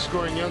RBI,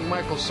 scoring young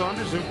Michael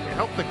Saunders, who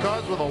helped the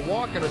cause with a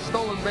walk and a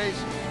stolen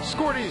base.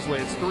 Scored easily.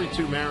 It's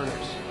 3-2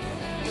 Mariners.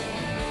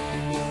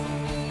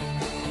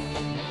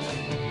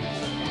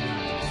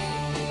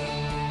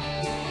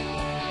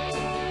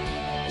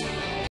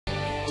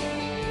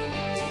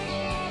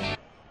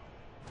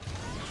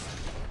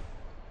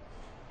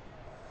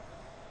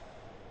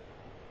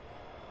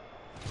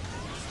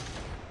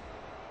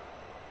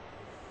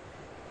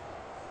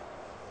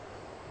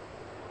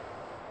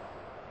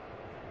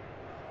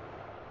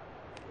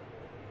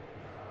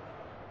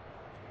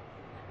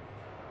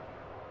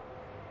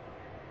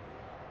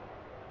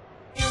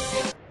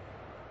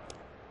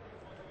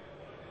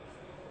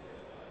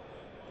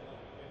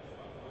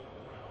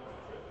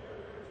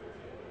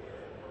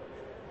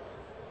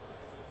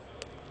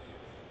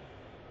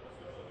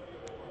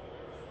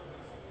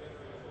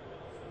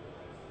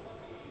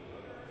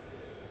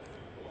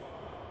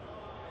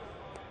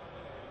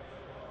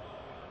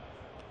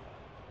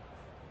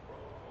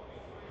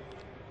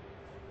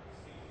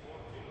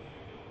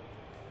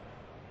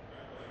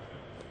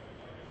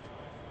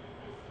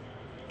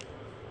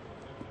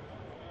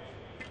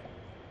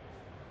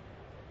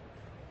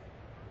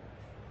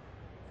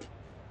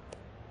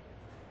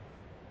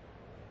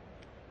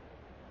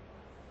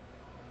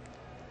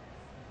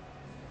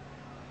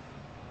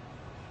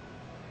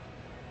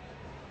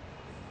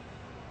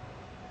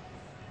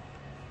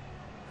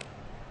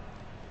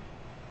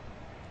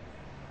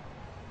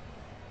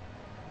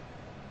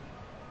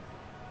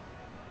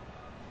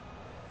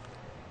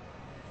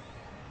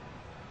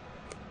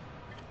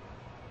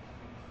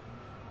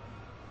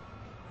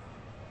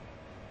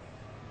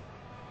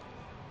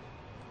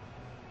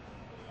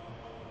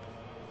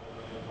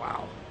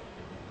 Wow.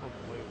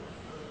 Unbelievable.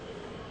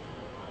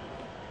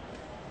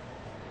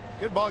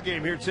 Good ball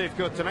game here at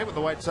Safeco tonight with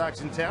the White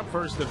Sox in town.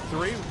 First of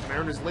 3.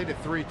 Mariners lead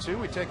at 3-2.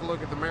 We take a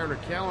look at the Mariner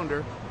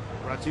calendar.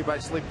 Brought to you by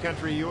Sleep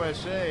Country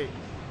USA.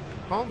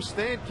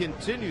 Homestand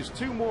continues.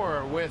 2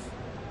 more with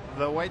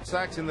the White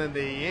Sox, and then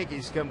the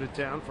Yankees come to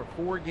town for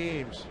 4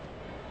 games.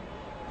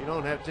 If you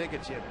don't have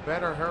tickets yet,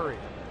 better hurry.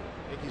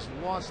 Yankees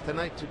lost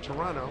tonight to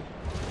Toronto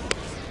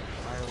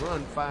by a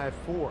run,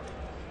 5-4.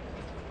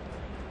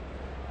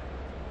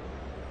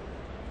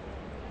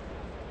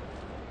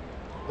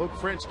 Luke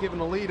French given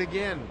the lead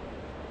again.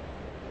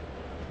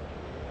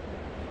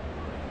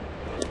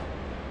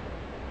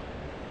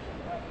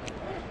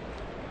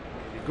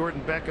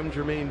 Gordon Beckham,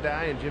 Jermaine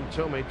Dye, and Jim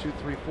Thome,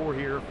 2-3-4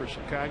 here for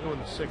Chicago in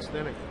the 6th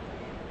inning.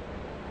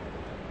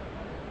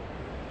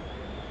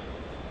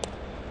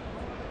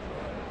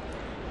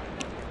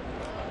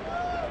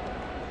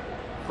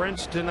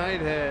 French tonight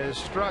has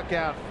struck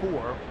out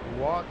 4,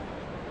 walked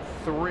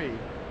 3.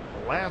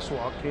 The last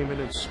walk came in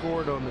and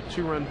scored on the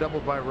 2-run double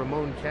by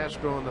Ramon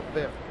Castro in the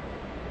 5th.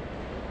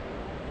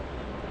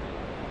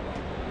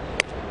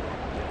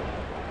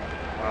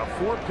 A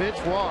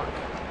 4-pitch walk.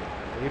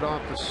 Lead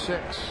off the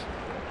 6th.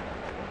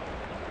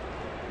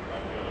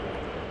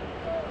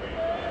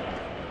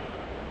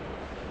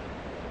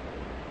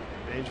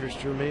 Dangerous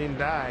Jermaine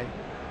Dye.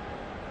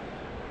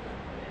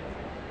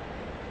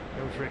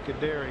 Comes Rick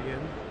Adair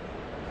again.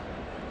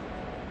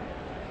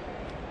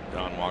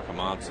 Don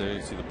Wakamatsu.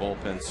 You see the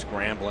bullpen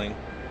scrambling,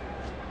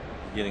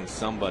 getting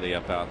somebody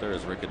up out there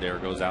as Rick Adair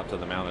goes out to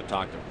the mound and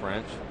talk to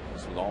French.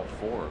 This was all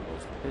 4 of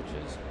those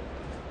pitches.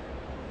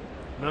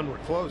 None were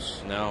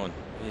close. No, and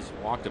he's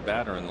walked a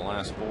batter in the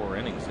last 4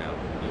 innings now.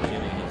 Each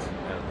inning he's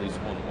had at least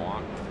 1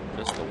 walk,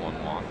 just the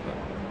 1 walk. But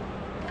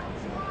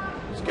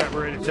Scott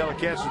Marina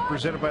telecast is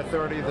presented by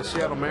authority of the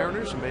Seattle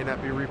Mariners and may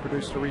not be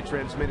reproduced or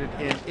retransmitted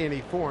in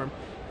any form.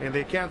 And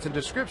the accounts and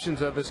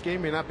descriptions of this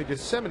game may not be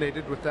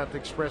disseminated without the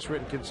express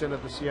written consent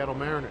of the Seattle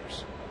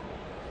Mariners.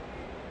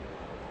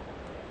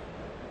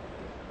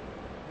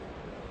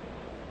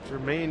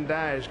 Jermaine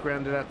Dye is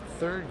grounded out to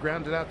third,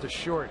 grounded out to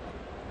short.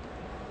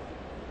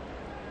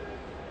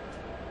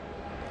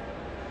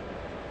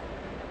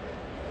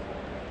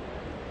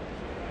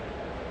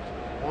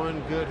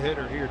 One good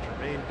hitter here,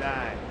 Jermaine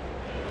Dye.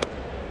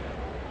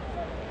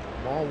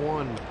 Ball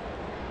one.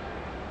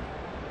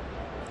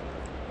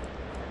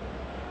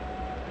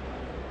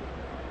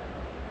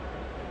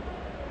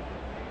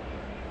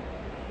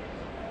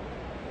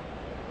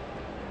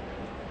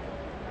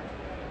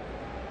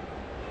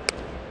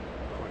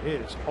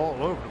 It's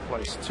all over the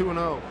place.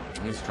 2-0.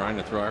 He's trying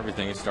to throw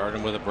everything. He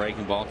started with a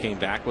breaking ball, came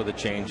back with a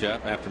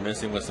changeup after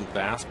missing with some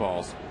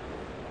fastballs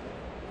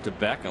to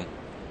Beckham.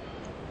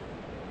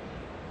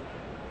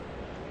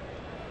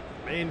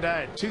 Main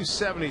Dye,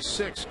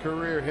 276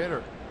 career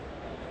hitter.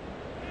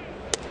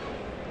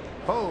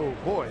 Oh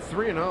boy,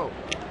 3-0.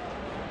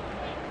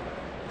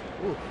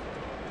 Ooh.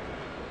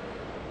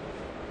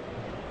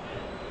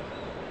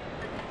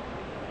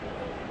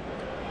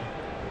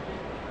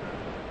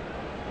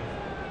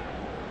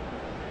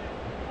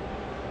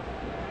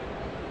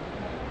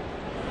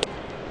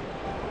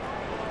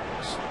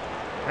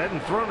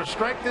 Hadn't thrown a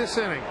strike this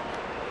inning.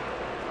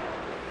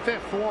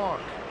 Fifth walk.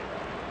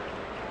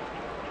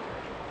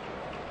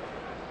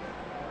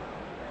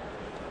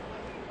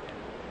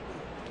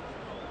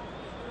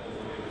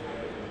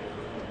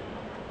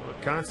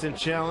 A constant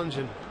challenge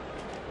and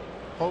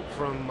hope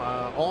from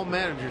all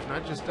managers,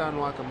 not just Don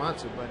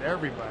Wakamatsu, but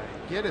everybody.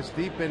 Get us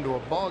deep into a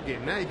ball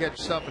game. Now you got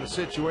yourself in a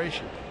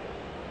situation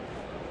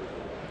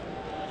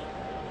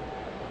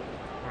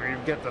where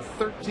you've got the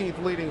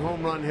 13th leading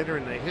home run hitter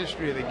in the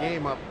history of the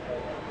game up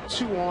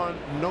 2 on,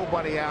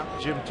 nobody out,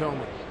 Jim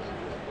Thome.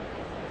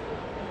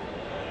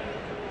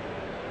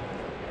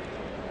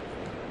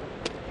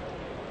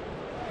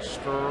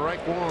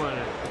 Strike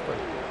one.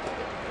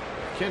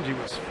 Kenji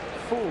was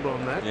fooled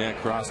on that. Yeah,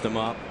 crossed him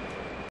up.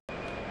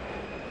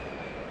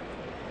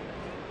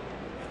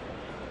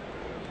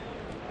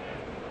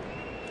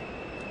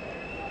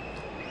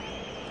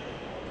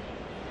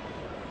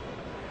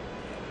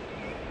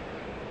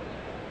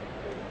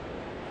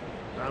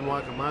 Don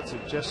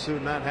Wakamatsu just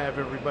soon not have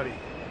everybody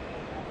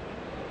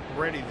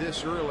ready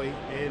this early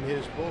in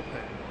his bullpen.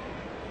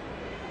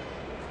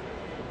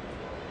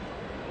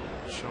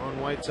 Sean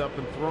White's up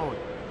and throwing.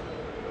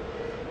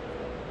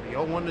 The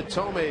 0-1 to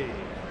Thome.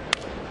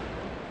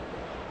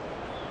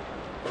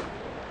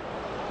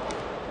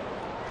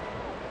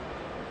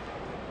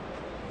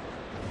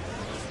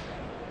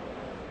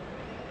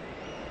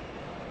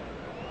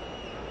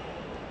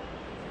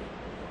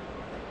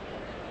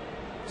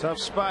 Tough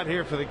spot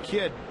here for the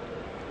kid.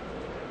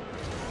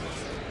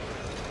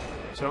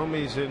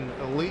 Thome's in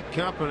elite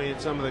company in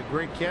some of the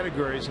great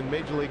categories in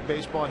Major League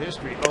Baseball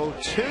history.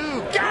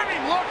 0-2. Got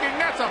him looking.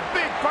 That's a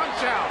big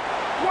punch out.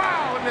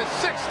 Wow. In the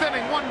 6th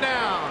inning, 1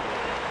 down.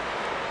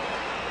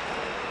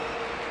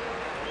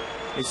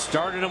 He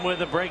started him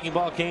with a breaking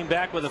ball, came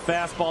back with a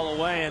fastball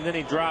away, and then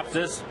he drops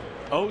this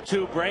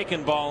 0-2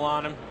 breaking ball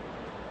on him.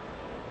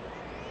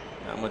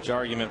 Not much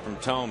argument from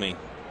Thome.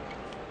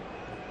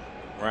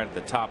 Right at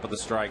the top of the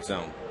strike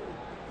zone.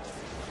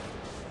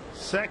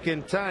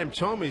 Second time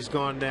Thome's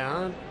gone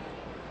down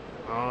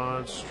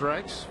on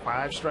strikes.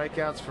 5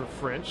 strikeouts for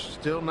French.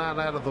 Still not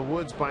out of the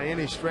woods by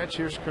any stretch.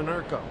 Here's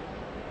Konerko.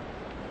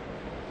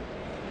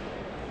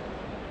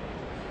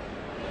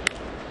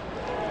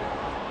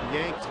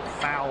 Yanked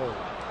foul.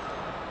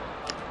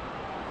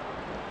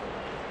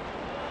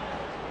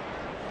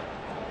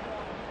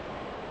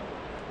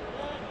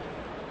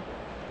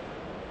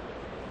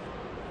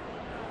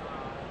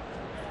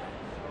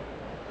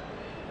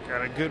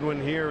 Got a good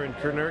one here in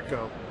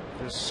Konerko.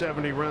 His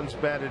 70 runs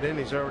batted in.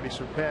 He's already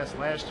surpassed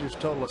last year's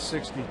total of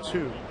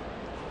 62.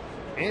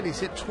 And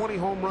he's hit 20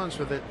 home runs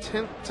for the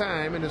 10th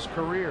time in his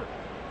career.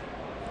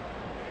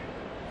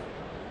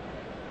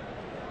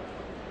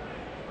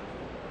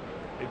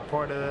 Big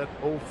part of that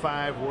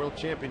 05 World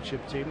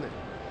Championship team that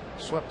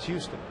swept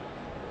Houston.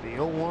 The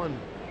 0-1.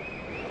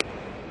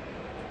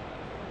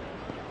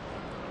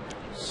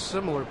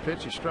 Similar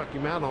pitch. He struck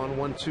him out on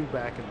 1-2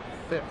 back in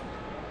the 5th.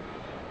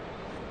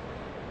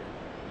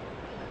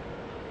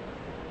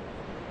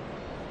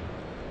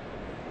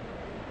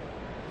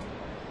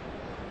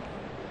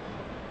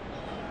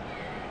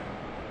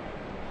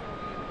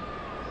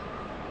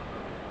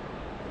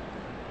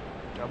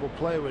 Double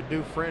play would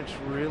do French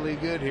really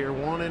good here.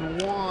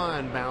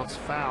 1-1. Bounce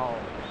foul.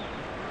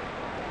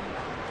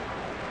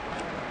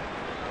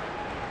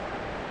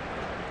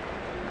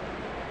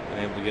 Been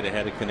able to get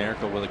ahead of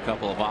Konerko with a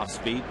couple of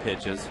off-speed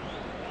pitches.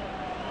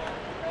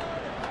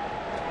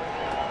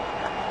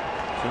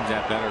 Seems to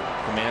have better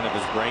command of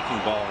his breaking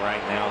ball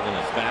right now than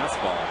his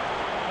fastball.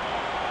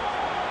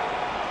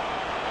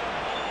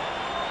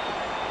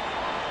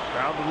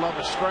 Crowd would love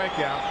a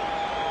strikeout.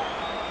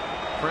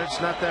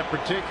 Fred's not that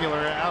particular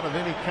out of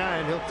any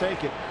kind. He'll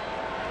take it.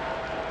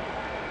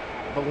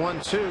 The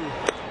 1-2.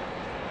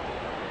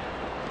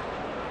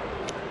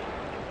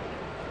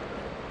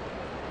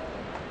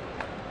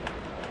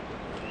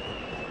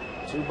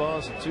 Two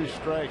balls and 2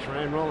 strikes.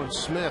 Ryan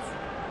Rowland-Smith.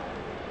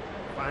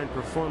 Fine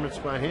performance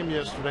by him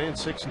yesterday in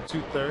 6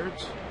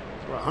 2/3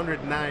 for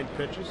 109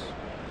 pitches.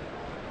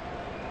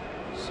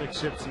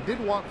 6 hits. He did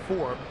walk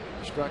 4,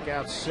 struck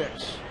out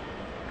 6.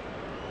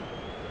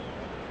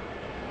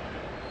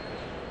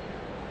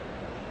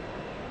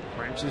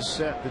 French is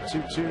set. The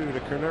 2-2 to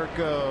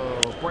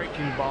Konerko.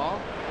 Breaking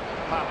ball.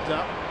 Popped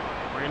up.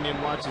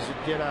 Branyan watches it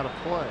get out of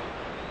play.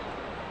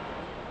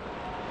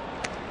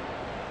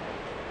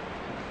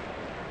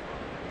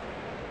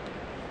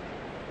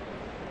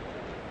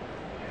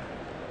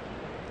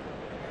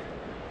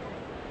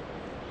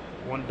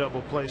 One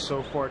double play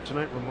so far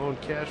tonight. Ramon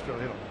Castro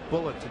hit a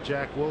bullet to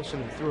Jack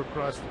Wilson and threw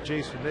across to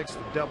Jason Nix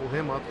to double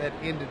him up. That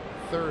ended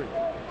the 3rd.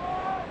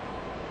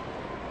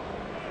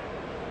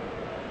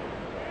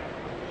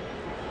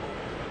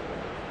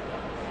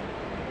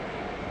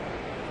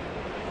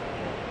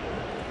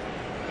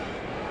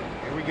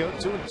 Here we go,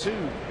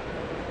 2-2.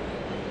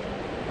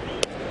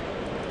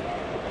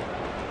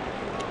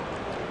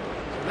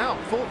 So now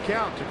full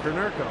count to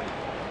Konerko.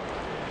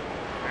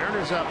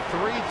 Mariners up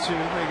 3-2.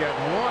 They got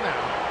 1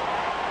 out.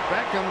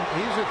 Beckham,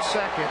 he's at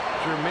second.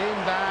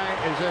 Jermaine Dye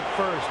is at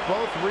first.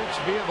 Both reached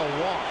via the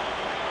walk.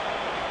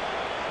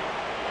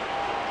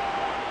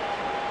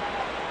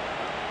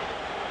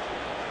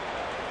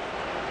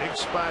 Big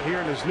spot here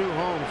in his new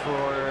home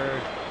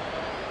for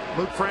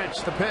Luke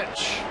French. The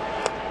pitch.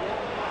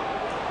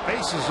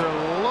 Bases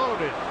are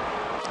loaded.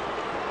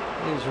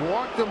 He's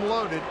walked them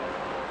loaded.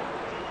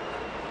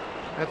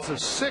 That's the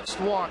 6th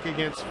walk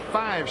against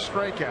 5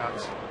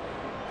 strikeouts.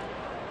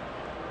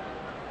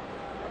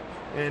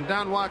 And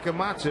Don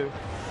Wakamatsu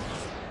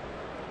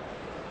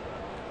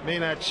may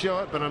not show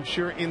it, but I'm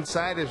sure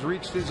inside has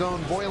reached his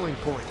own boiling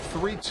point.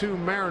 3-2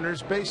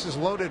 Mariners, bases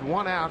loaded,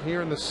 1 out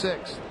here in the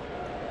 6th.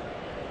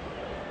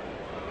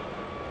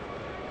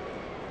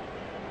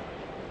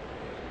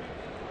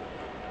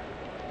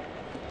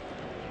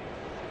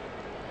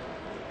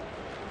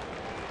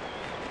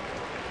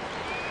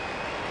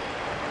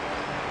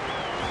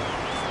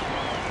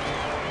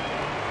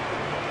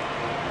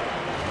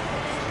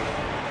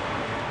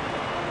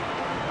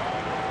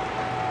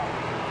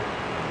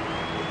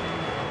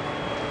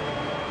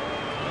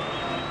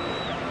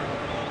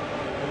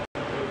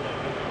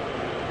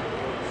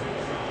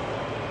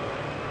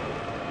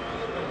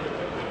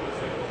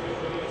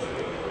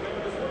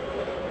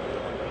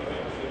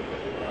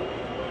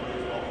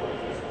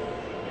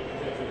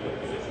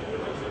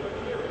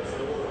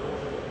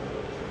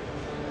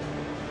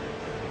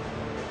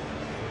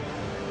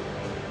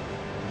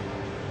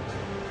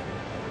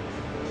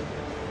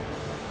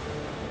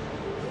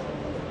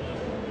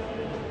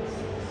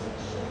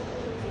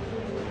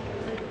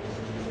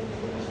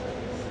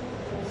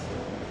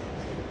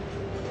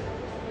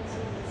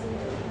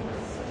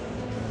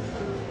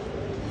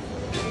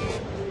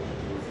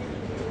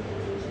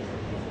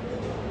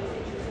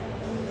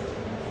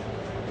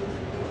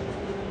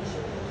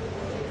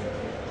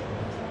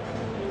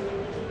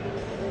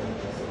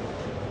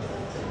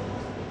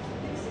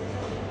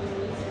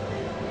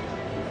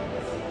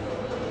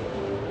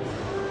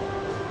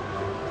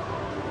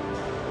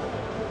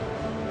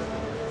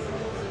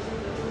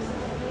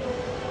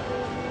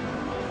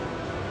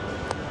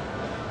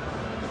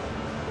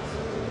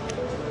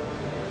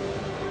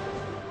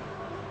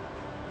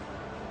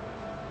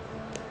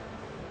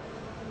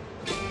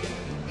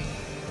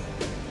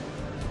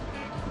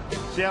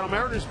 Seattle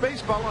Mariners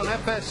baseball on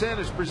FSN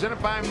is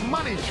presented by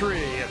Money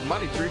Tree. And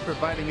Money Tree,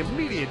 providing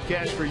immediate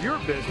cash for your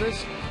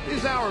business,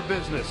 is our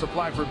business.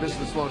 Apply for a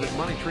business loan at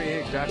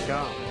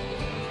moneytreeinc.com.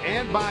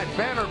 And by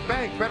Banner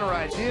Bank. Better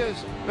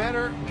ideas,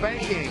 better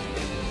banking.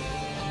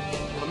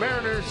 The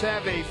Mariners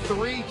have a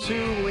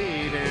 3-2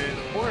 lead,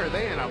 and boy, are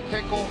they in a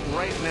pickle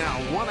right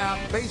now. 1 out,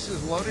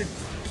 bases loaded.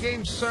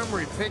 Game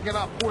summary, pick it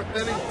up, 4th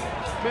inning.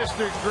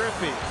 Mr.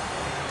 Griffey,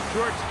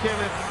 George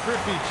Kenneth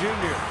Griffey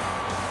Jr.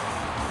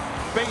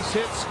 Base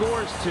hit,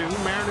 scores 2.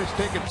 Mariners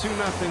take a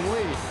 2-0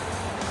 lead.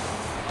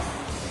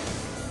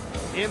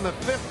 In the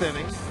 5th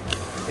inning,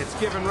 it's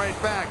given right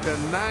back. The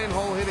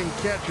 9-hole hitting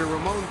catcher,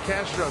 Ramon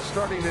Castro,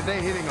 starting today,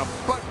 hitting a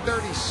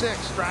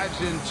 .36, drives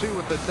in 2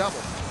 with the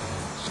double.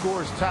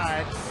 Scores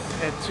tied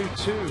at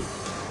 2-2.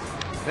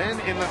 Then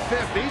in the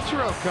 5th,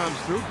 Ichiro comes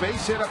through,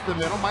 base hit up the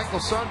middle. Michael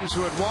Saunders,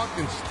 who had walked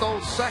and stole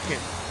second,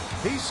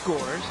 he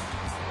scores.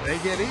 They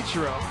get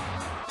Ichiro.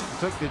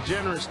 Took the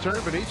generous turn,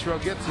 but Ichiro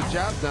gets the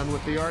job done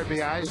with the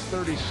RBIs.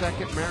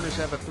 32nd, Mariners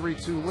have a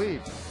 3-2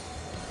 lead.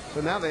 So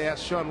now they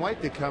ask Sean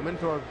White to come in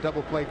for a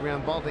double play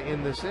ground ball to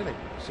end this inning.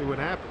 See what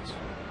happens.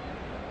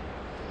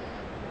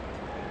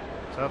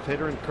 Tough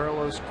hitter in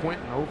Carlos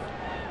Quentin,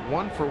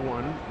 1 for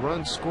 1,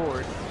 runs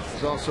scored.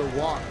 He's also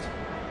walked.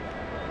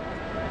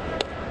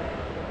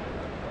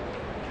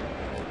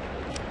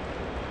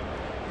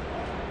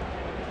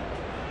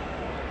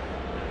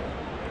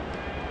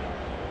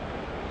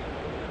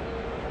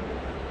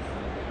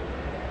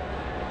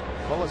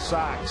 Ball of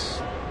Sox.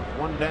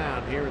 One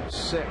down here in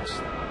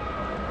 6th.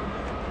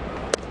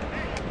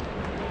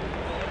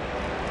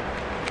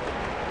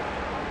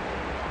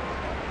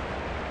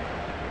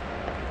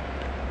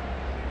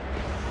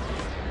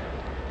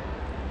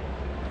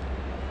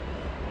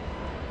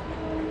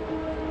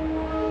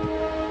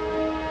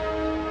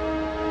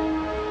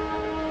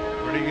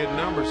 Pretty good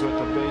numbers with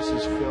the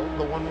bases filled.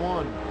 The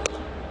 1-1.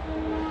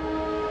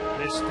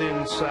 Missed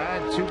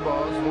inside. 2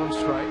 balls, 1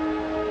 strike.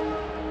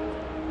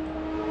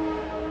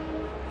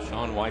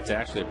 Sean White's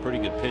actually a pretty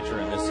good pitcher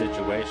in this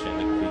situation.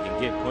 If he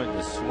can get Quentin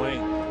to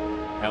swing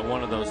at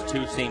one of those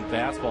 2-seam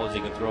fastballs he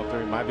can throw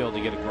through, he might be able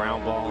to get a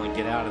ground ball and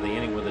get out of the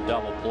inning with a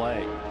double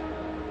play.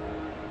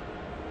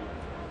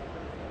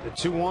 The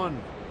 2-1.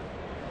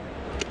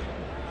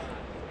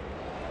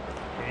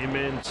 Came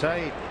in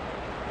tight.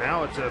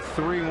 Now it's a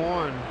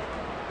 3-1.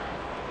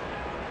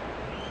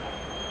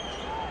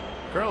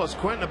 Carlos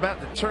Quentin about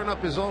to turn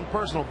up his own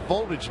personal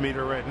voltage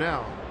meter right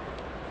now.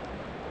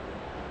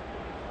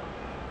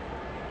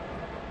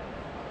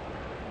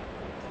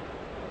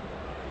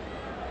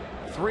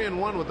 Three and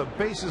 1 with the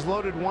bases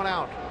loaded, 1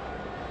 out.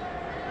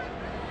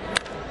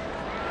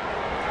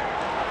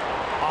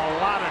 A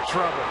lot of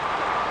trouble.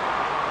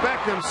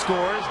 Beckham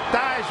scores,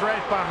 dives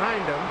right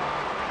behind him.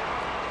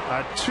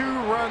 A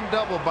 2-run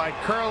double by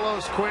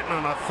Carlos Quentin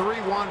on a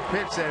 3-1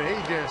 pitch that he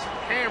just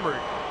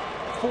hammered.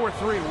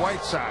 4-3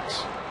 White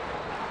Sox.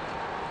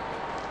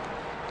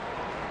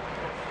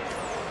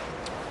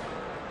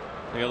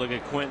 Take a look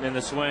at Quentin in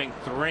the swing.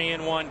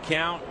 3-1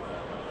 count.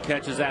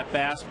 Catches that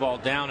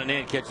fastball down and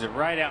in. Catches it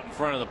right out in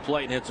front of the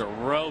plate and hits a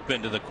rope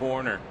into the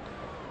corner.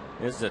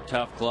 This is a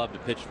tough club to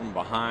pitch from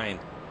behind.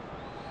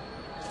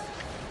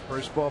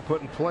 First ball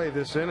put in play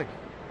this inning.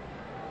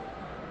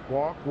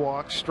 Walk,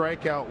 walk,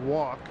 strikeout,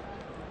 walk.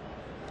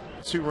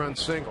 2-run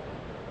single.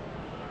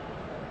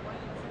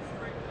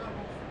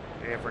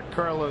 And for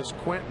Carlos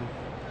Quentin,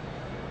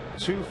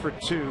 2 for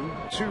 2.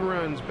 2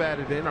 runs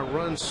batted in, a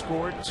run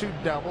scored, 2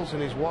 doubles,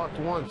 and he's walked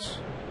once.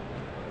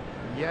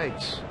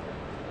 Yikes.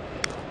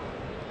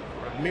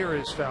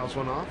 Ramirez fouls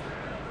one off.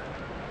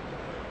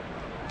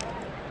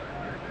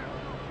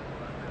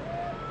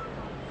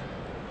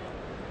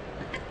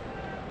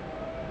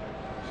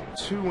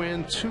 Two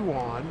in, 2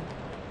 on,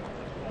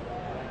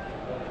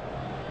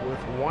 with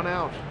 1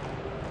 out.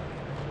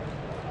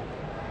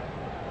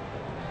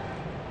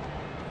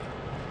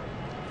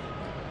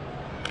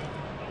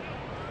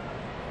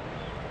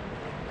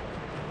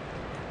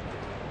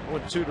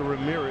 One 2 to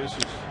Ramirez,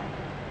 who's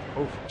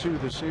 0 for 2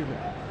 this evening.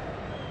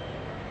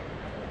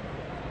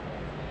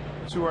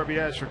 2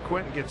 RBIs for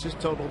Quentin gets his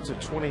total to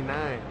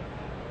 29.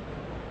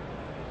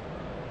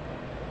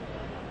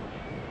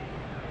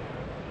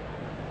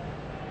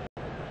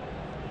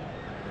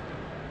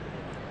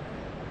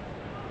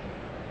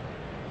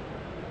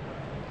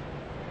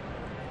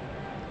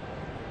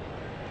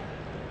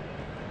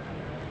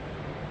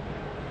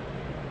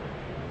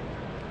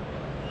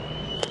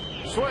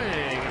 Swing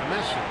and a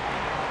miss.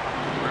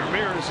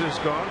 Ramirez is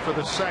gone for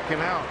the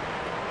 2nd out.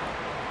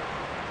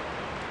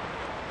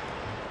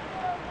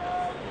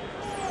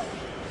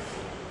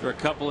 For a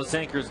couple of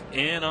sinkers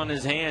in on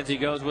his hands, he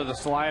goes with a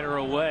slider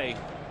away.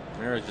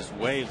 Ramirez just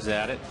waves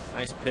at it.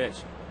 Nice pitch.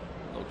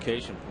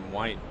 Location from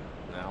White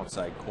in the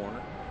outside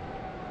corner.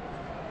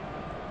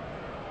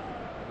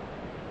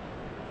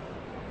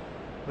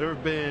 There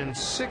have been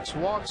 6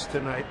 walks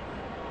tonight,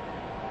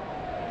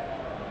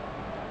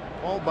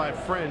 all by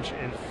French,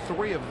 and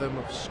 3 of them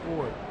have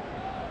scored.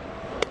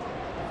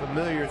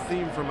 Familiar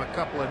theme from a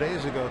couple of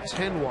days ago.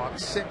 10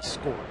 walks, 6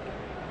 scored.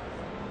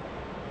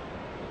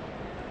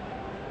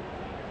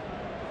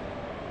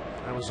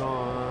 That was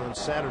on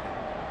Saturday.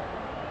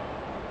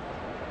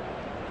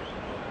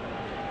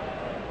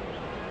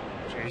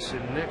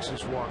 Jason Nix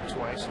has walked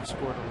twice and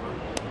scored a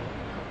run.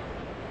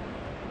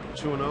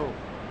 2-0.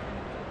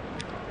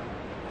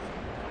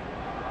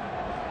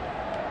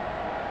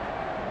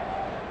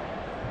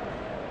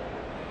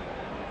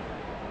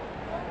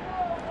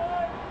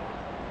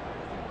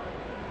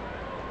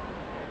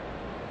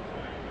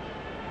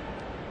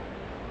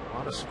 A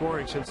lot of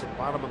scoring since the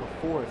bottom of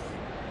the 4th.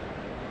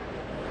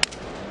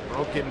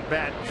 Broken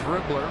bat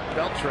dribbler,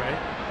 Beltre.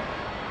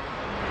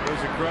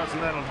 Goes across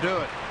and that'll do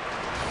it.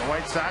 The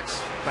White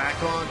Sox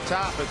back on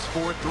top. It's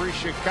 4-3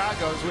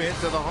 Chicago as we hit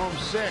to the home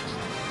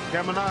 6th.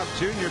 Coming up,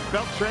 Junior,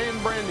 Beltre,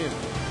 and Brandon.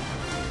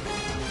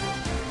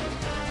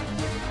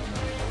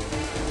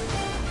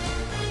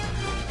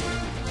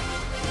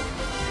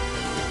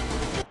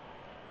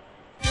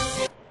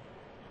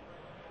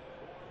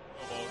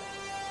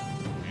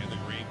 And the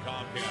green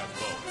Comcast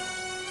vote.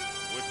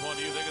 Which one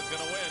do you think is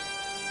going to win?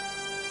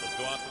 Let's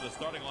go out to the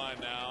starting line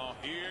now.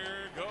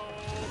 Here go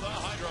the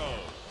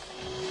Hydros.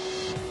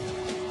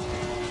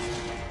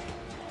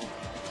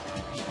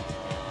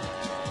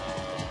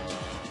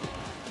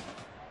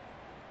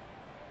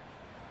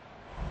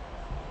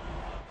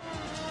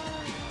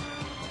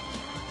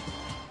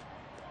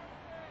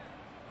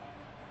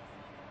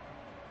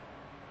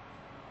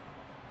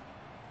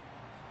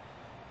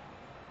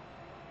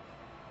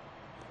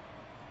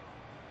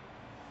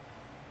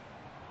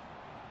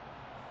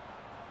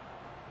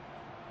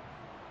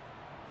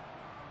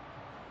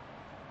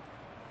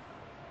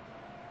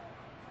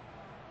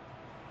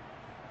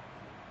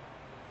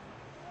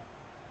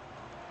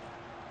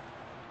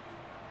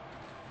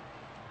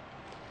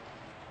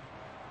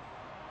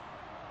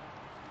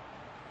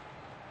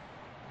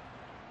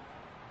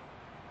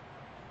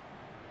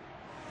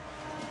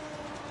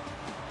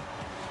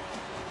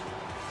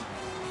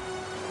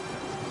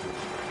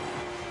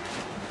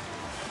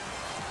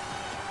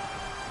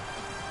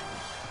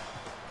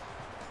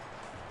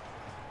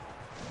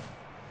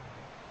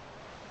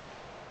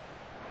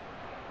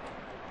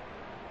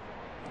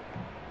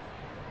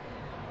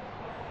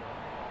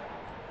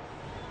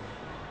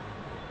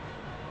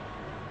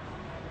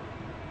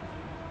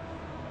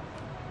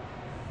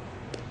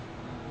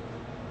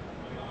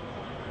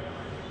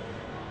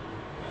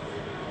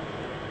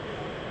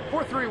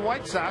 4-3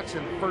 White Sox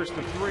in first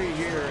of 3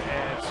 here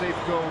at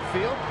Safeco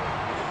Field.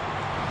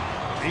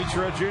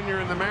 Ichiro Jr.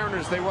 and the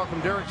Mariners, they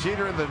welcome Derek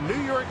Jeter and the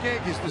New York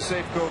Yankees to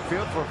Safeco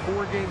Field for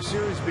a 4-game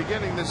series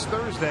beginning this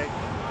Thursday.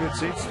 Good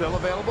seats still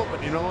available,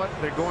 but you know what?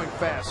 They're going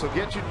fast. So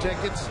get your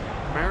tickets.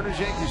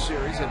 Mariners-Yankees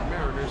series at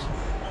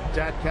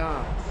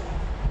mariners.com.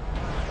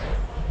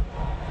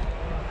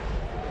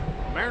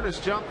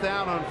 Mariners jumped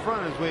out on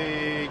front as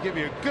we give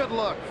you a good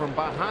look from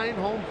behind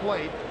home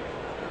plate.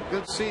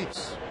 Good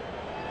seats.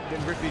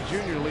 Ken Griffey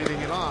Jr. leading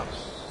it off.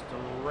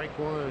 Strike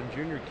one.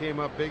 Jr. came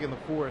up big in the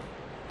 4th.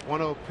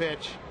 1-0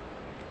 pitch.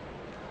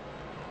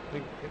 I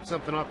think hit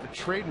something off the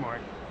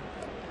trademark.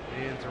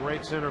 And to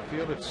right center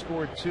field, it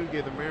scored 2,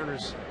 gave the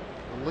Mariners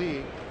the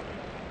lead.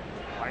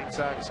 White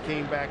Sox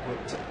came back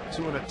with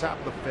 2 in the top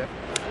of the 5th.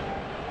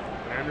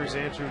 Mariners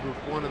answered with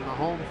 1 in the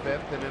home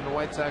 5th, and then the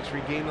White Sox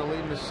regained the lead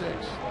in the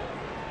 6th.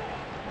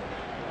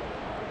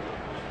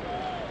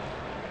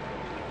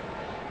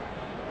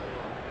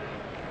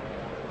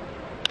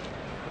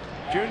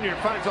 Junior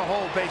finds a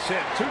hole, base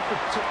hit. 2 for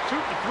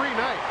 3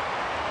 night.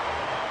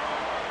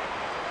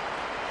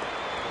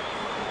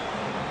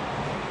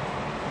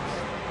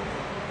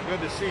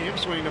 Good to see him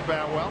swing the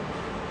bat well.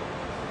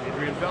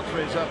 Adrian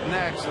Beltre's up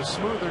next. A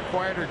smoother,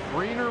 quieter,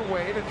 greener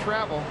way to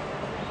travel.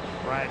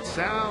 Right,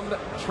 Sound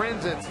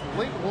Transit's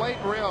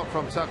light rail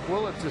from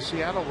Tukwila to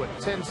Seattle with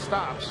 10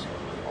 stops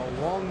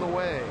along the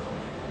way.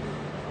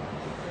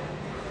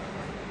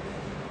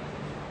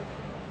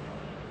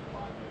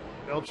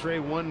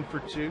 Beltre 1 for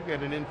 2,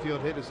 got an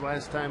infield hit his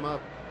last time up.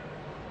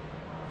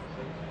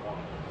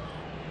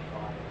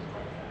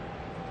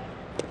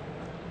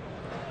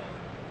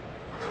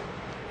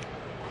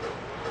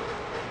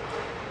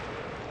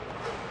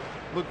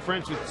 Luke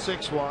French with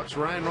 6 walks.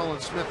 Ryan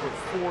Rowland-Smith with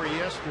 4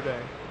 yesterday.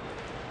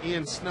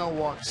 Ian Snell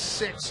walked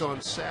 6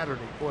 on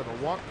Saturday. Boy,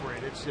 the walk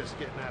rate, it's just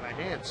getting out of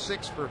hand.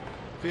 6 for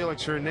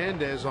Felix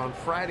Hernandez on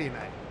Friday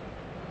night.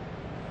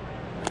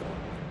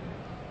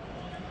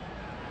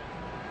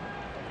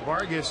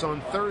 Vargas on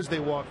Thursday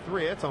walked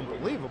 3. That's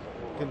unbelievable.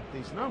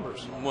 These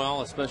numbers.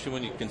 Well, especially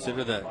when you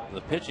consider that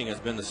the pitching has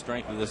been the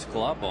strength of this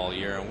club all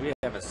year, and we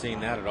haven't seen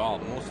that at all.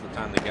 Most of the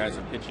time, the guys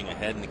are pitching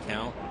ahead in the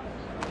count.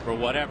 For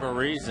whatever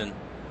reason,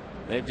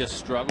 they've just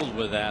struggled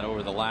with that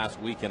over the last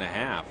week and a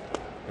half.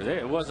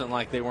 It wasn't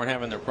like they weren't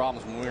having their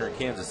problems when we were in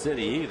Kansas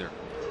City either.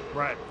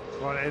 Right.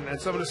 Well,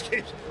 and some of those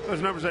games,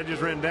 those numbers I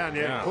just ran down,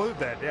 you include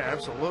that. Yeah,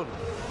 absolutely.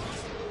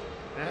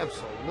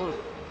 Absolutely.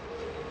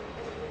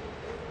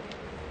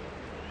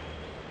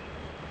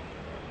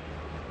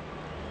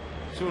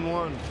 Two and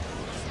 1.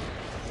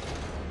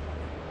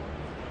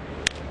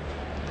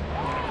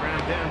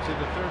 Ground down to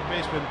the third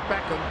baseman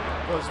Beckham.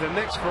 Goes the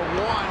Knicks for 1.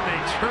 They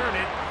turn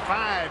it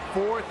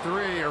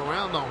 5-4-3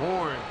 around the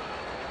horn.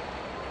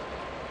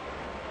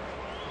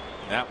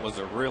 That was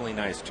a really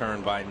nice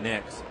turn by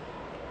Nix.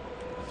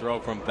 Throw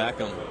from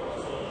Beckham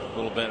a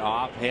little bit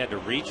off. He had to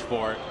reach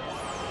for it,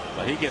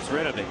 but he gets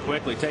rid of it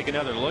quickly. Take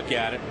another look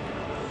at it.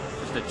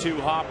 Just a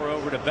 2-hopper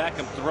over to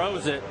Beckham.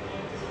 Throws it.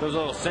 Those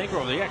little sinker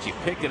over there. He actually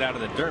picked it out of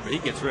the dirt, but he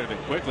gets rid of it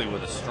quickly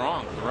with a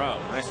strong throw.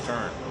 Nice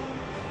turn.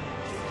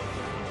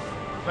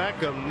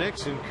 Beckham,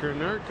 Nix, and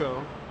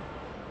Konerko.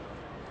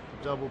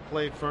 Double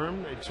play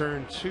firm. They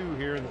turn 2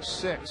 here in the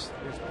 6th.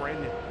 There's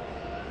Brandon.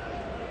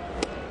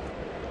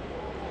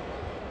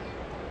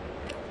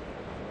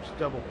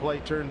 Double play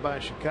turned by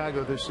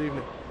Chicago this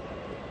evening.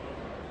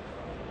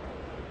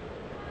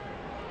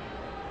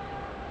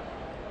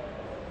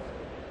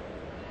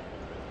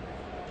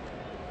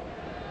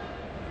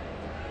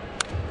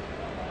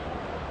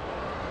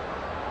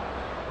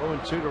 Oh,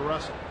 and 2 to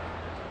Russell.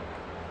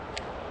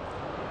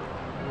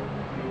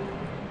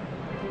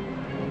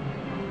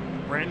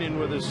 Brandon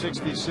with a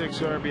 66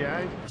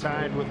 RBI,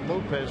 tied with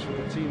Lopez for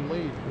the team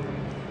lead.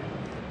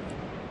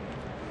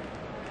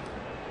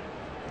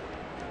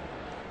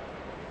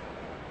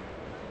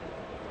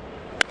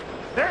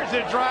 There's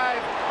a drive.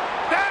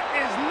 That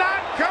is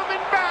not coming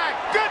back.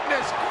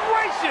 Goodness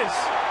gracious.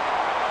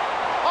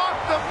 Off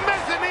the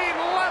mezzanine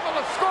level,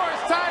 the score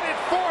is tied at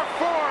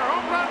 4-4.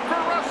 Home run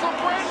for Russell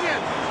Branyan.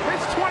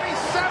 His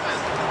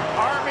 27th.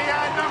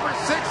 RBI number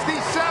 67.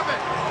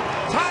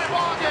 Tie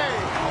ball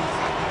game.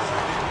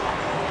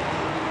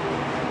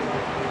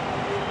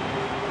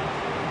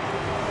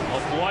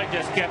 Well, Floyd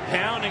just kept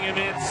pounding him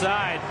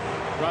inside.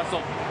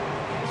 Russell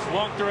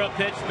swung through a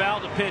pitch,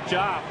 fouled the pitch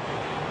off.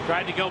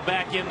 Tried to go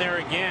back in there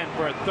again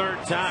for a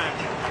 3rd time.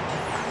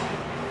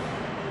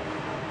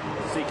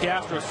 See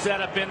Castro set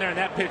up in there, and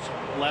that pitch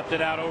left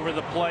it out over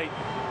the plate.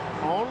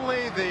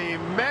 Only the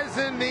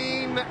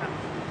mezzanine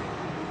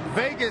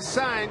Vegas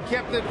sign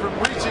kept it from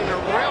reaching the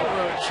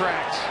railroad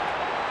tracks.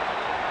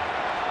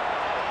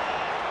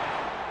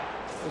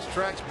 Those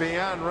tracks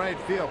beyond right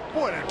field.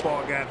 Boy, that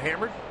ball got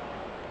hammered.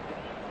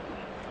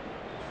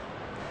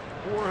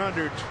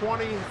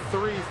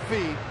 423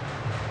 feet.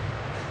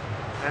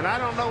 And I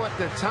don't know what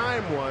the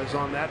time was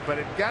on that, but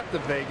it got the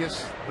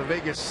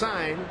Vegas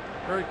sign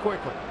very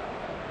quickly.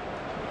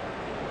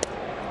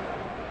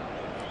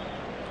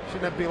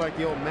 Shouldn't that be like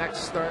the old Max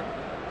start?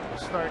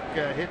 Stark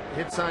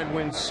hit sign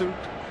wins suit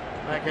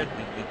back at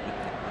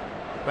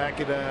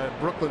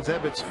Brooklyn's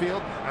Ebbets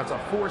Field. That's a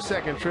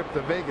 4-second trip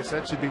to Vegas.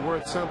 That should be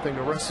worth something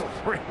to Russell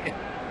Brand.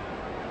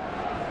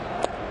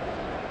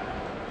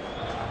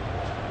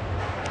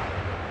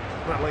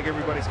 Not like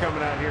everybody's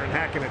coming out here and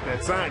hacking at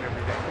that sign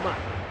every day. Come on.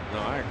 No,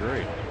 I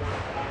agree.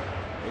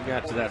 We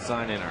got to that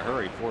sign in a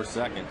hurry. 4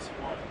 seconds.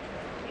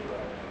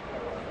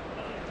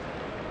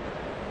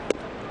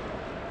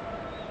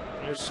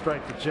 Here's a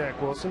strike to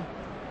Jack Wilson.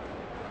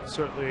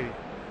 Certainly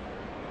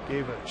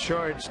gave a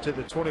charge to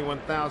the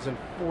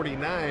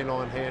 21,049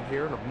 on hand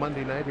here on a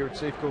Monday night here at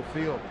Safeco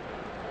Field.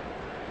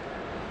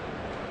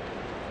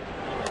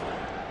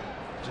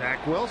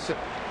 Jack Wilson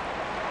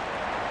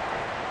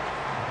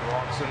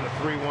walks in the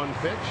 3-1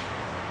 pitch.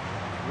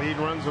 Lead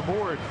runs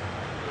aboard.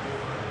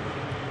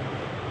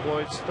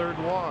 Floyd's third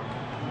walk.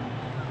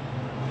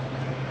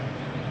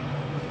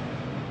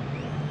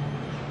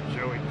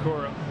 Joey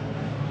Cora,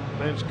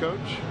 bench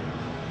coach.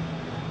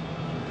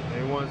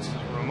 He wants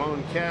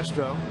Ramon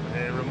Castro,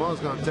 and Ramon's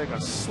going to take a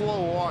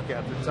slow walk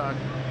out to talk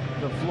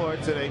to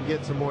Floyd so they can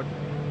get some more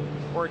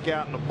work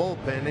out in the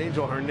bullpen.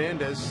 Angel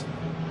Hernandez,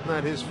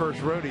 not his first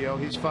rodeo.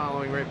 He's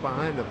following right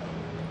behind him.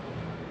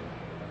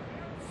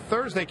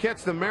 Thursday,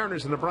 catch the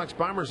Mariners and the Bronx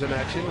Bombers in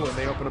action when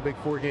they open a big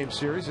 4-game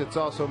series. It's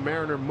also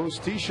Mariner Moose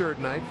T-shirt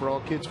night for all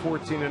kids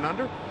 14 and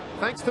under.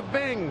 Thanks to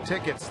Bing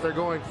tickets. They're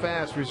going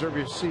fast. Reserve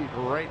your seat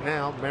right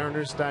now.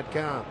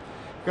 Mariners.com.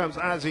 Comes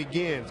Ozzie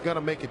Guillen. Going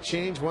to make a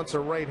change. Wants a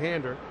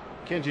right-hander.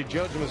 Kenji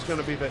Jojima is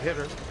going to be the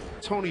hitter.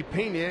 Tony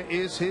Pena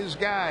is his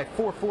guy.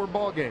 4-4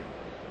 ball game.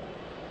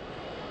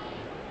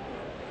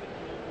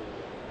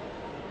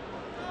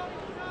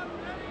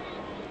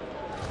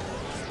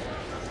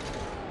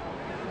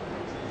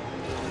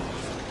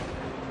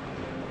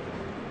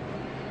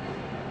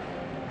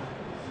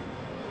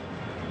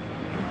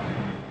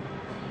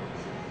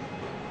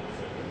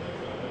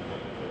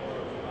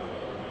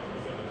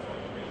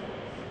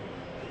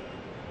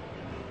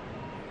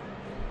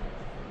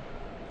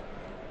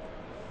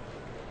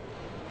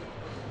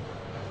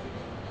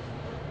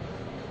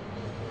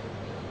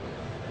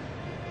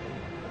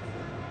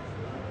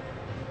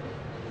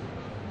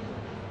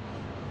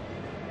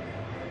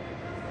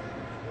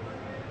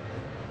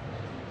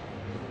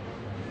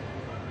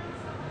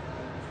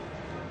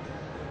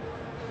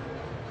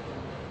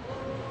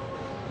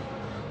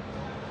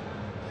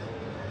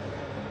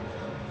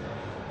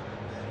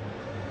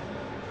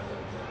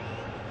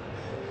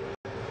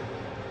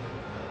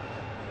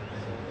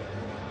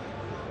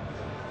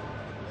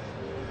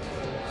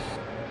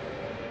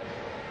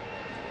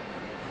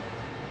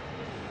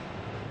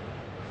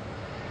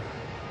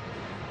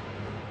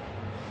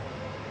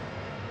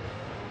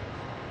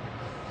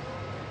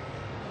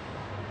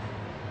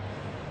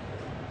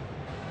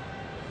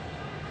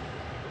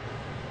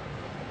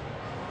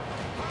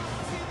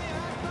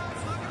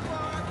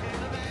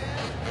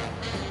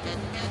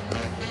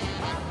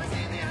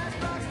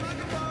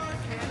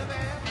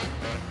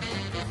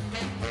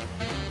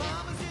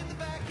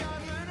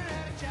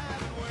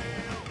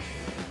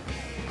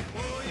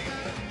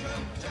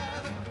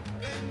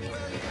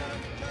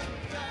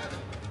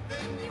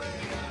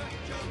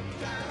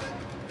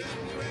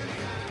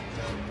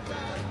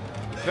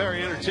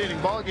 Very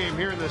entertaining ball game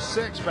here in the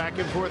 6th. Back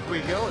and forth we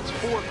go. It's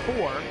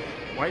 4-4.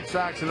 White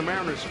Sox and the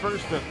Mariners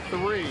first to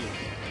 3.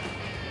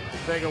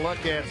 Take a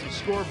look at some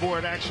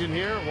scoreboard action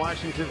here.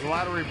 Washington's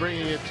Lottery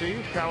bringing it to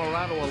you.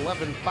 Colorado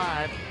 11-5.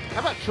 How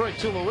about Troy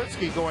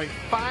Tulowitzki going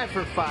 5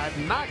 for 5,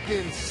 knocked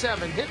in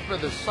 7, hit for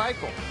the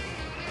cycle.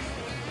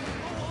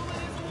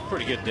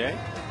 Pretty good day.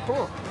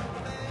 Cool.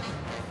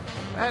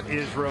 That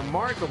is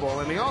remarkable.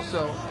 And he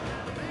also,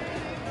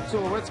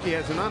 Tulowitzki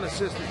has an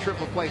unassisted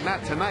triple play,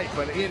 not tonight,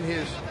 but in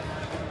his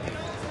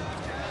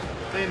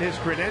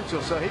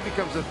credentials. So he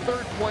becomes the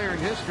 3rd player in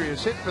history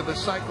who's hit for the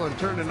cycle and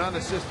turned an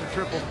unassisted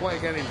triple play. A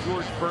guy named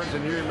George Burns,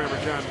 and you remember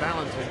John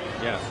Valentin.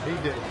 Yes. He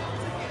did.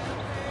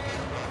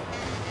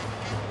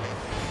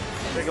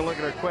 Take a look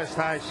at our Quest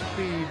High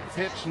Speed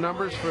pitch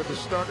numbers for the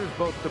starters.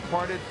 Both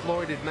departed.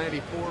 Floyd at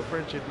 94,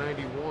 French at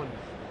 91.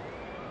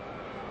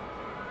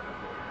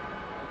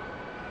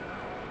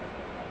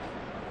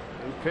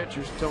 New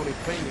pitchers, Tony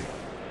Pena.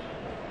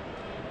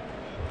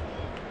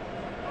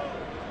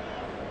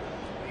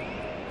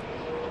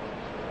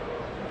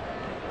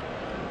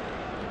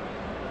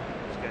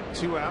 He's got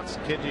 2 outs.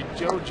 Kenji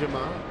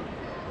Jojima.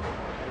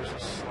 There's a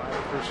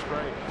slider for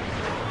strike.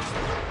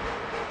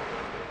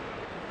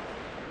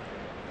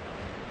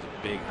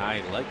 Big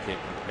high leg kick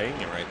from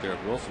Pena right there.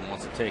 If Wilson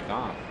wants to take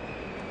off,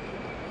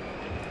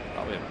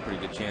 probably have a pretty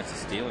good chance of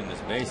stealing this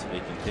base if he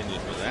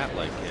continues with that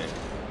leg kick.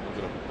 A little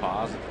bit of a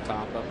pause at the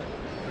top of it.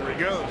 There he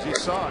goes. He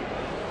saw it.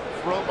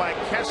 Throw by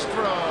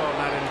Castro.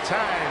 Not in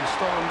time.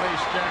 Stolen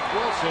base, Jack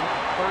Wilson.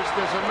 First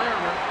as a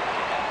Mariner.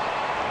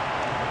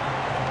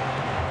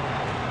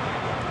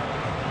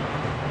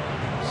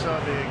 Saw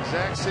the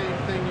exact same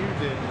thing you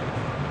did.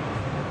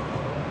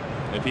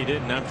 If he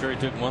didn't, I'm sure he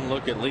took one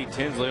look at Lee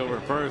Tinsley over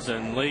first,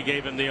 and Lee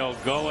gave him the old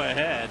go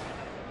ahead.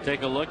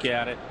 Take a look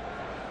at it.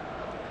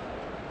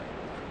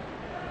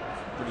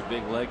 Pretty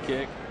big leg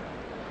kick.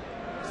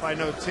 If I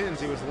know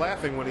Tins, he was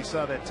laughing when he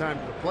saw that time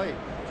to the plate.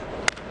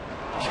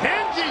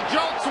 Kenji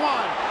jolts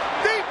one.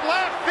 Deep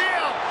left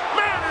field.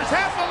 Mariners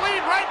have the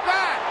lead right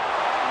back.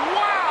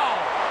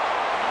 Wow.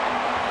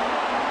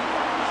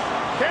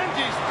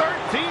 Kenji's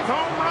 13th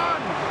home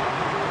run.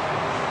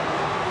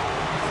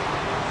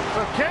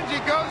 So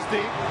Kenji goes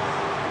deep.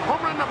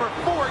 Home run number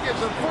 4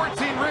 gives him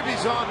 14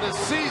 ribbies on the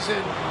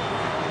season.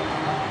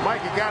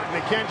 Mikey got it in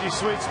the Kenji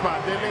sweet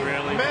spot, didn't he?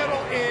 Really?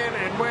 Middle in,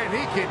 and when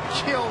he can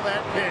kill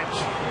that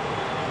pitch.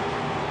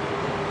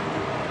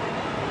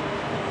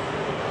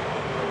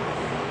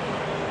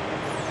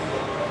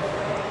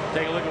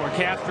 Take a look at where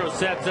Castro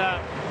sets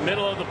up.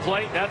 Middle of the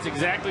plate. That's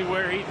exactly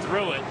where he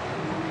threw it.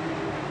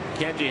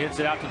 Kenji hits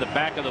it out to the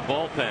back of the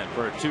bullpen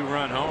for a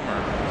 2-run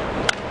homer.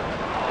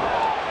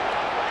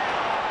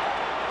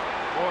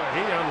 Boy,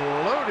 he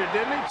unloaded,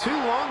 didn't he? 2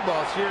 long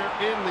balls here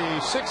in the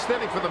 6th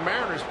inning for the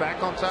Mariners,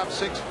 back on top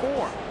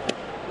 6-4.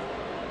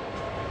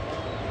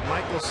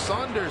 Michael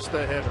Saunders,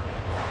 the hitter.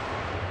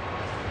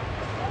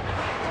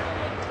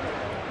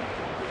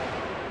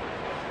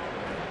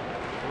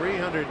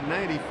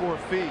 .394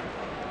 feet.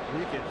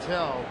 You can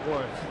tell,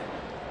 boy,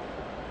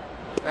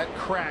 that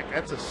crack,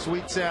 that's a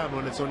sweet sound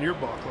when it's on your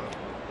ball club.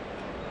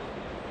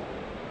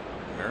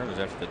 Mariners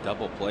after the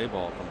double play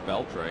ball from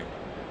Beltre.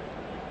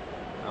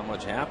 Not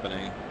much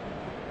happening.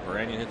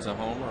 Branyan hits a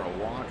homer, a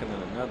walk, and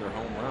then another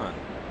home run.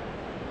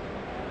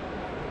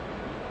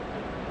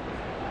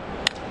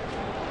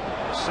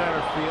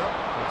 Center field.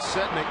 And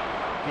Sednick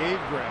gave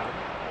ground.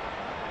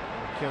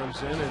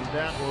 Comes in, and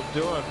that will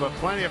do it. But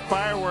plenty of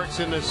fireworks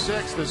in the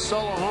 6th. The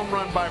solo home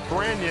run by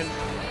Branyan,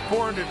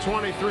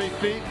 423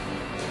 feet.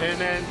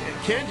 And then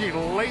Kenji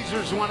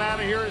lasers one out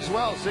of here as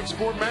well.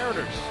 6-4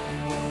 Mariners.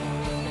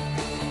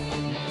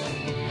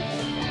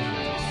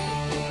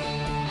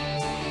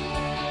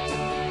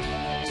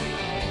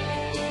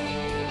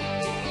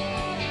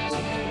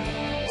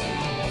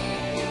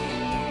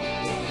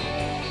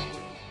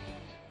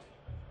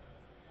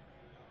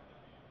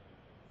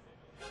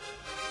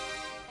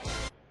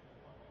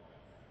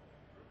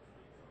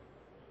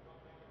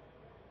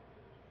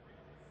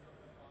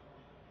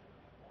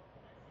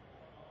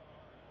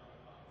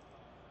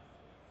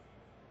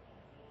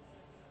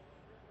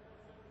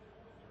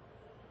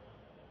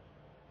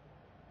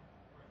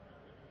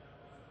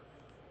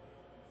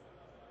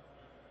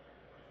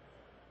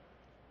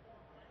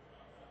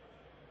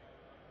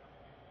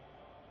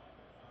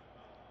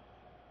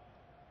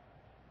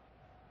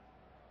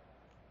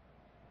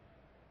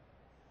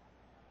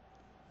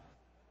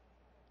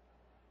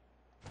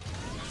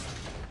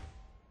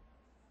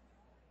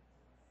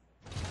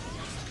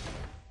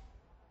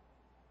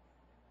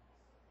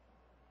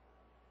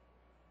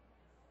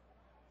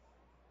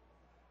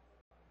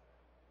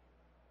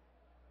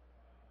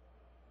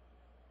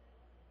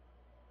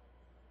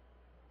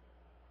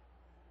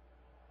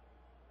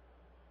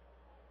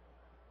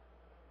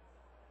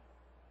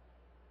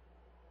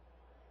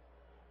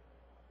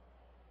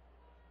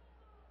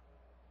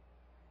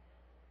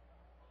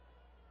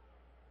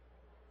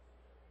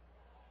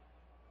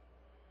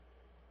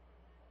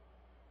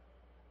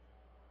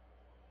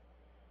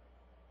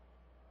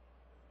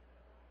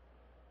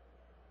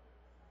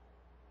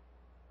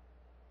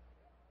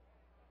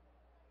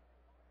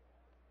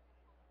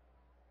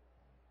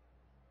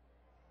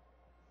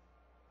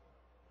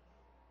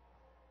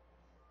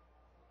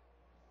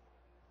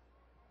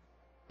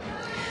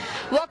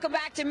 Welcome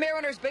back to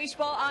Mariners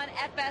Baseball on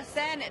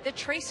FSN. The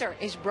Tracer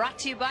is brought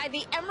to you by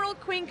the Emerald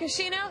Queen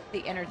Casino,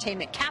 the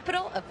entertainment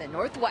capital of the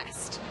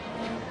Northwest.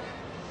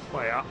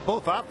 Well,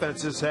 both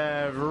offenses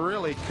have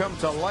really come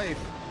to life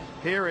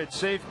here at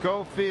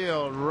Safeco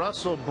Field.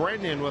 Russell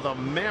Branyan with a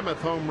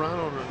mammoth home run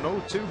on an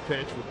 0-2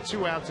 pitch with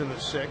 2 outs in the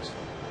 6th.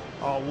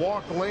 A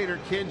walk later,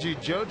 Kenji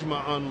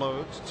Jojima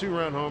unloads,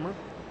 2-run homer.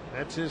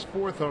 That's his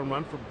 4th home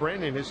run for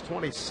Branyan, his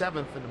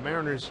 27th, and the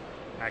Mariners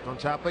back on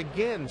top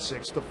again,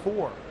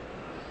 6-4.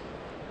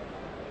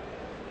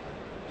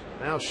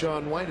 Now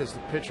Sean White is the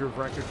pitcher of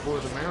record for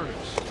the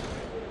Mariners.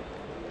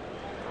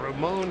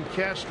 Ramon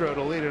Castro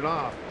to lead it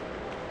off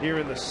here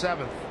in the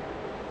 7th.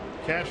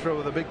 Castro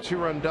with a big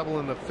 2-run double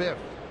in the 5th.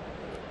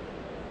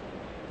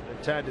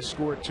 And tied to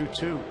score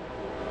 2-2.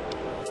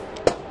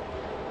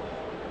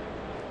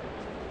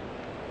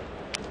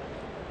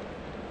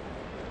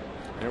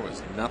 There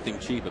was nothing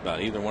cheap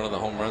about either one of the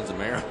home runs the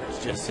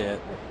Mariners just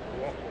hit.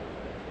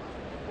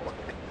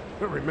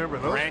 Remember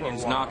those.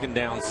 Branyan's knocking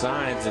down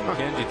signs, and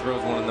Kenji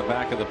throws one in the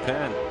back of the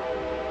pen.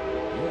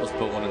 He almost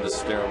put one in the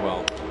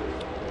stairwell.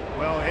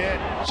 Well hit,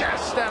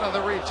 just out of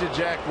the reach of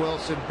Jack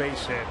Wilson,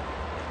 base hit.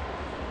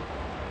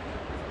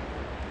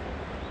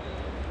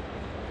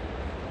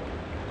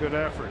 Good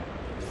effort.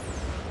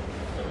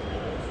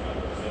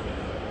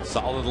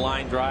 Solid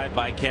line drive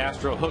by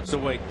Castro, hooks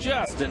away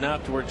just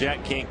enough to where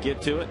Jack can't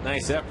get to it.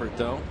 Nice effort,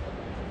 though.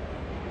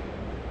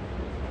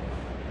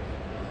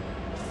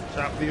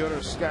 Top of the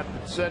order, Scott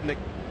Sednick,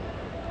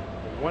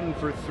 1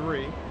 for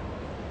 3.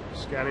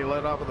 Scotty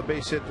led off with a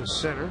base hit to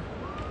center,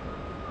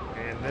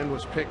 and then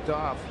was picked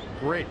off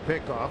Great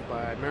pickoff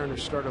by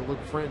Mariners starter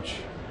Luke French.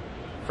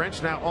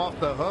 French now off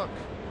the hook.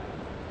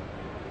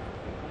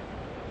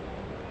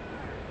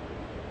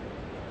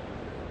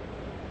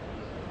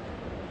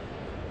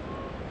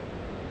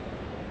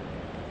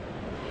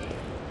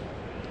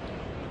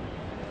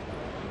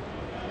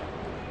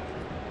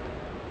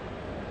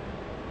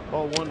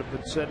 Ball one to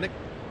Podsednik.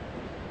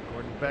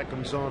 Gordon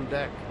Beckham's on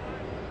deck.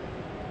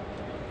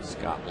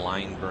 Scott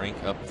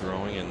Linebrink up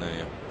throwing in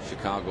the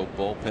Chicago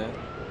bullpen.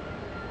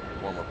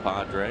 Former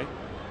Padre.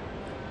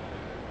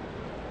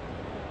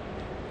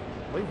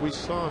 I believe we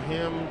saw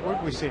him. Where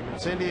did we see him? In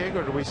San Diego,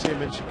 or did we see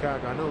him in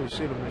Chicago? I know we've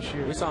seen him this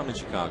year. We saw him in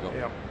Chicago.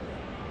 Yep.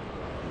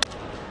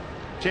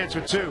 Chance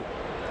for two.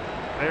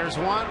 There's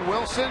one.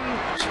 Wilson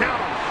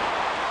challenge.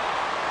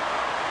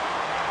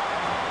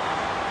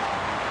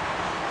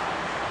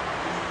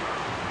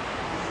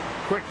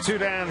 Quick two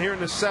down here in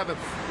the seventh.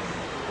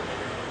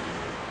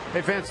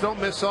 Hey fans, don't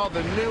miss all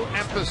the new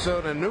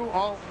episode, a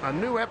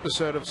new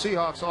episode of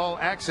Seahawks All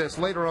Access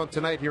later on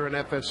tonight here in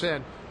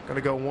FSN. Going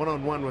to go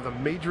one-on-one with a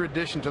major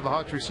addition to the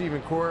Hawks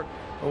receiving core.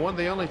 One of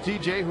the only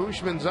TJ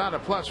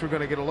Houshmandzadeh. Plus, we're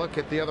going to get a look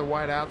at the other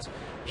wideouts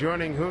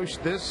joining Hoosh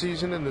this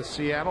season in the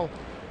Seattle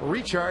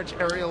Recharge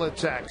Aerial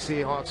Attack.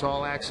 Seahawks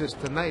All Access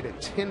tonight at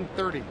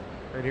 10:30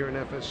 right here in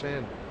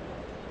FSN.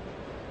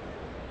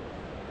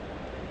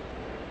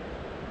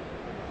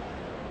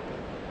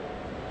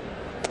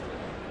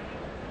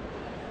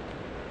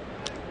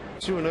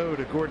 2-0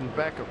 to Gordon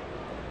Beckham.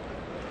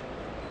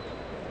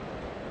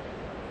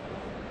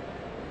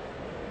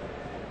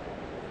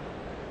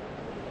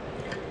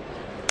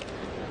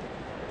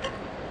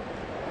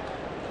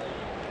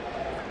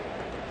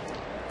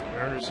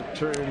 Mariners have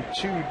turned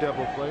 2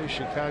 double plays.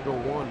 Chicago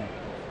 1.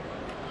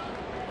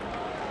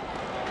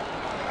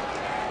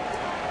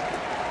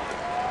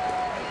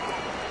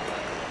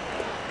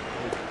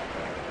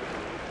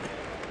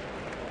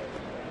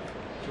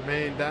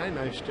 Jermaine Dye,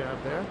 nice job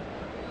there.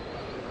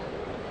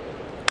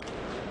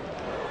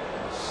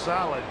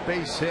 Solid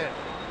base hit.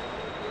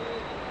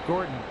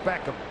 Gordon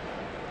Beckham.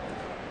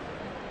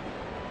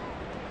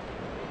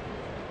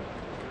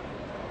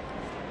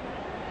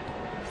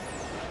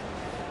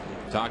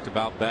 Talked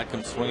about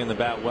Beckham swinging the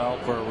bat well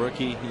for a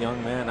rookie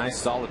young man. Nice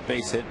solid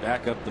base hit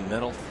back up the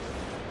middle.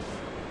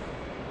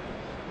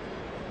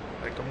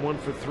 Beckham 1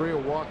 for 3, a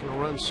walk and a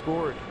run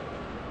scored.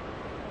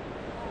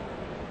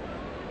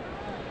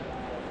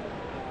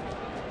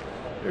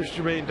 There's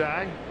Jermaine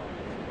Dye.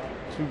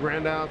 2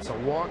 ground outs, a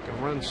walk,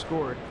 and run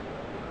scored.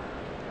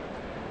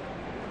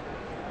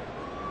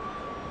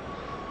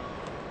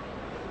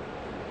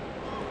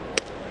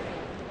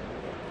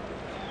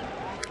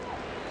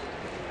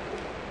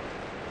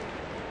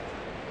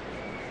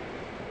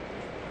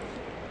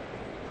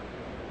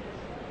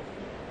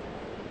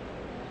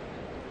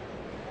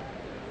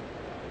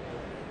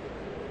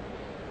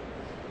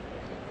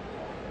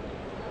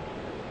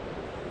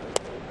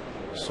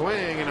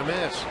 Swing and a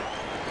miss.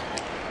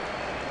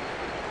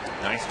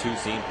 Nice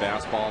two-seam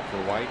fastball for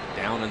White,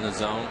 down in the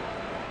zone.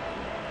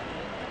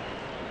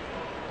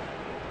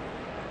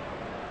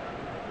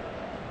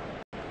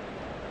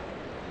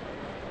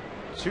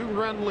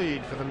 Two-run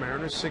lead for the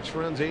Mariners. 6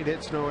 runs, 8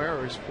 hits, no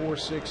errors.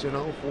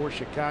 4-6-0 for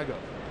Chicago.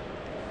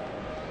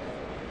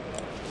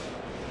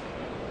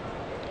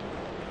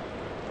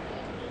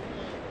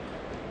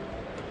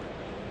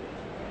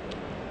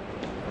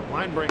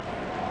 Linebrink.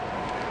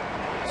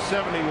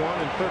 71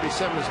 and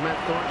 37 is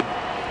Matt Thornton.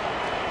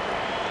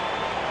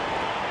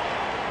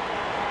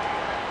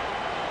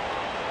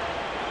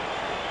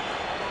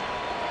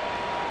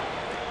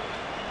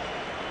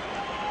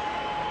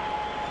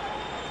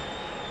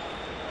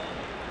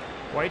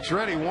 White's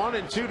ready, 1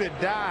 and 2 to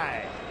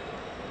Dye.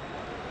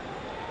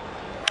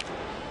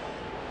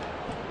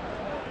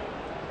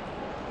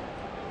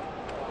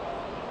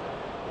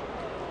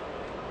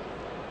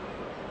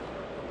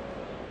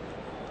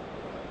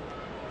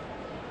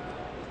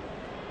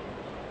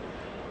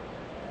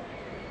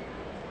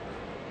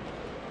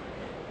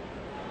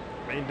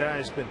 Jermaine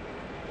Dye's been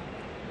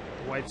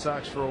the White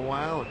Sox for a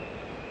while. And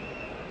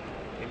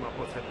came up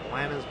with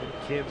Atlanta's been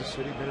Kansas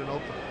City, been in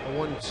Oakland. A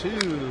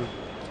 1-2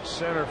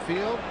 center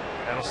field.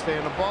 That'll stay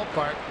in the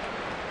ballpark.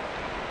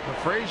 The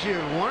phrase you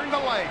learned to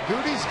like.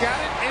 Goody's got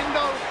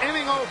it.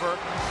 Inning over.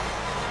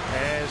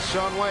 As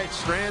Shaun White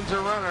strands a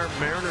runner,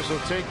 Mariners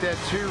will take that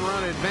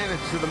 2-run advantage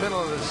to the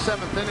middle of the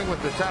 7th inning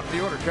with the top of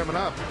the order coming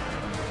up.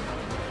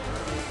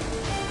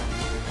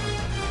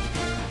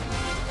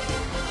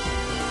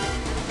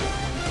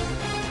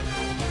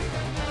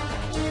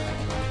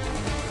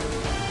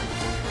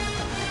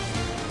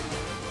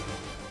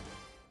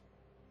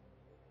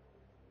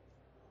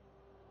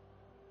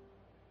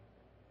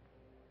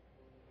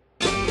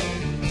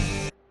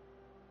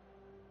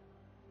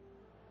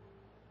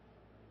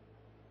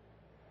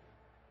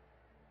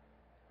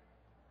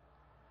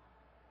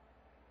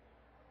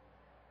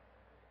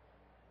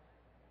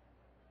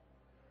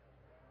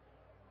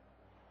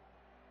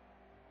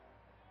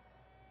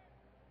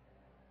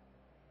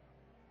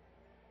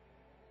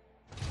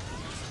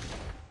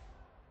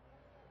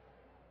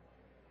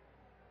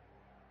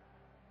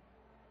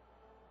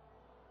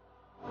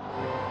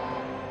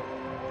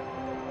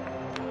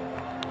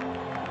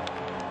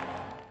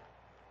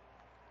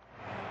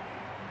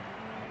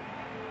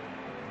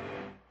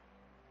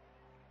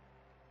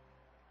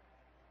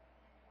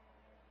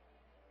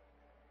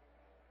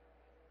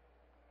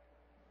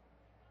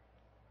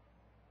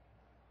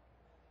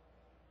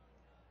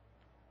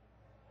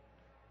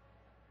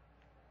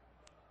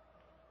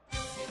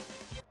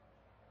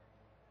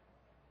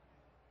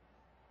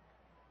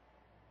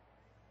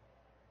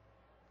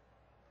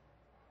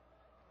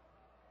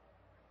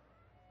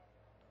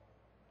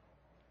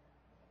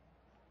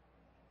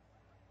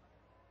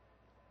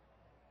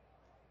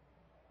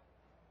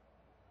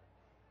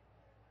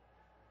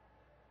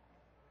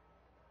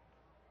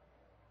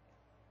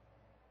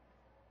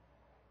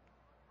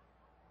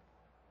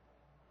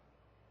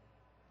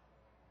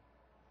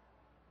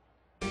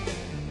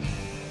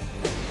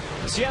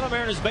 Seattle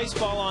Mariners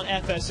baseball on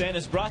FSN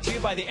is brought to you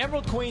by the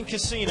Emerald Queen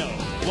Casino,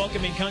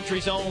 welcoming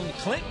country's own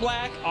Clint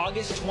Black,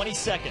 August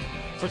 22nd.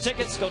 For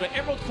tickets, go to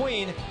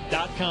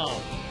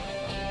emeraldqueen.com.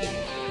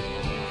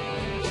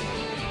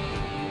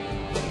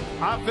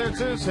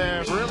 Offenses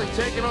have really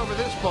taken over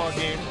this ball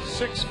game.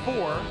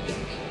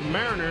 6-4.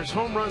 Mariners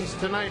home runs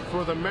tonight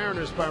for the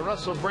Mariners by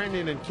Russell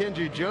Branyan and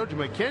Kenji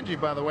Jojima. Kenji,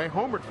 by the way,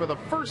 homered for the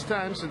first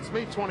time since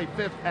May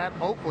 25th at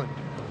Oakland.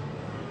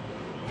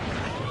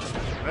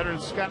 Veteran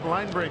Scott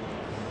Linebrink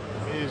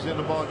is in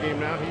the ball game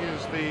now. He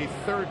is the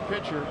third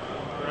pitcher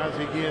for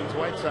Ozzie Guillen's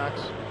White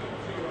Sox.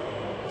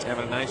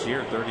 Having a nice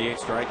year. 38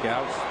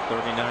 strikeouts,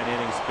 39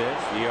 innings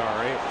pitched,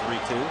 ERA at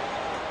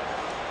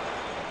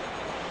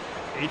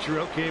 3.2.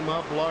 Ichiro came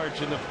up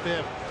large in the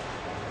 5th.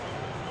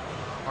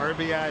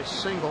 RBI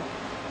single.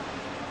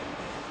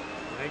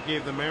 That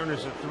gave the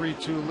Mariners a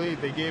 3-2 lead.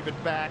 They gave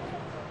it back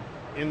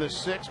in the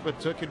 6th, but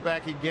took it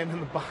back again in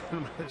the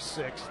bottom of the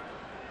 6th.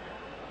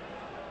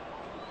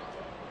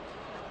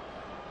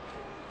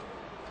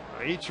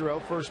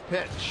 Ichiro, first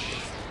pitch.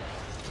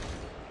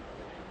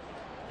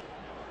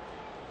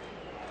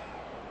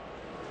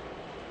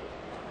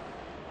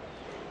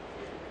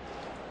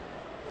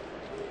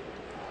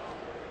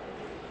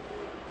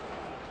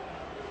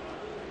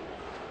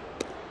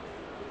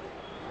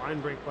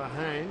 Line break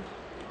behind.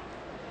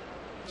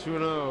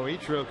 2-0.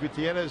 Ichiro,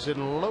 Gutierrez,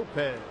 and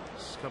Lopez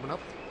coming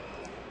up.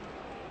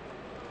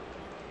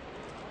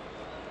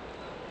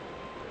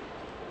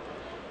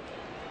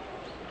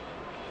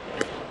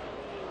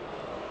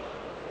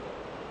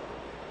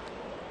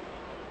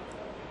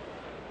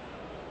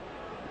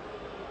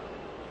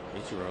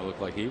 Ichiro looked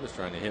like he was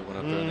trying to hit one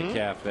up there in the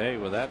cafe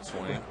with that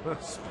swing.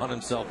 Spun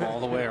himself all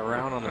the way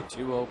around on a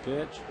 2-0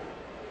 pitch.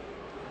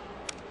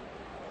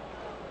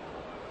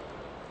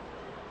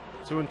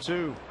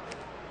 2-2.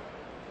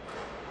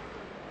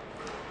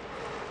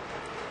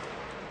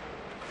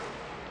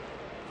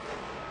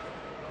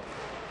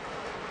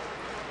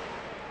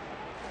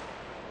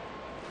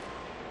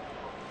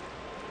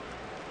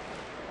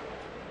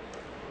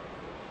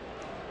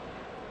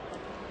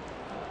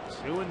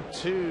 Two and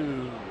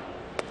two.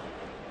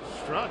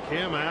 Struck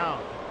him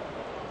out.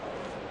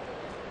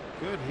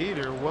 Good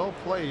heater, well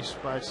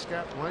placed by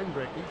Scott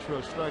Linebrink.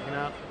 Ichiro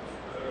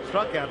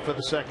struck out for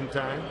the second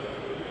time.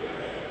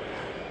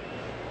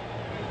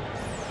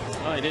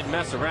 Well, he didn't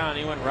mess around.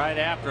 He went right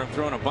after him,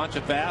 throwing a bunch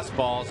of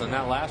fastballs. And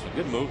that last one,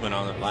 good movement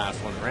on that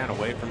last one. Ran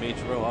away from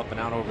Ichiro, up and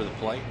out over the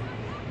plate.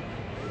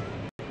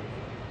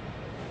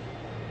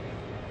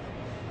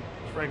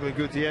 Franklin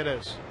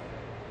Gutierrez.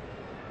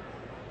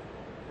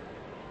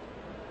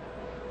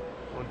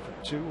 1 for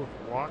 2 with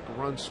a walk, a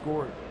run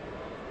scored.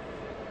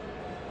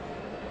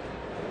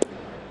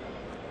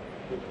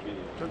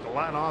 Took a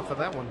lot off of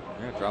that one.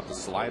 Yeah, dropped the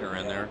slider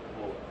in there.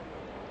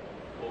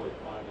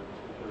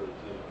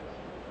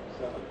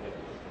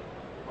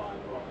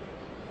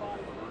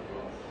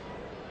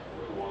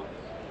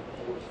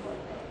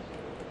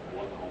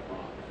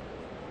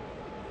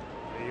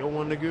 The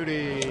 0-1 to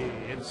Goody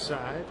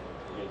inside.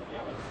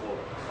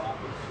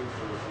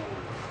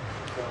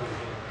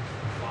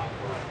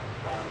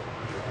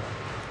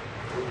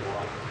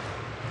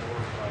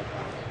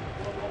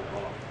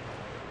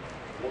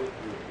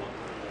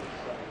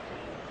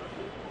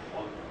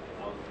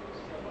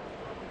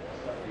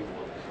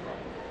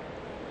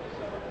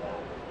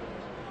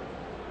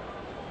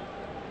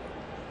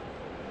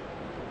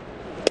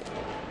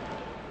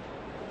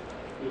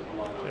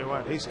 Tell you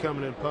what, he's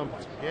coming in pumping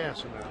some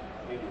gas now.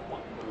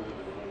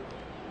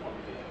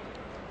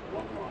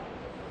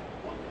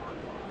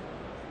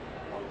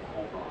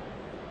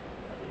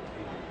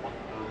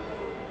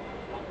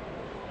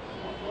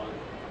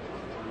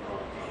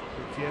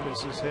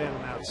 Gutierrez has had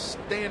an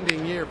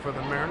outstanding year for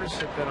the Mariners.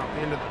 Hit that off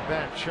the end of the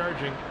bat.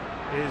 Charging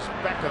is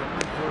Beckham,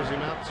 and throws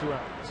him out, 2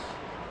 outs.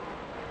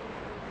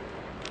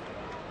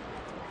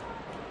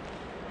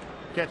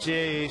 Catch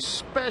a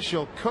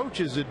special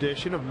coaches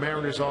edition of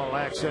Mariners All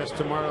Access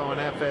tomorrow on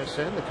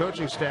FSN. The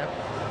coaching staff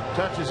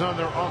touches on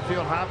their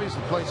off-field hobbies,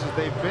 the places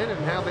they've been, and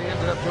how they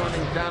ended up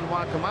joining Don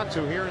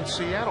Wakamatsu here in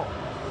Seattle.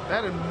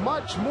 That and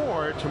much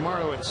more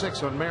tomorrow at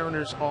 6 on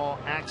Mariners All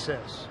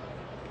Access.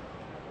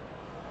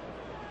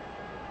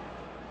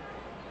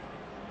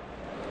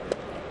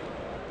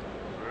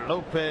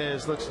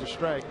 Lopez looks to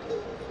strike.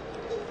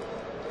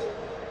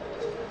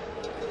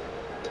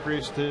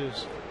 Increased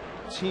his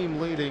team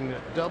leading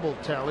double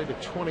tally to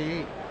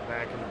 28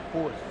 back in the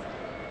 4th.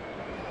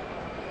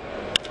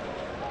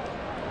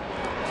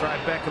 Try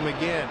Beckham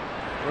again.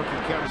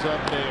 Rookie comes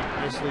up there.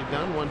 Nicely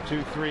done.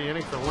 1-2-3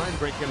 inning for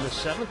Linebrink in the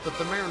 7th, but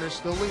the Mariners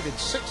still lead it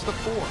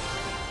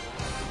 6-4.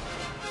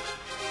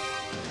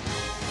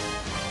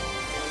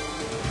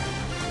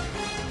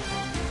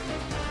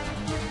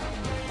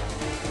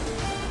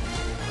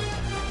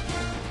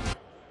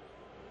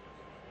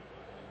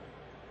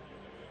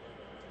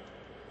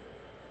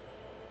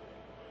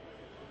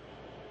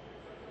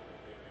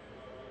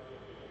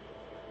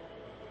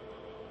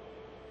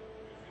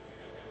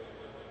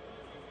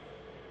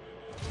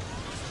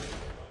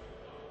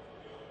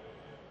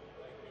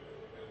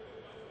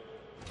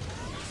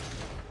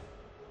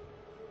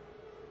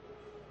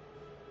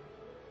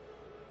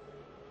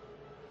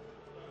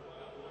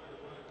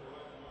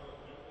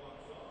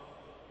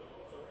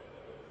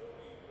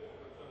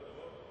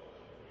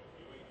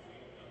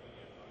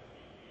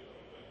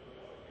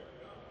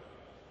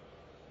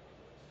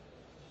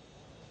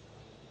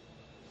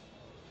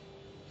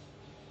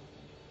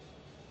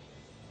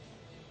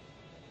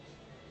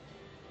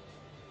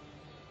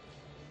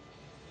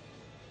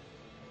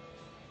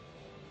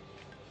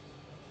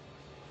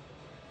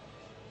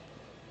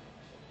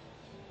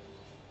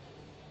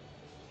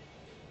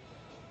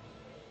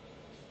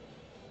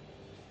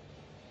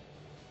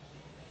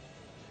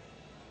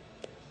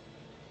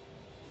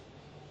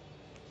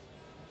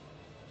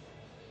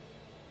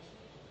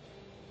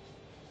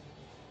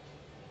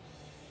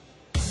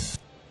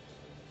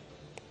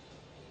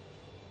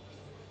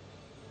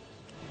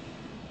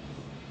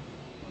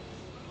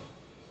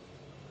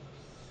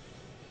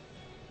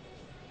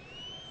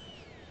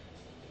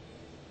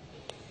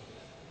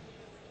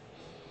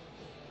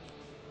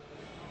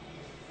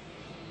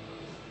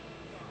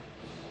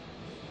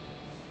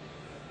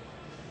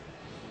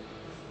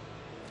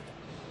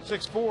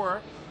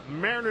 6-4.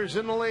 Mariners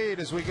in the lead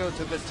as we go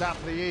to the top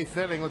of the 8th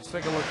inning. Let's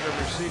take a look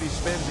at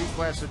Mercedes-Benz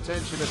E-Class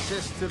attention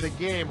assist to the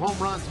game. Home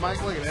runs,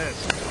 Mike. Look at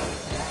this.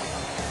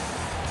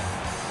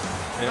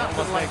 It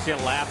almost makes you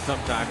laugh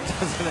sometimes,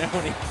 doesn't it?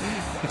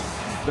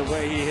 When the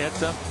way he hits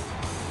them.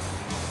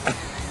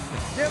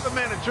 Give the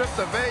man a trip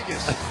to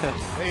Vegas.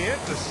 He hit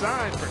the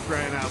sign, for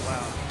crying out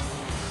loud.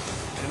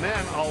 And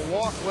then a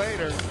walk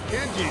later,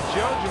 Kenji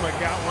Jojima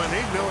got one.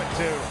 He knew it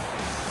too.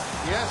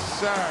 Yes,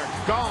 sir.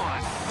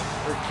 Gone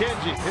for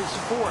Kenji, his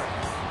 4th.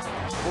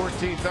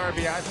 14th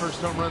RBI, first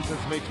home run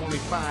since May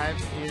 25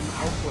 in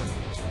Oakland.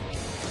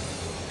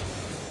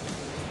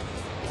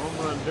 Home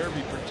run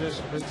derby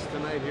participants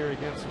tonight here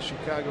against the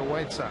Chicago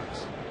White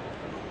Sox.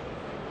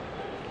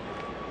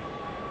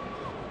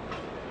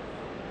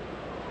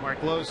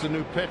 Mark Lowe's the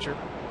new pitcher.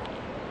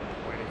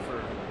 Waiting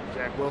for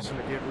Zach Wilson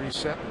to get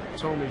reset.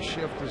 Tomey's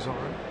shift is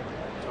on.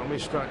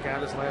 Tomey struck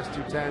out his last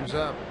 2 times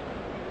up.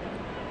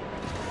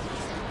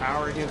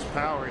 Power against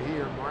power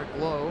here. Mark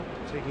Lowe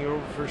taking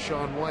over for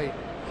Sean White.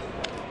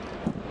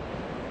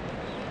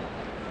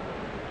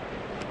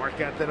 Mark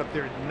got that up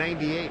there at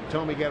 98.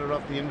 Tomey got it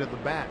off the end of the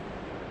bat.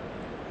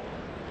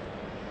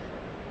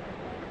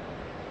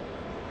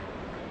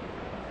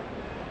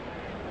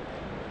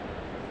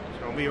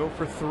 Tomey 0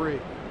 for 3.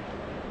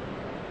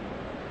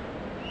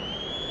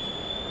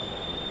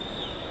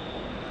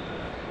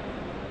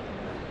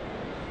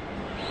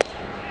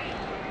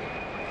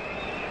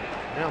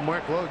 Now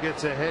Mark Lowe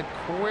gets ahead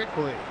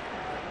quickly.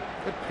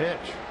 Good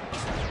pitch.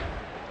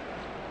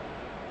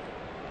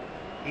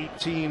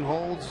 18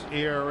 holds,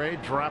 ERA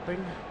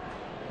dropping.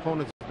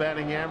 Opponent's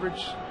batting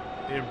average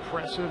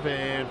impressive,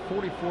 and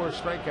 44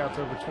 strikeouts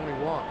over 20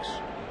 walks.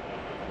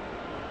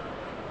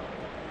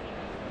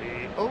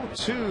 The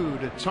 0-2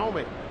 to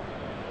Tomey.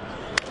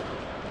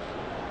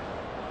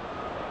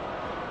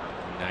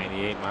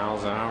 98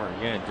 miles an hour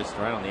again, just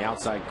right on the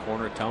outside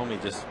corner.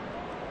 Tomey just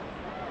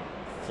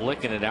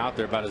flicking it out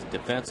there, about as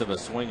defensive a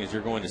swing as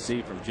you're going to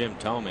see from Jim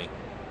Tomey.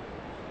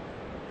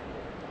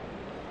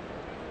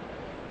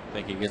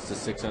 Think he gets to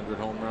 600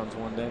 home runs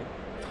one day?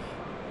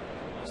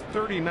 It's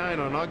 39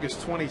 on August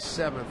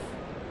 27th.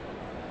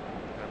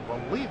 I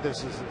believe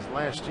this is his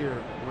last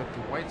year with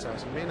the White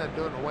Sox. He may not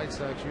do it in a White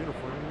Sox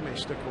uniform. He may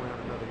stick around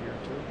another year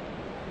or 2.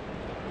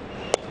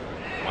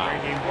 Wow.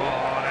 Breaking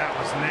ball. That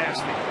was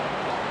nasty.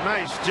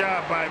 Nice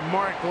job by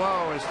Mark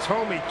Lowe as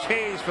Tomey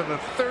K's for the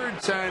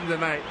 3rd time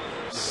tonight.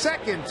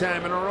 2nd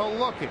time in a row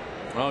looking.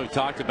 Well, we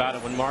talked about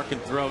it. When Mark can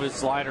throw his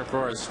slider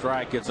for a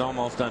strike, it's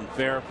almost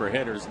unfair for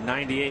hitters.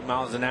 98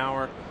 miles an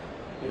hour,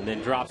 and then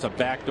drops a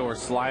backdoor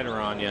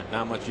slider on you.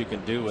 Not much you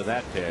can do with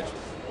that pitch.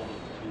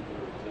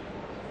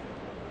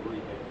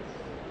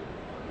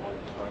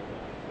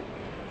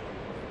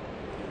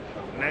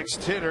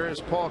 Next hitter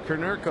is Paul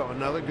Konerko,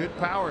 another good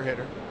power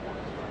hitter.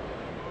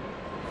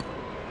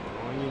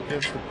 Going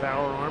against the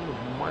power arm of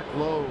Mark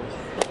Lowe.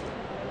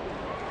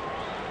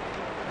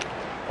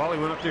 Paulie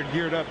went up there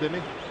geared up,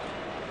 didn't he?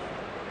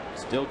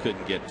 Still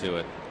couldn't get to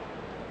it.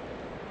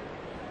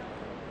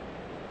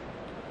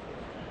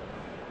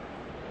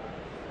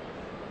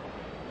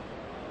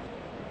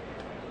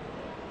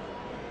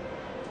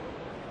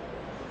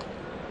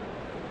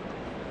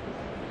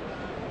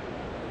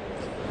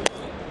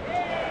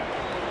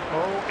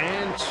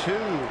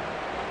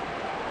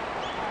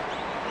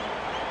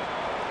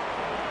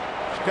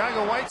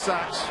 Chicago White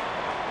Sox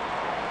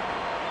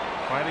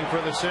fighting for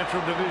the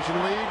Central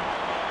Division lead.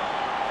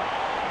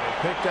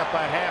 They picked up a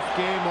half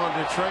game on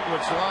Detroit,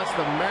 which lost.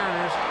 The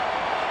Mariners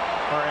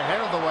are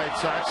ahead of the White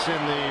Sox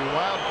in the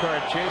wild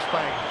card chase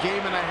by a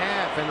game and a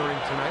half entering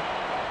tonight.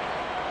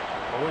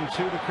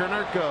 0-2 to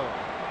Konerko.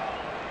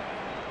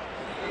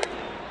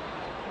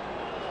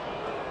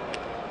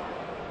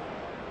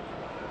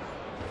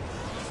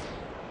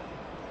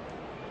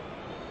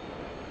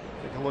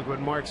 Take a look what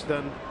Mark's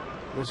done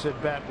this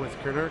at bat with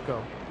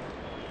Konerko.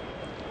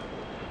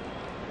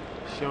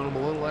 Showing him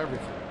a little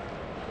everything.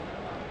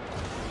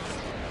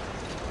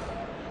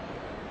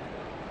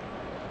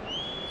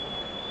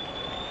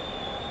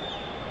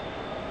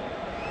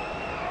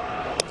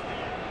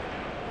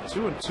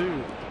 Two and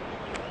two.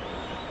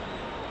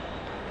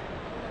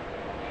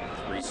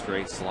 3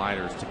 straight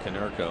sliders to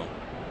Konerko.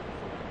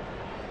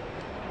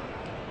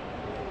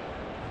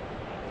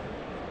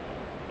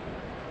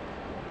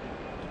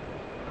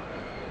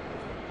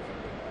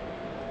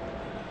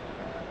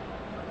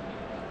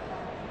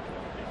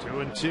 Two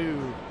and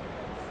two.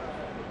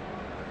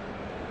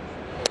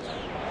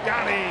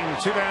 Got him.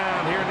 2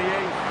 down here in the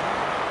 8th.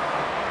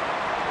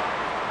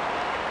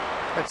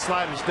 That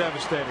slide is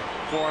devastating.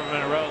 4 of them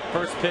in a row.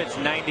 First pitch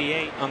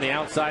 98 on the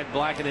outside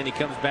black, and then he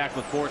comes back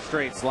with 4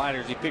 straight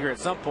sliders. You figure at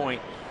some point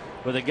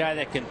with a guy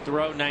that can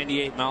throw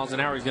 98 miles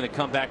an hour, he's going to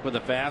come back with a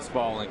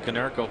fastball, and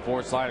Konerko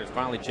 4 sliders,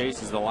 finally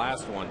chases the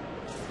last one.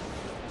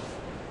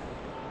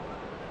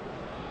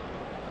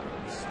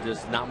 It's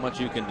just not much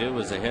you can do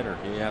as a hitter.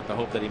 You have to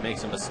hope that he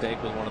makes a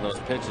mistake with one of those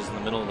pitches in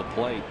the middle of the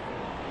plate.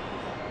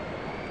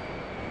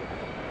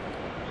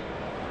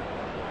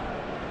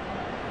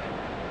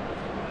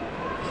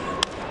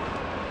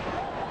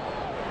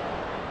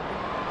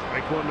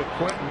 one to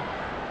Quentin.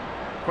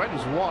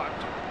 Quentin's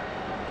walked.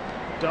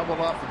 Doubled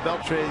off the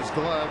Beltre's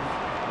glove.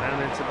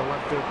 Down into the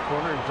left field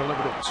corner and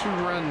delivered a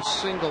 2-run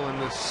single in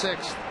the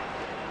 6th.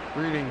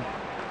 Greeting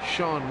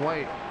Sean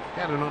White.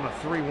 Had it on a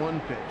 3-1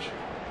 pitch.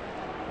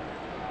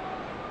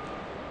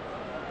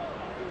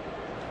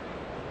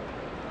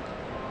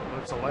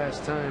 That's the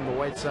last time the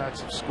White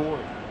Sox have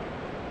scored.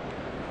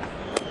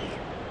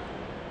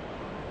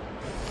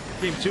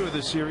 Game 2 of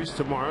the series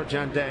tomorrow.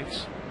 John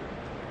Danks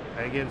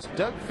against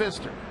Doug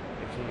Fister,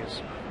 making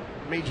his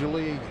Major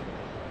League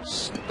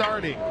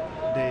starting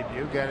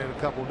debut. Got in a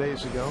couple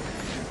days ago.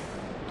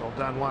 Told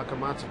Don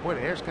Wakamatsu, boy,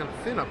 the hair's kind of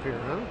thin up here,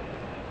 huh?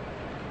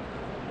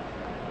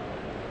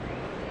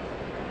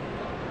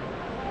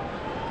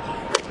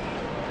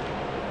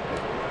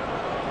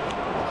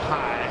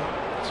 High,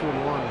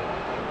 2-1.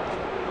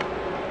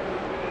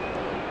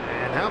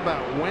 And how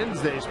about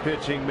Wednesday's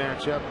pitching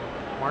matchup?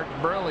 Mark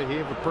Buehrle, he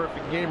had a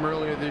perfect game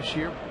earlier this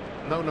year.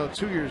 No,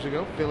 2 years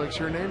ago. Felix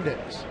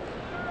Hernandez.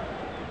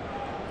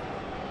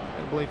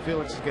 I believe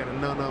Felix has got a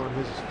no-no in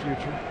his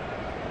future.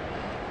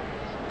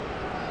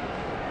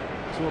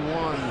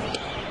 2-1.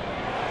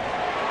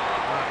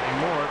 Not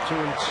anymore.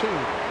 2-2.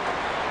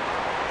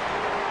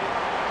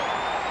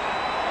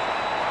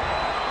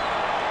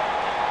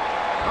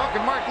 Oh,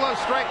 can Mark Lowe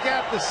strike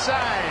out the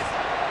side?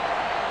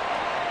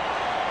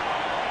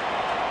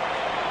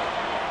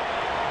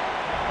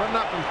 Putting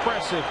up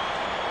impressive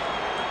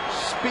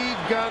speed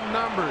gun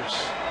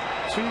numbers.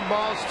 2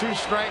 balls, 2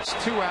 strikes,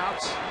 2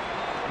 outs.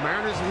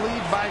 Mariners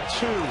lead by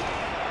 2.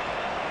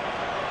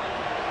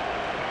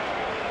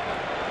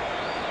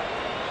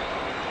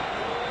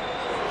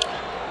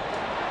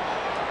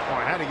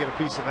 Boy, how did he get a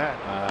piece of that?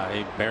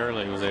 He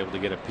barely was able to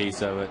get a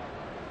piece of it.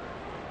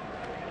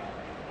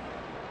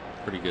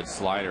 Pretty good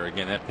slider.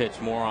 Again, that pitch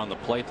more on the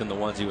plate than the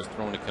ones he was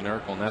throwing to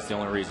Konerko, and that's the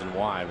only reason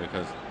why,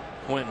 because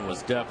Quentin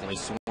was definitely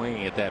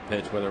swinging at that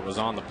pitch, whether it was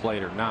on the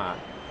plate or not.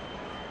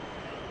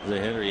 As a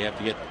hitter, you have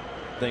to get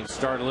things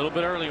started a little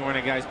bit early when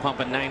a guy's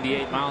pumping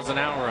 98 miles an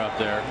hour up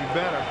there. You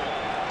better.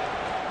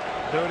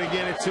 Do it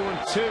again at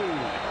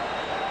 2-2.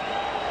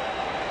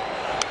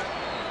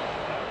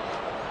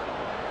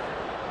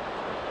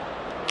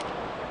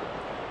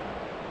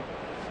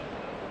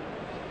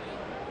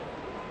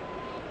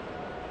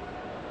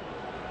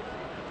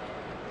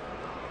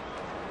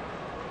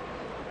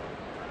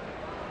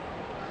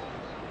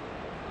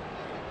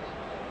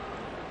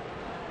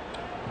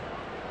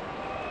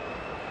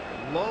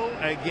 Lowe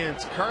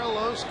against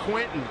Carlos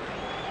Quentin.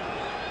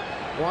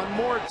 One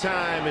more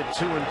time at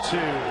 2-2.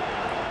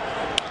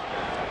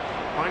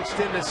 Punched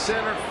into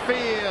center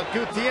field.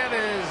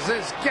 Gutierrez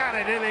has got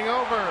it, inning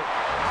over.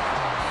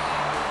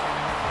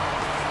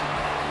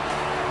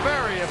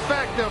 Very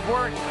effective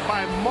work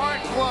by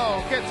Mark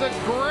Lowe. Gets a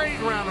great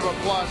round of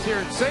applause here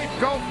at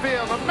Safeco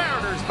Field. The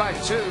Mariners by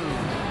 2.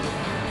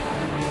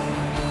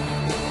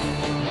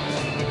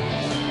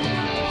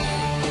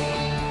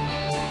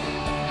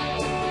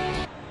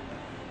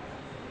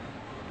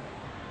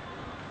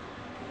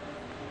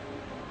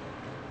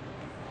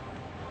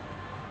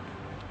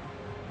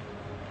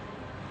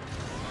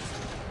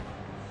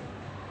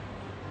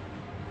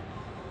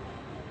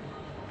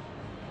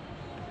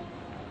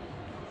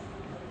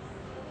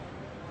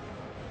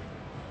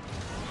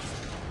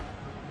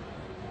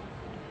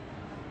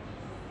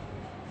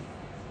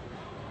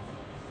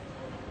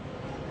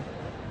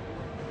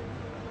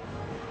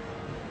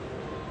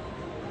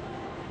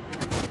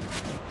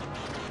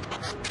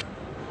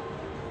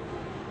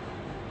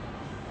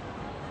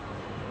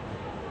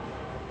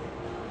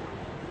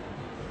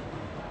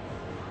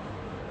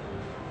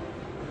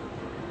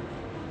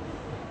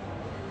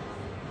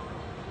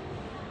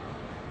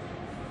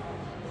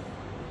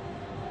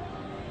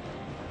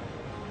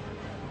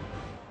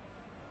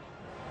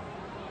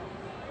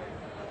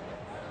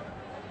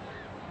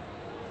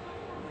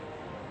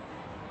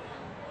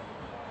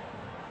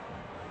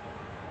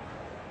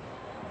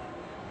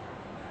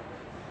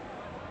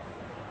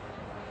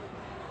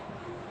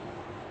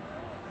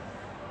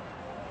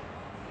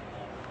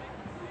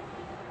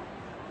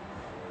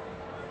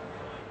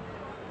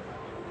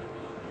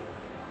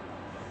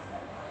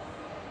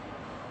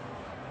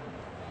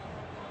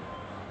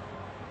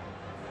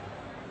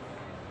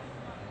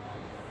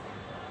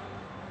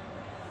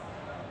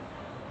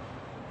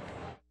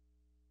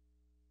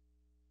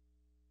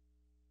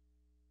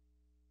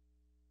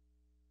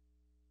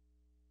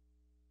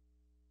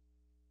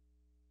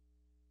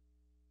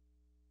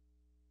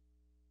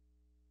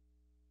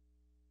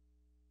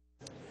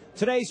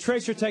 Today's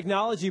Tracer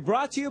Technology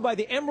brought to you by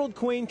the Emerald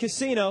Queen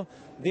Casino,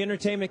 the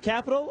entertainment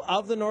capital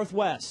of the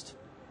Northwest.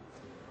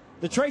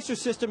 The Tracer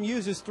system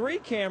uses 3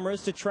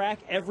 cameras to track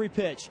every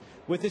pitch.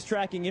 With this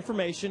tracking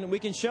information, we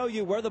can show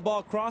you where the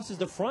ball crosses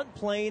the front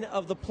plane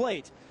of the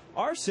plate.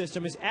 Our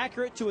system is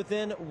accurate to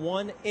within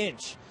 1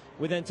 inch.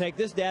 We then take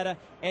this data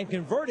and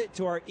convert it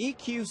to our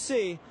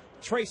EQC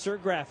Tracer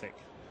graphic.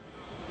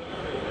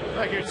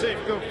 Back here at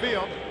Safeco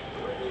Field.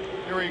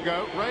 Here we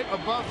go, right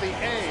above the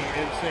A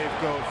in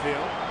Safeco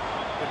Field.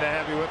 Good to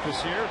have you with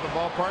us here at the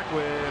ballpark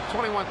with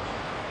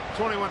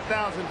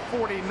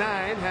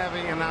 21,049,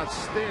 having an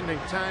outstanding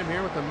time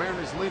here with the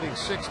Mariners leading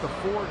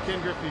 6-4.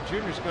 Ken Griffey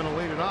Jr. is going to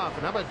lead it off.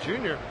 And how about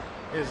Jr.?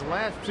 His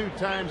last 2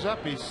 times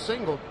up, he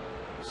singled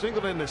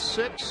in the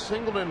 6th,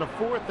 singled in the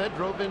 4th. That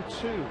drove in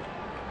 2. And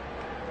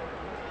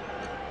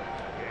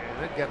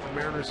that got the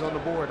Mariners on the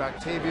board.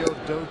 Octavio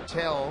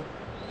Dotel,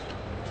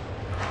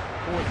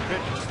 4th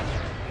pitcher,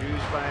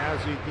 used by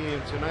Ozzie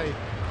Guillen tonight.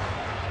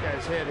 This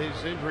guy's had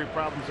his injury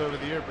problems over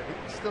the year, but he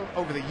can still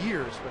but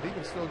he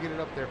can still get it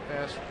up there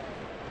fast.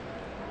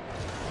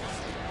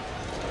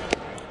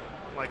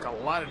 Like a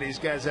lot of these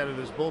guys out of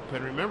this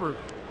bullpen. Remember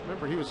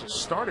he was a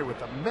starter with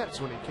the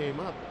Mets when he came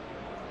up.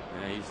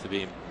 Yeah, he used to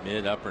be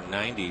mid-upper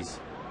 90s.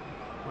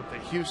 With the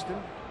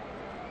Houston.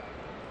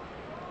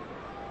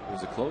 He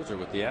was a closer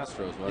with the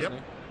Astros, wasn't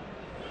he?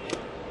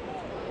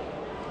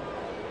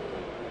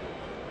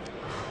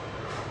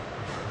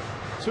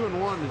 2-1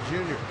 to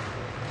Junior.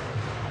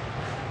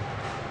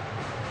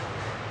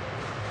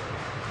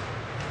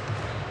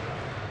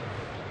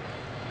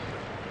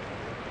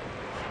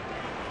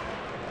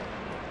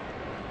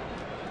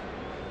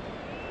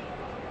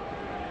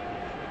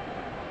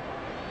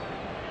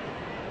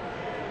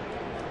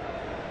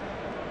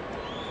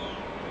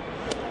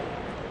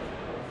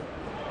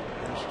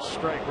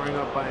 Strike rang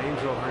up by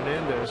Angel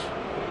Hernandez.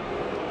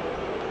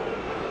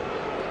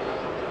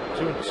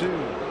 2-2.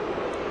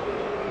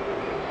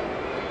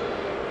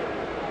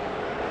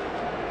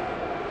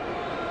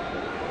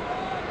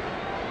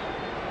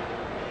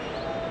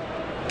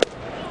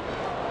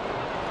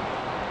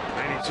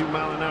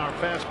 .92-mile-an-hour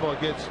fastball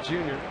gets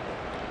Junior.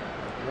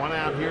 1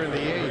 out here in the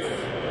 8th.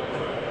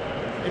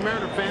 Hey,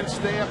 Mariner fans,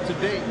 stay up to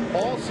date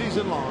all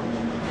season long.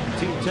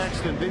 Team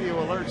text and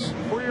video alerts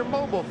for your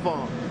mobile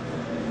phone.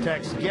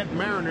 Text Get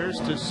Mariners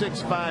to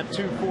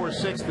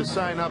 65246 to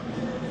sign up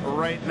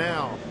right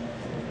now.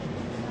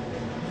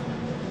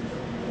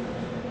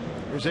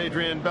 Here's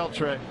Adrian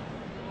Beltre.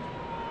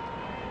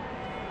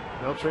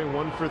 Beltre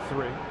 1 for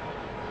 3.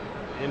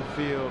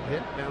 Infield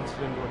hit, bounced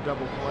into a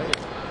double play.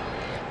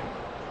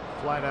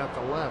 Flight out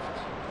to left.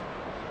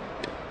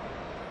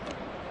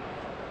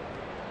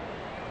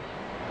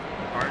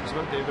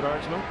 Ardsma, David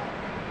Ardsma,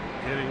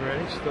 getting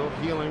ready, still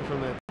healing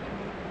from that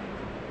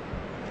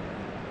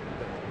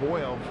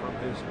boil from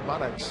his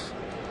buttocks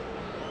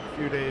a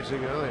few days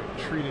ago.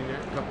 They're treating it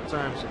a couple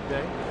times a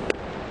day.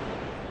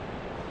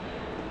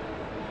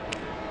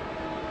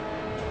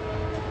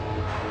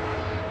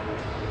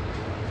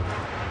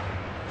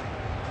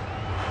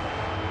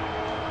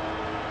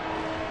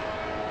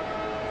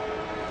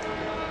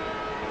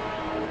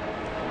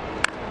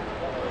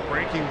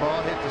 Breaking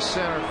ball hit the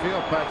center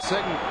field.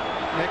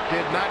 Nick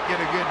did not get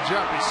a good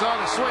jump. He saw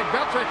the swing.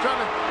 Beltre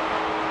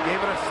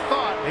gave it a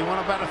thought. He went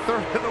about a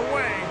third of the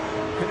way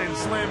and then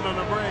slammed on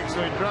the brakes,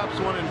 so he drops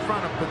one in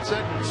front of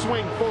Podsednik.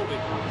 Swing fully.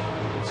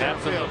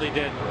 Absolutely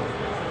did.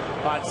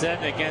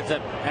 Podsednik ends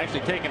up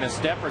actually taking a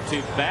step or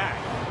 2 back.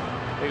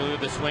 Take a look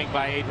at the swing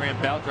by Adrian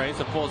Beltre. It's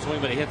a full swing,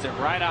 but he hits it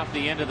right off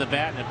the end of the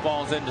bat and it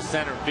falls into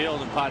center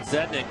field, and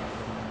Podsednik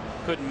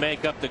couldn't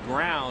make up the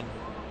ground.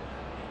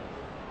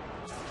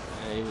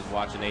 Yeah, he was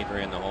watching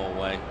Adrian the whole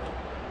way.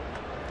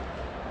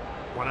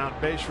 1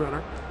 out base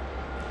runner.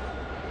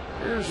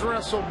 Here's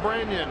Russell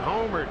Branyan,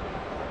 homered.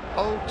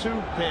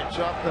 0-2 pitch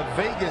off the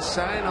Vegas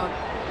sign on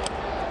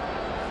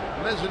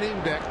mezzanine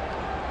deck.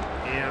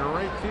 And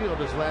right field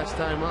his last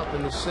time up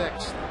in the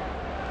 6th.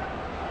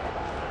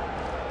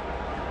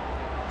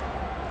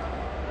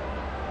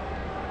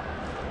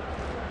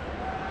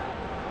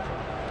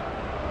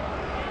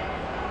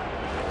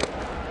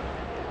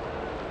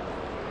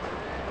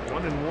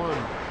 One and one.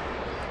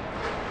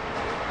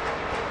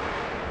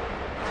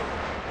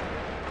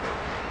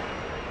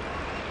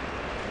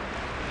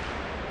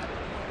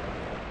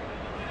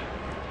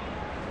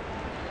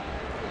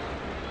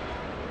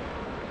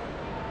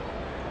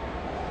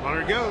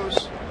 Runner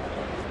goes.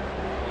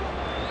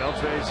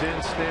 Beltre's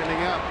in,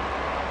 standing up.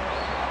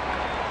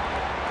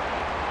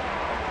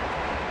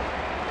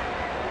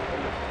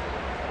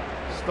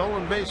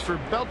 Stolen base for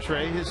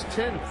Beltre, his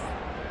 10th.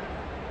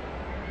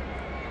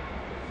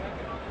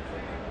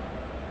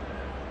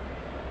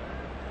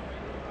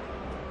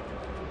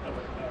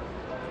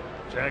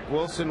 Jack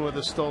Wilson with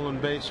a stolen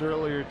base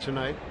earlier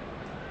tonight.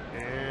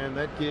 And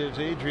that gives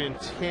Adrian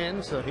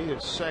 10, so he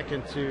is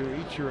second to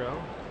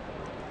Ichiro.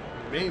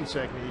 Remains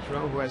second to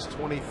Ichiro, who has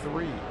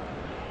 23.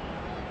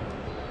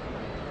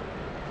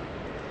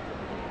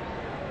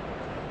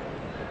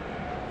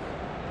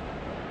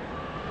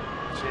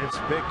 Chance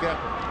to pick up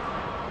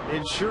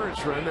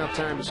insurance run. Now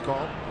time is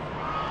called.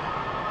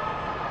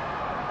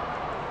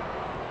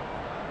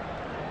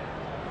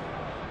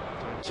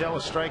 Tell a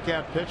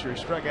strikeout pitcher. He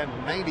struck out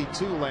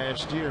 92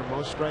 last year.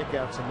 Most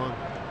strikeouts among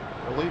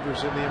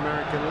relievers in the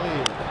American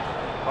League.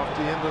 Off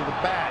the end of the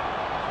bat.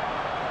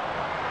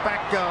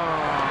 Back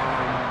on.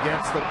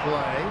 Gets the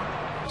play.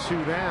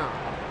 2 down.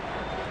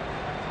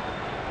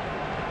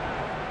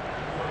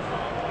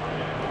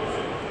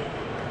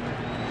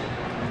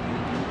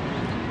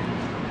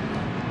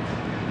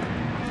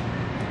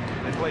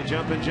 Play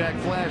jumping jack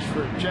flash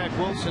for Jack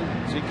Wilson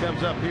as he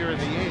comes up here in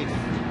the 8th.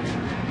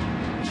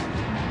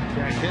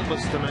 Jack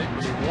hitless tonight,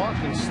 but he walked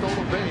and stole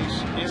a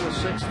base in the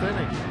 6th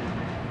inning.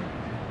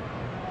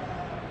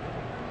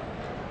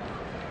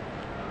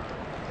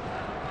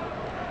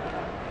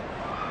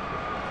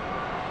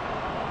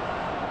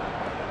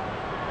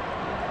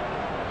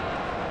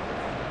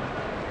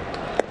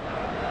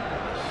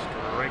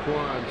 Strike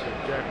one to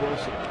Jack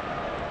Wilson.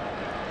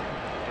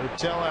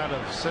 Hotel out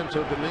of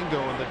Santo Domingo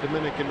in the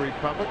Dominican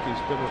Republic. He's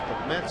been with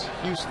the Mets,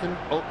 Houston,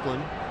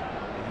 Oakland,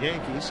 the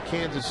Yankees,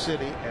 Kansas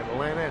City,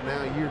 Atlanta, and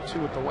now year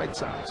 2 with the White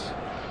Sox.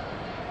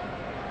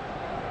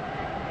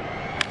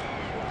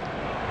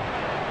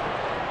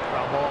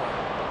 Foul ball.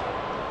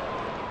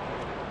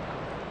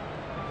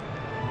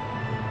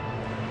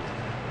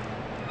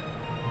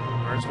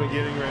 Artsman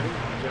getting ready.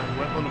 John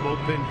Wetland, the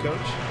bullpen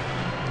coach,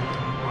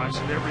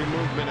 watching every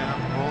movement out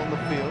on the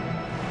field.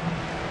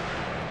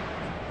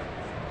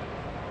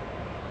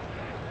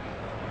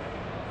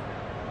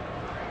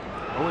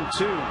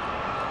 0-2.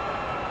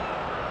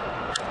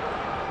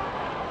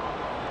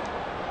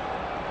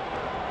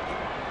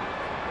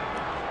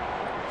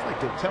 It's like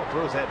Dotel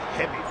throws that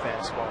heavy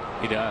fastball.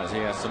 He does. He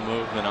has some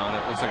movement on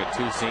it. Looks like a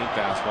 2-seam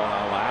fastball.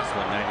 That last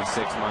one,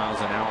 96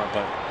 miles an hour,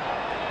 but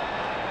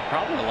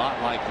probably a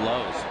lot like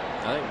Lowe's.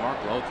 I think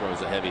Mark Lowe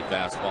throws a heavy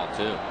fastball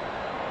too.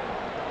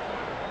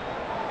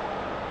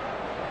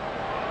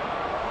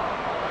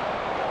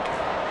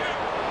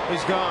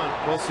 He's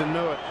gone. Wilson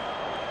knew it.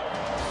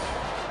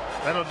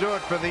 That'll do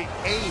it for the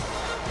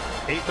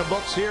 8th. 8 the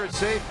books here at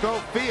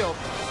Safeco Field.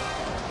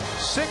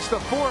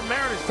 6-4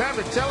 Mariners. Time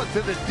to tell it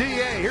to the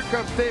DA. Here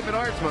comes David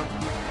Artsma.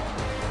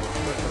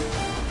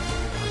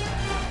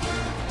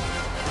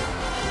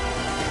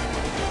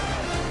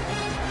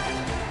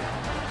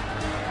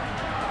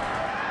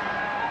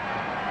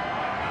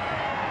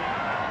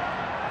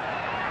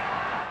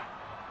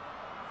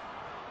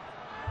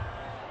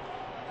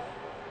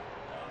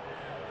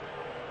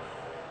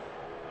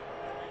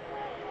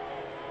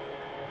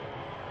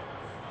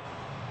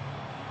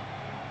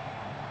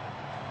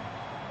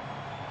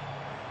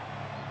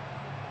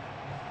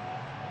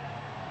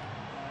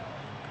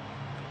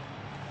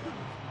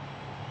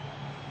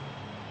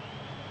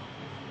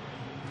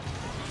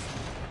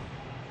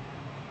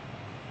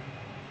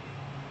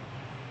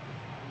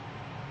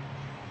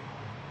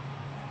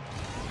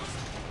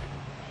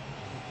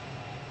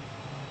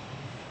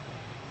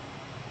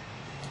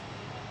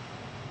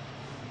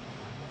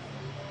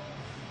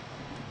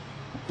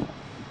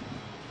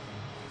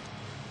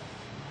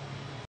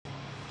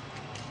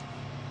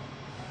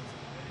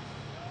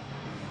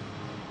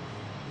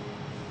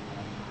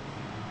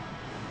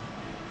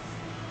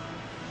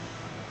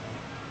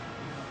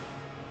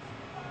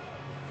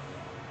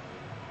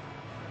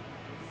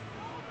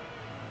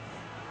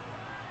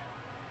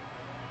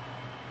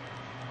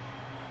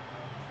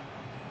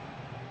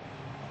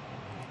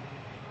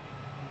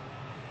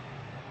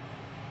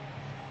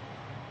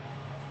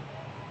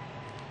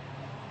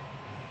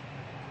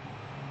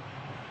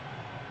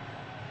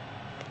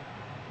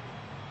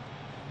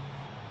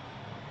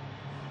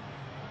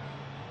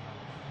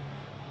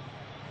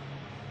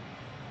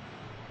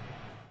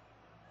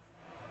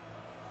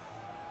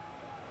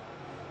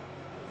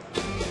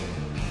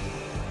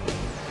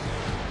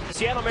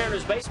 Seattle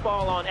Mariners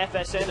baseball on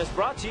FSN is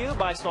brought to you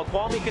by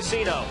Snoqualmie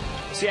Casino,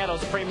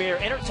 Seattle's premier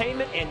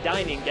entertainment and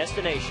dining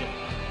destination.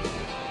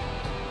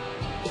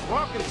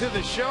 Welcome to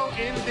the show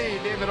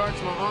indeed. David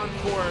Artsma on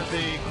for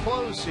the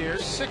close here.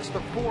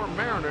 6-4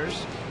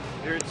 Mariners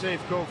here at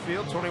Safeco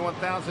Field.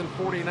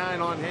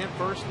 21,049 on hand.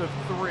 First of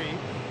 3.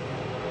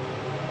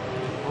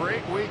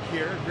 Great week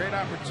here. Great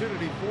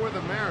opportunity for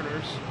the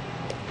Mariners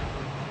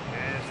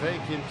as they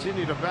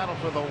continue to battle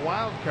for the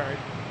wild card.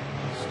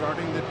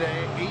 Starting the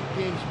day 8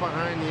 games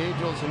behind the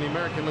Angels in the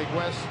American League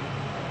West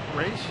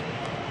race.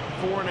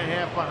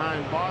 4.5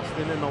 behind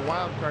Boston in the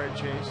wild card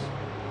chase.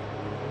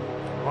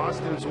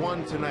 Boston's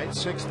won tonight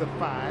 6-5.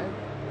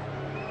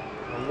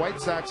 The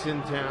White Sox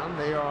in town.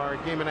 They are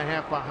a game and a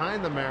half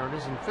behind the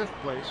Mariners in 5th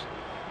place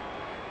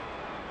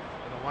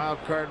in the wild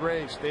card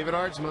race. David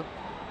Artsma.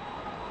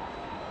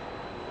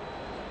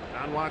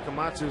 Don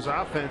Wakamatsu's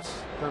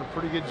offense done a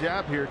pretty good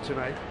job here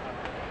tonight.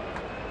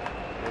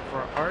 And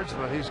for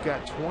Artsma, he's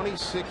got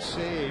 26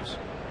 saves.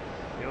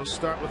 He'll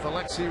start with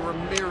Alexi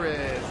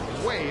Ramirez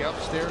way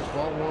upstairs,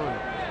 ball 1.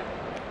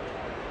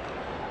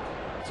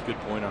 That's a good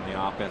point on the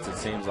offense. It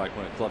seems like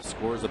when a club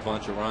scores a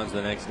bunch of runs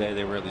the next day,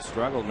 they really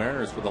struggle.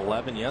 Mariners with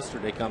 11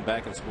 yesterday come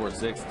back and score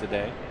 6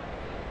 today.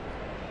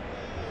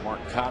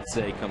 Mark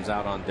Kotsay comes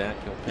out on deck.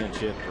 He'll pinch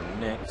hit for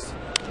Nix.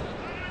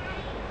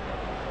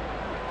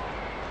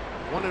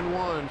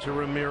 1-1 to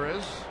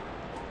Ramirez.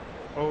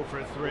 0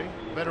 for 3.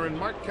 Veteran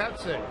Mark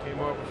Kotsay came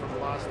over from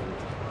Boston.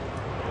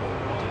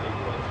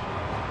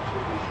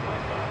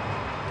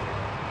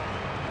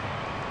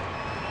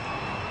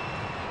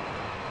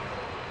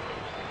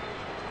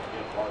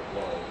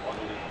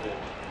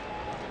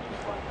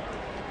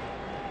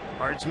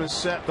 Artsma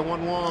set the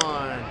 1-1.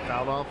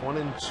 Fouled off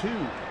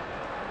 1-2.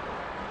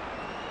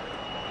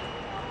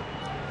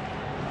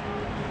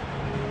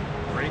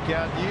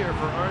 breakout year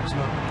for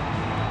Aardsma.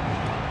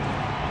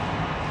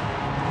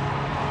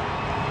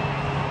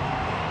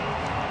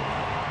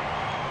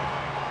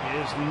 He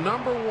is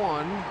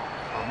 #1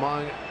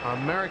 among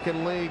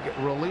American League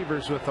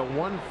relievers with a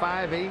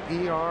 1.58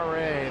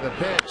 ERA. The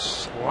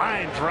pitch,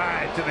 line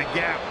drive to the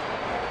gap.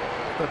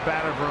 The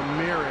bat of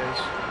Ramirez.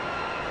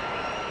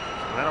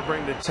 That'll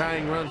bring the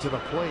tying run to the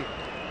plate.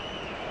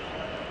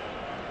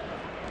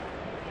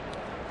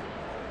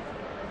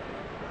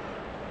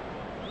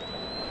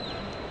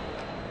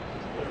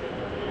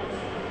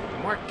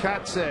 Mark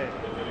Kotsay.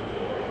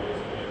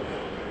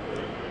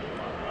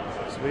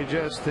 This will be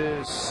just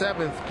his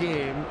 7th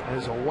game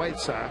as a White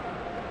Sox.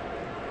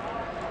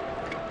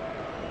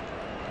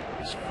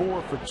 He's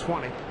 4 for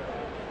 20.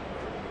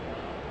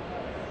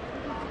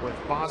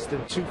 With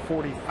Boston,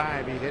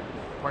 245 he hit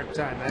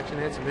part-time action,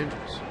 had some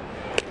injuries.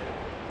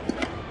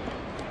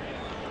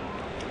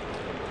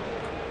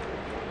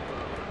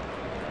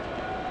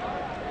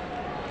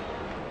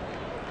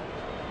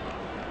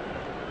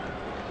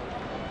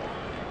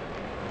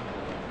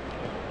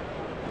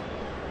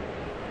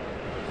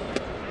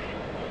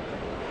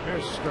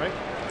 There's a strike.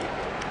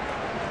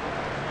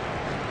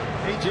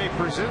 A.J.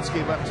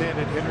 Pierzynski,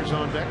 left-handed hitters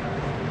on deck.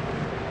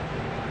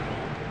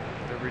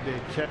 Everyday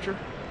catcher.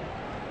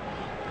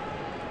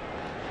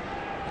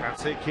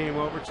 Kotsay came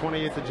over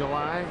 28th of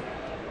July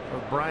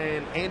with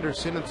Brian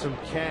Anderson and some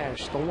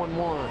cash. The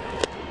 1-1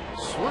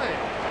 swing.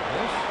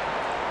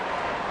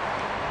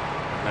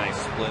 Nice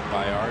split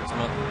by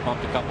Aardsma.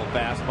 Pumped a couple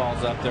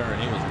fastballs up there,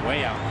 and he was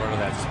way out in front of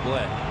that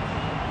split.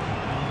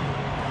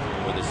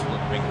 With a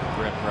split finger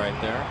grip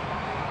right there.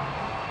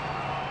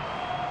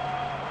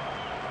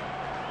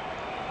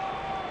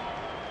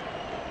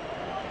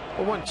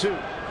 A 1-2.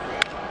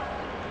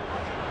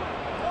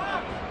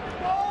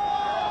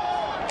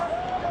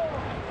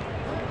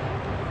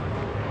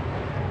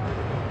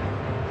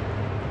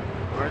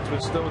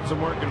 Aardsma still with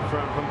some work in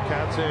front of him.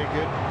 Kotsay, a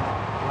good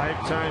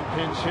lifetime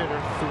pinch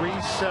hitter,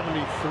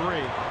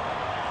 373.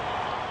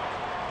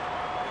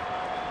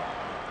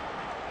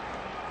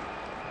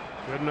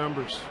 Good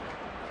numbers.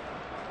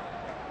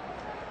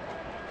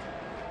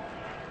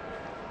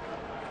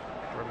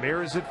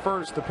 Ramirez at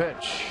first, the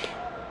pitch.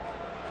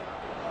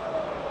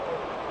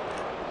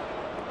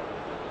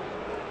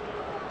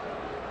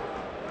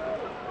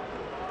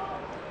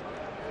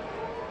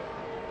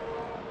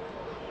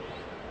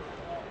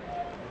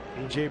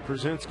 A.J.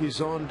 Pierzynski's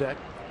on deck.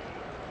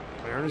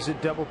 Mariners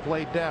at double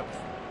play depth.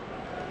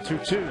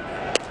 2-2.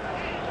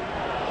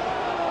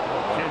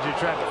 Kenji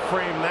tried to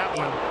frame that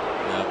one.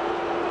 Yep.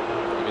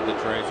 Look at the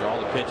tracer, all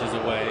the pitches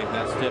away.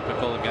 That's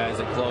typical of guys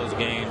that close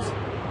games.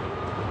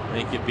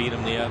 They could beat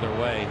them the other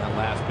way. The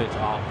last pitch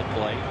off the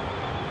plate.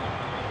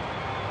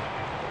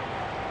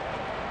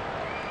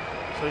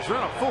 So he's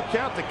run a full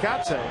count to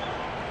Kotsay.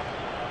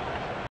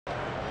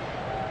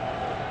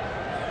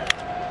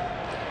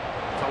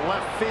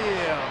 Left field.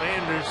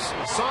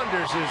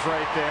 Saunders is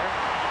right there.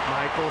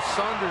 Michael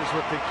Saunders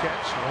with the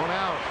catch. 1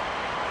 out.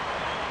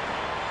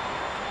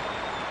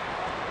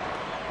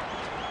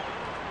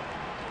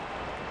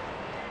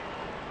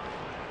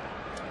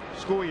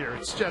 School year,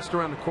 it's just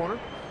around the corner.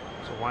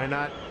 So why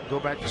not go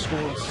back to school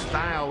in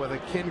style with a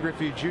Ken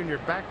Griffey Jr.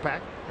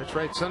 backpack? That's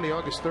right, Sunday,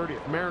 August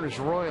 30th. Mariners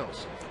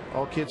Royals.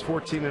 All kids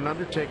 14 and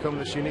under take home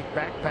this unique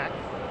backpack.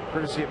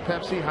 Courtesy of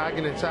Pepsi,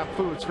 Hagen, and Top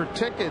Foods. For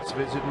tickets,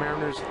 visit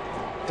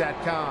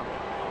Mariners.com.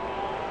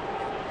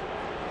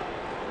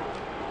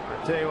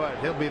 I tell you what,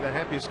 he'll be the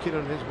happiest kid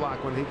on his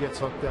block when he gets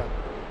hooked up.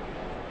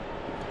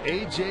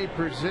 A.J.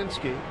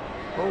 Pierzynski,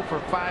 0 for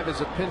 5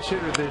 as a pinch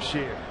hitter this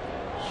year.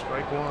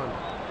 Strike 1.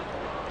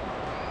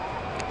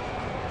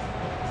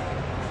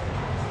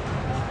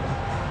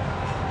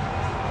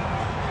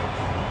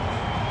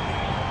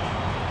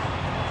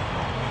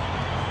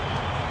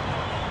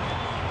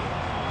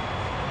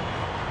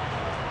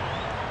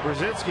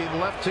 Pierzynski,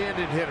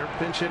 left-handed hitter,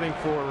 pinch hitting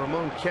for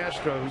Ramon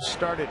Castro, who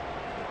started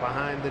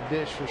behind the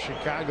dish for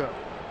Chicago.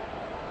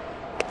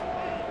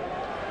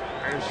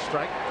 There's a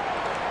strike.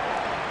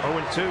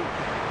 0-2.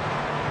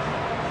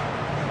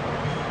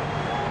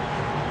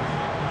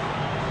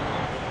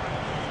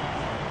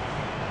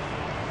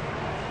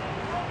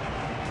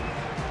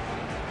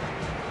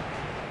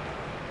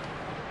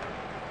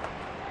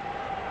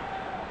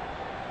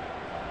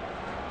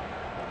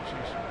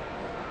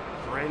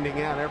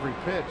 Grinding out every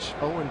pitch.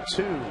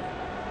 0-2.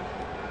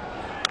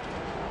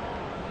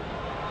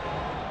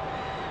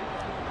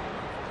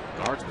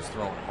 Guards was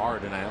throwing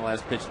hard tonight.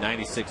 Last pitch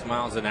 96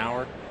 miles an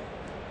hour.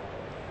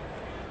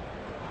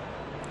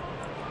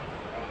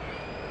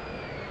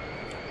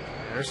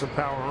 There's some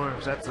power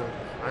arms. That's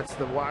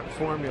the Watt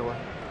formula.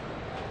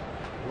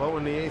 Low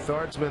in the 8th,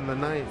 Aardsma in the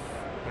 9th.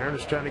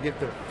 Mariners trying to get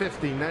their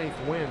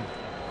 59th win.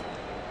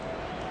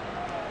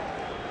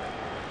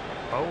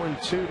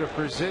 0-2 to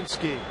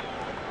Pierzynski.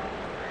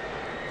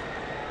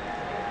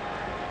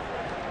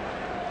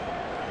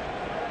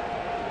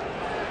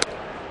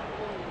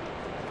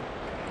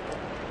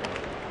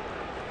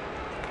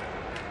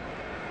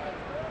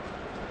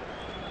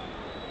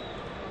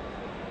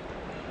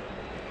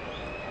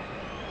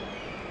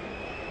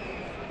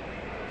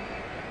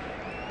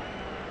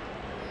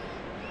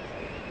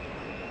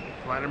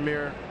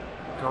 Vladimir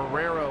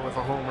Guerrero with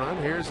a home run.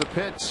 Here's the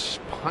pitch.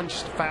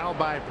 Punched foul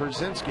by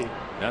Pierzynski.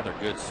 Another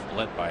good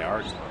split by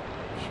Arden.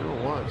 Sure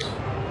was.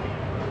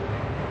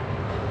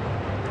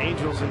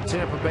 Angels in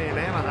Tampa Bay and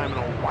Anaheim in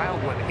a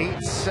wild one.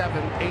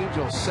 8-7.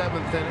 Angels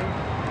 7th inning.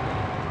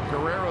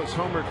 Guerrero's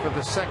homered for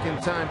the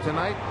second time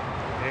tonight.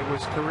 It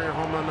was career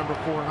home run number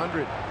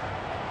 400.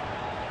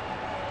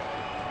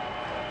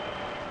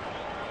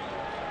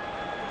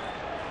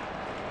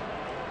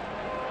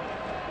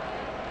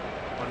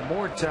 One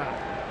more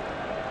time.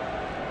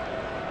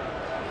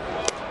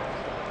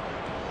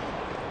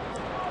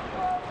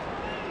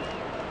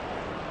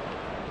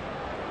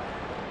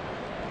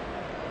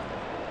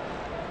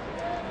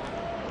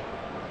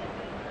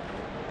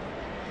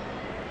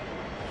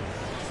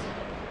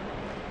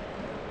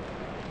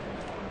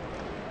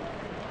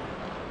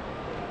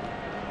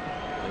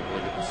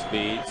 Look at the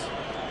speeds.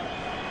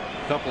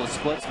 A couple of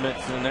splits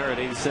mixed in there at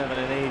 87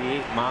 and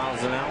 88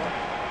 miles an hour.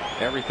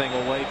 Everything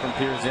away from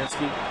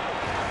Pierzynski.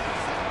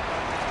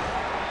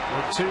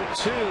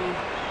 2-2.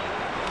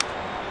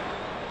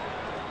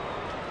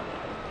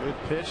 Good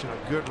pitch and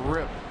a good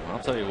rip. I'll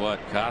tell you what,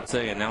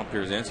 Kotsay and now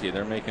Pierzynski,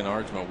 they're making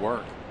Ardsma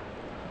work.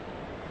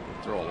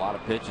 They throw a lot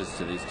of pitches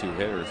to these two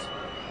hitters.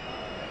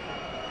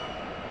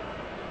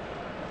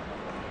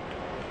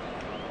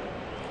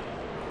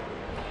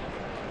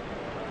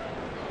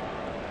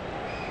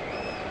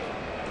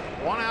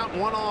 One out,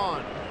 one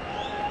on.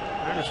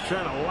 They're just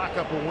trying to lock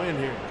up a win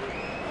here.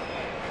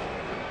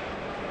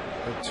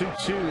 The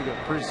 2-2 to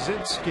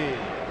Pierzynski.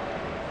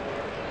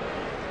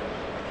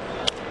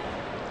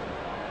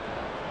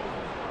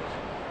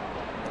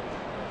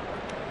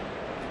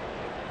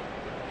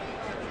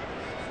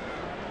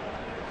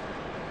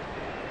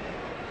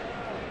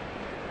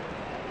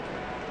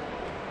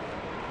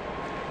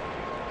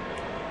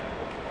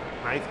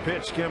 Ninth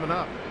pitch coming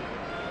up.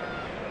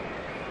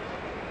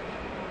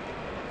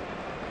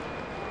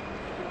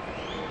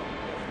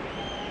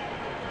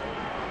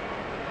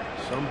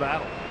 Some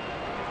battle.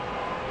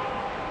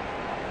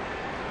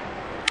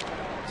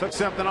 Took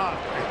something off.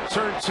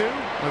 Turn 2.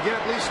 They'll get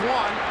at least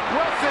one.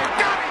 Wilson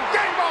got him.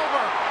 Game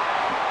over.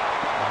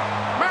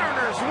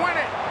 Mariners win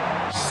it.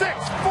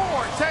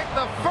 6-4. Take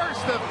the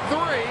first of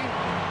 3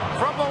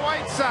 from the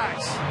White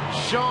Sox.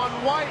 Sean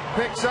White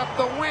picks up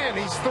the win.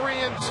 He's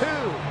 3-2.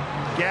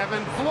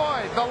 Gavin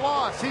Floyd, the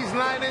loss. He's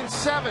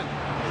 9-7.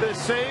 The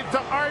save to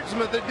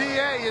Ardsma, the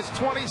DA, is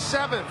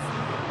 27th.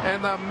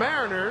 And the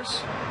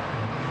Mariners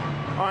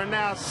are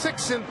now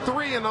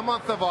 6-3 in the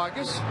month of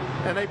August,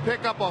 and they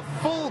pick up a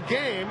full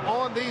game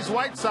on these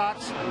White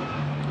Sox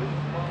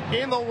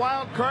in the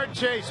wild card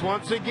chase.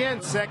 Once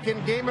again,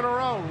 second game in a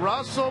row.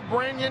 Russell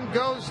Branyan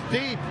goes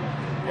deep,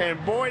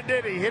 and boy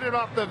did he hit it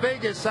off the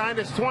Vegas sign,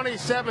 his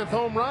 27th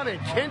home run. And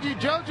Kenji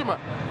Jojima,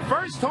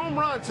 first home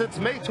run since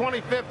May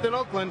 25th in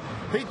Oakland.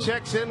 He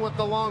checks in with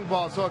the long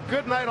ball. So a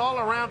good night all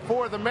around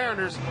for the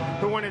Mariners,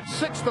 who win it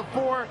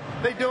 6-4.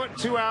 They do it in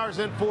 2 hours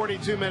and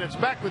 42 minutes.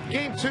 Back with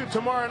Game 2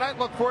 tomorrow night.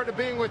 Look forward to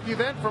being with you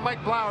then. For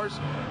Mike Blowers,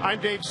 I'm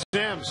Dave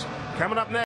Sims. Coming up next.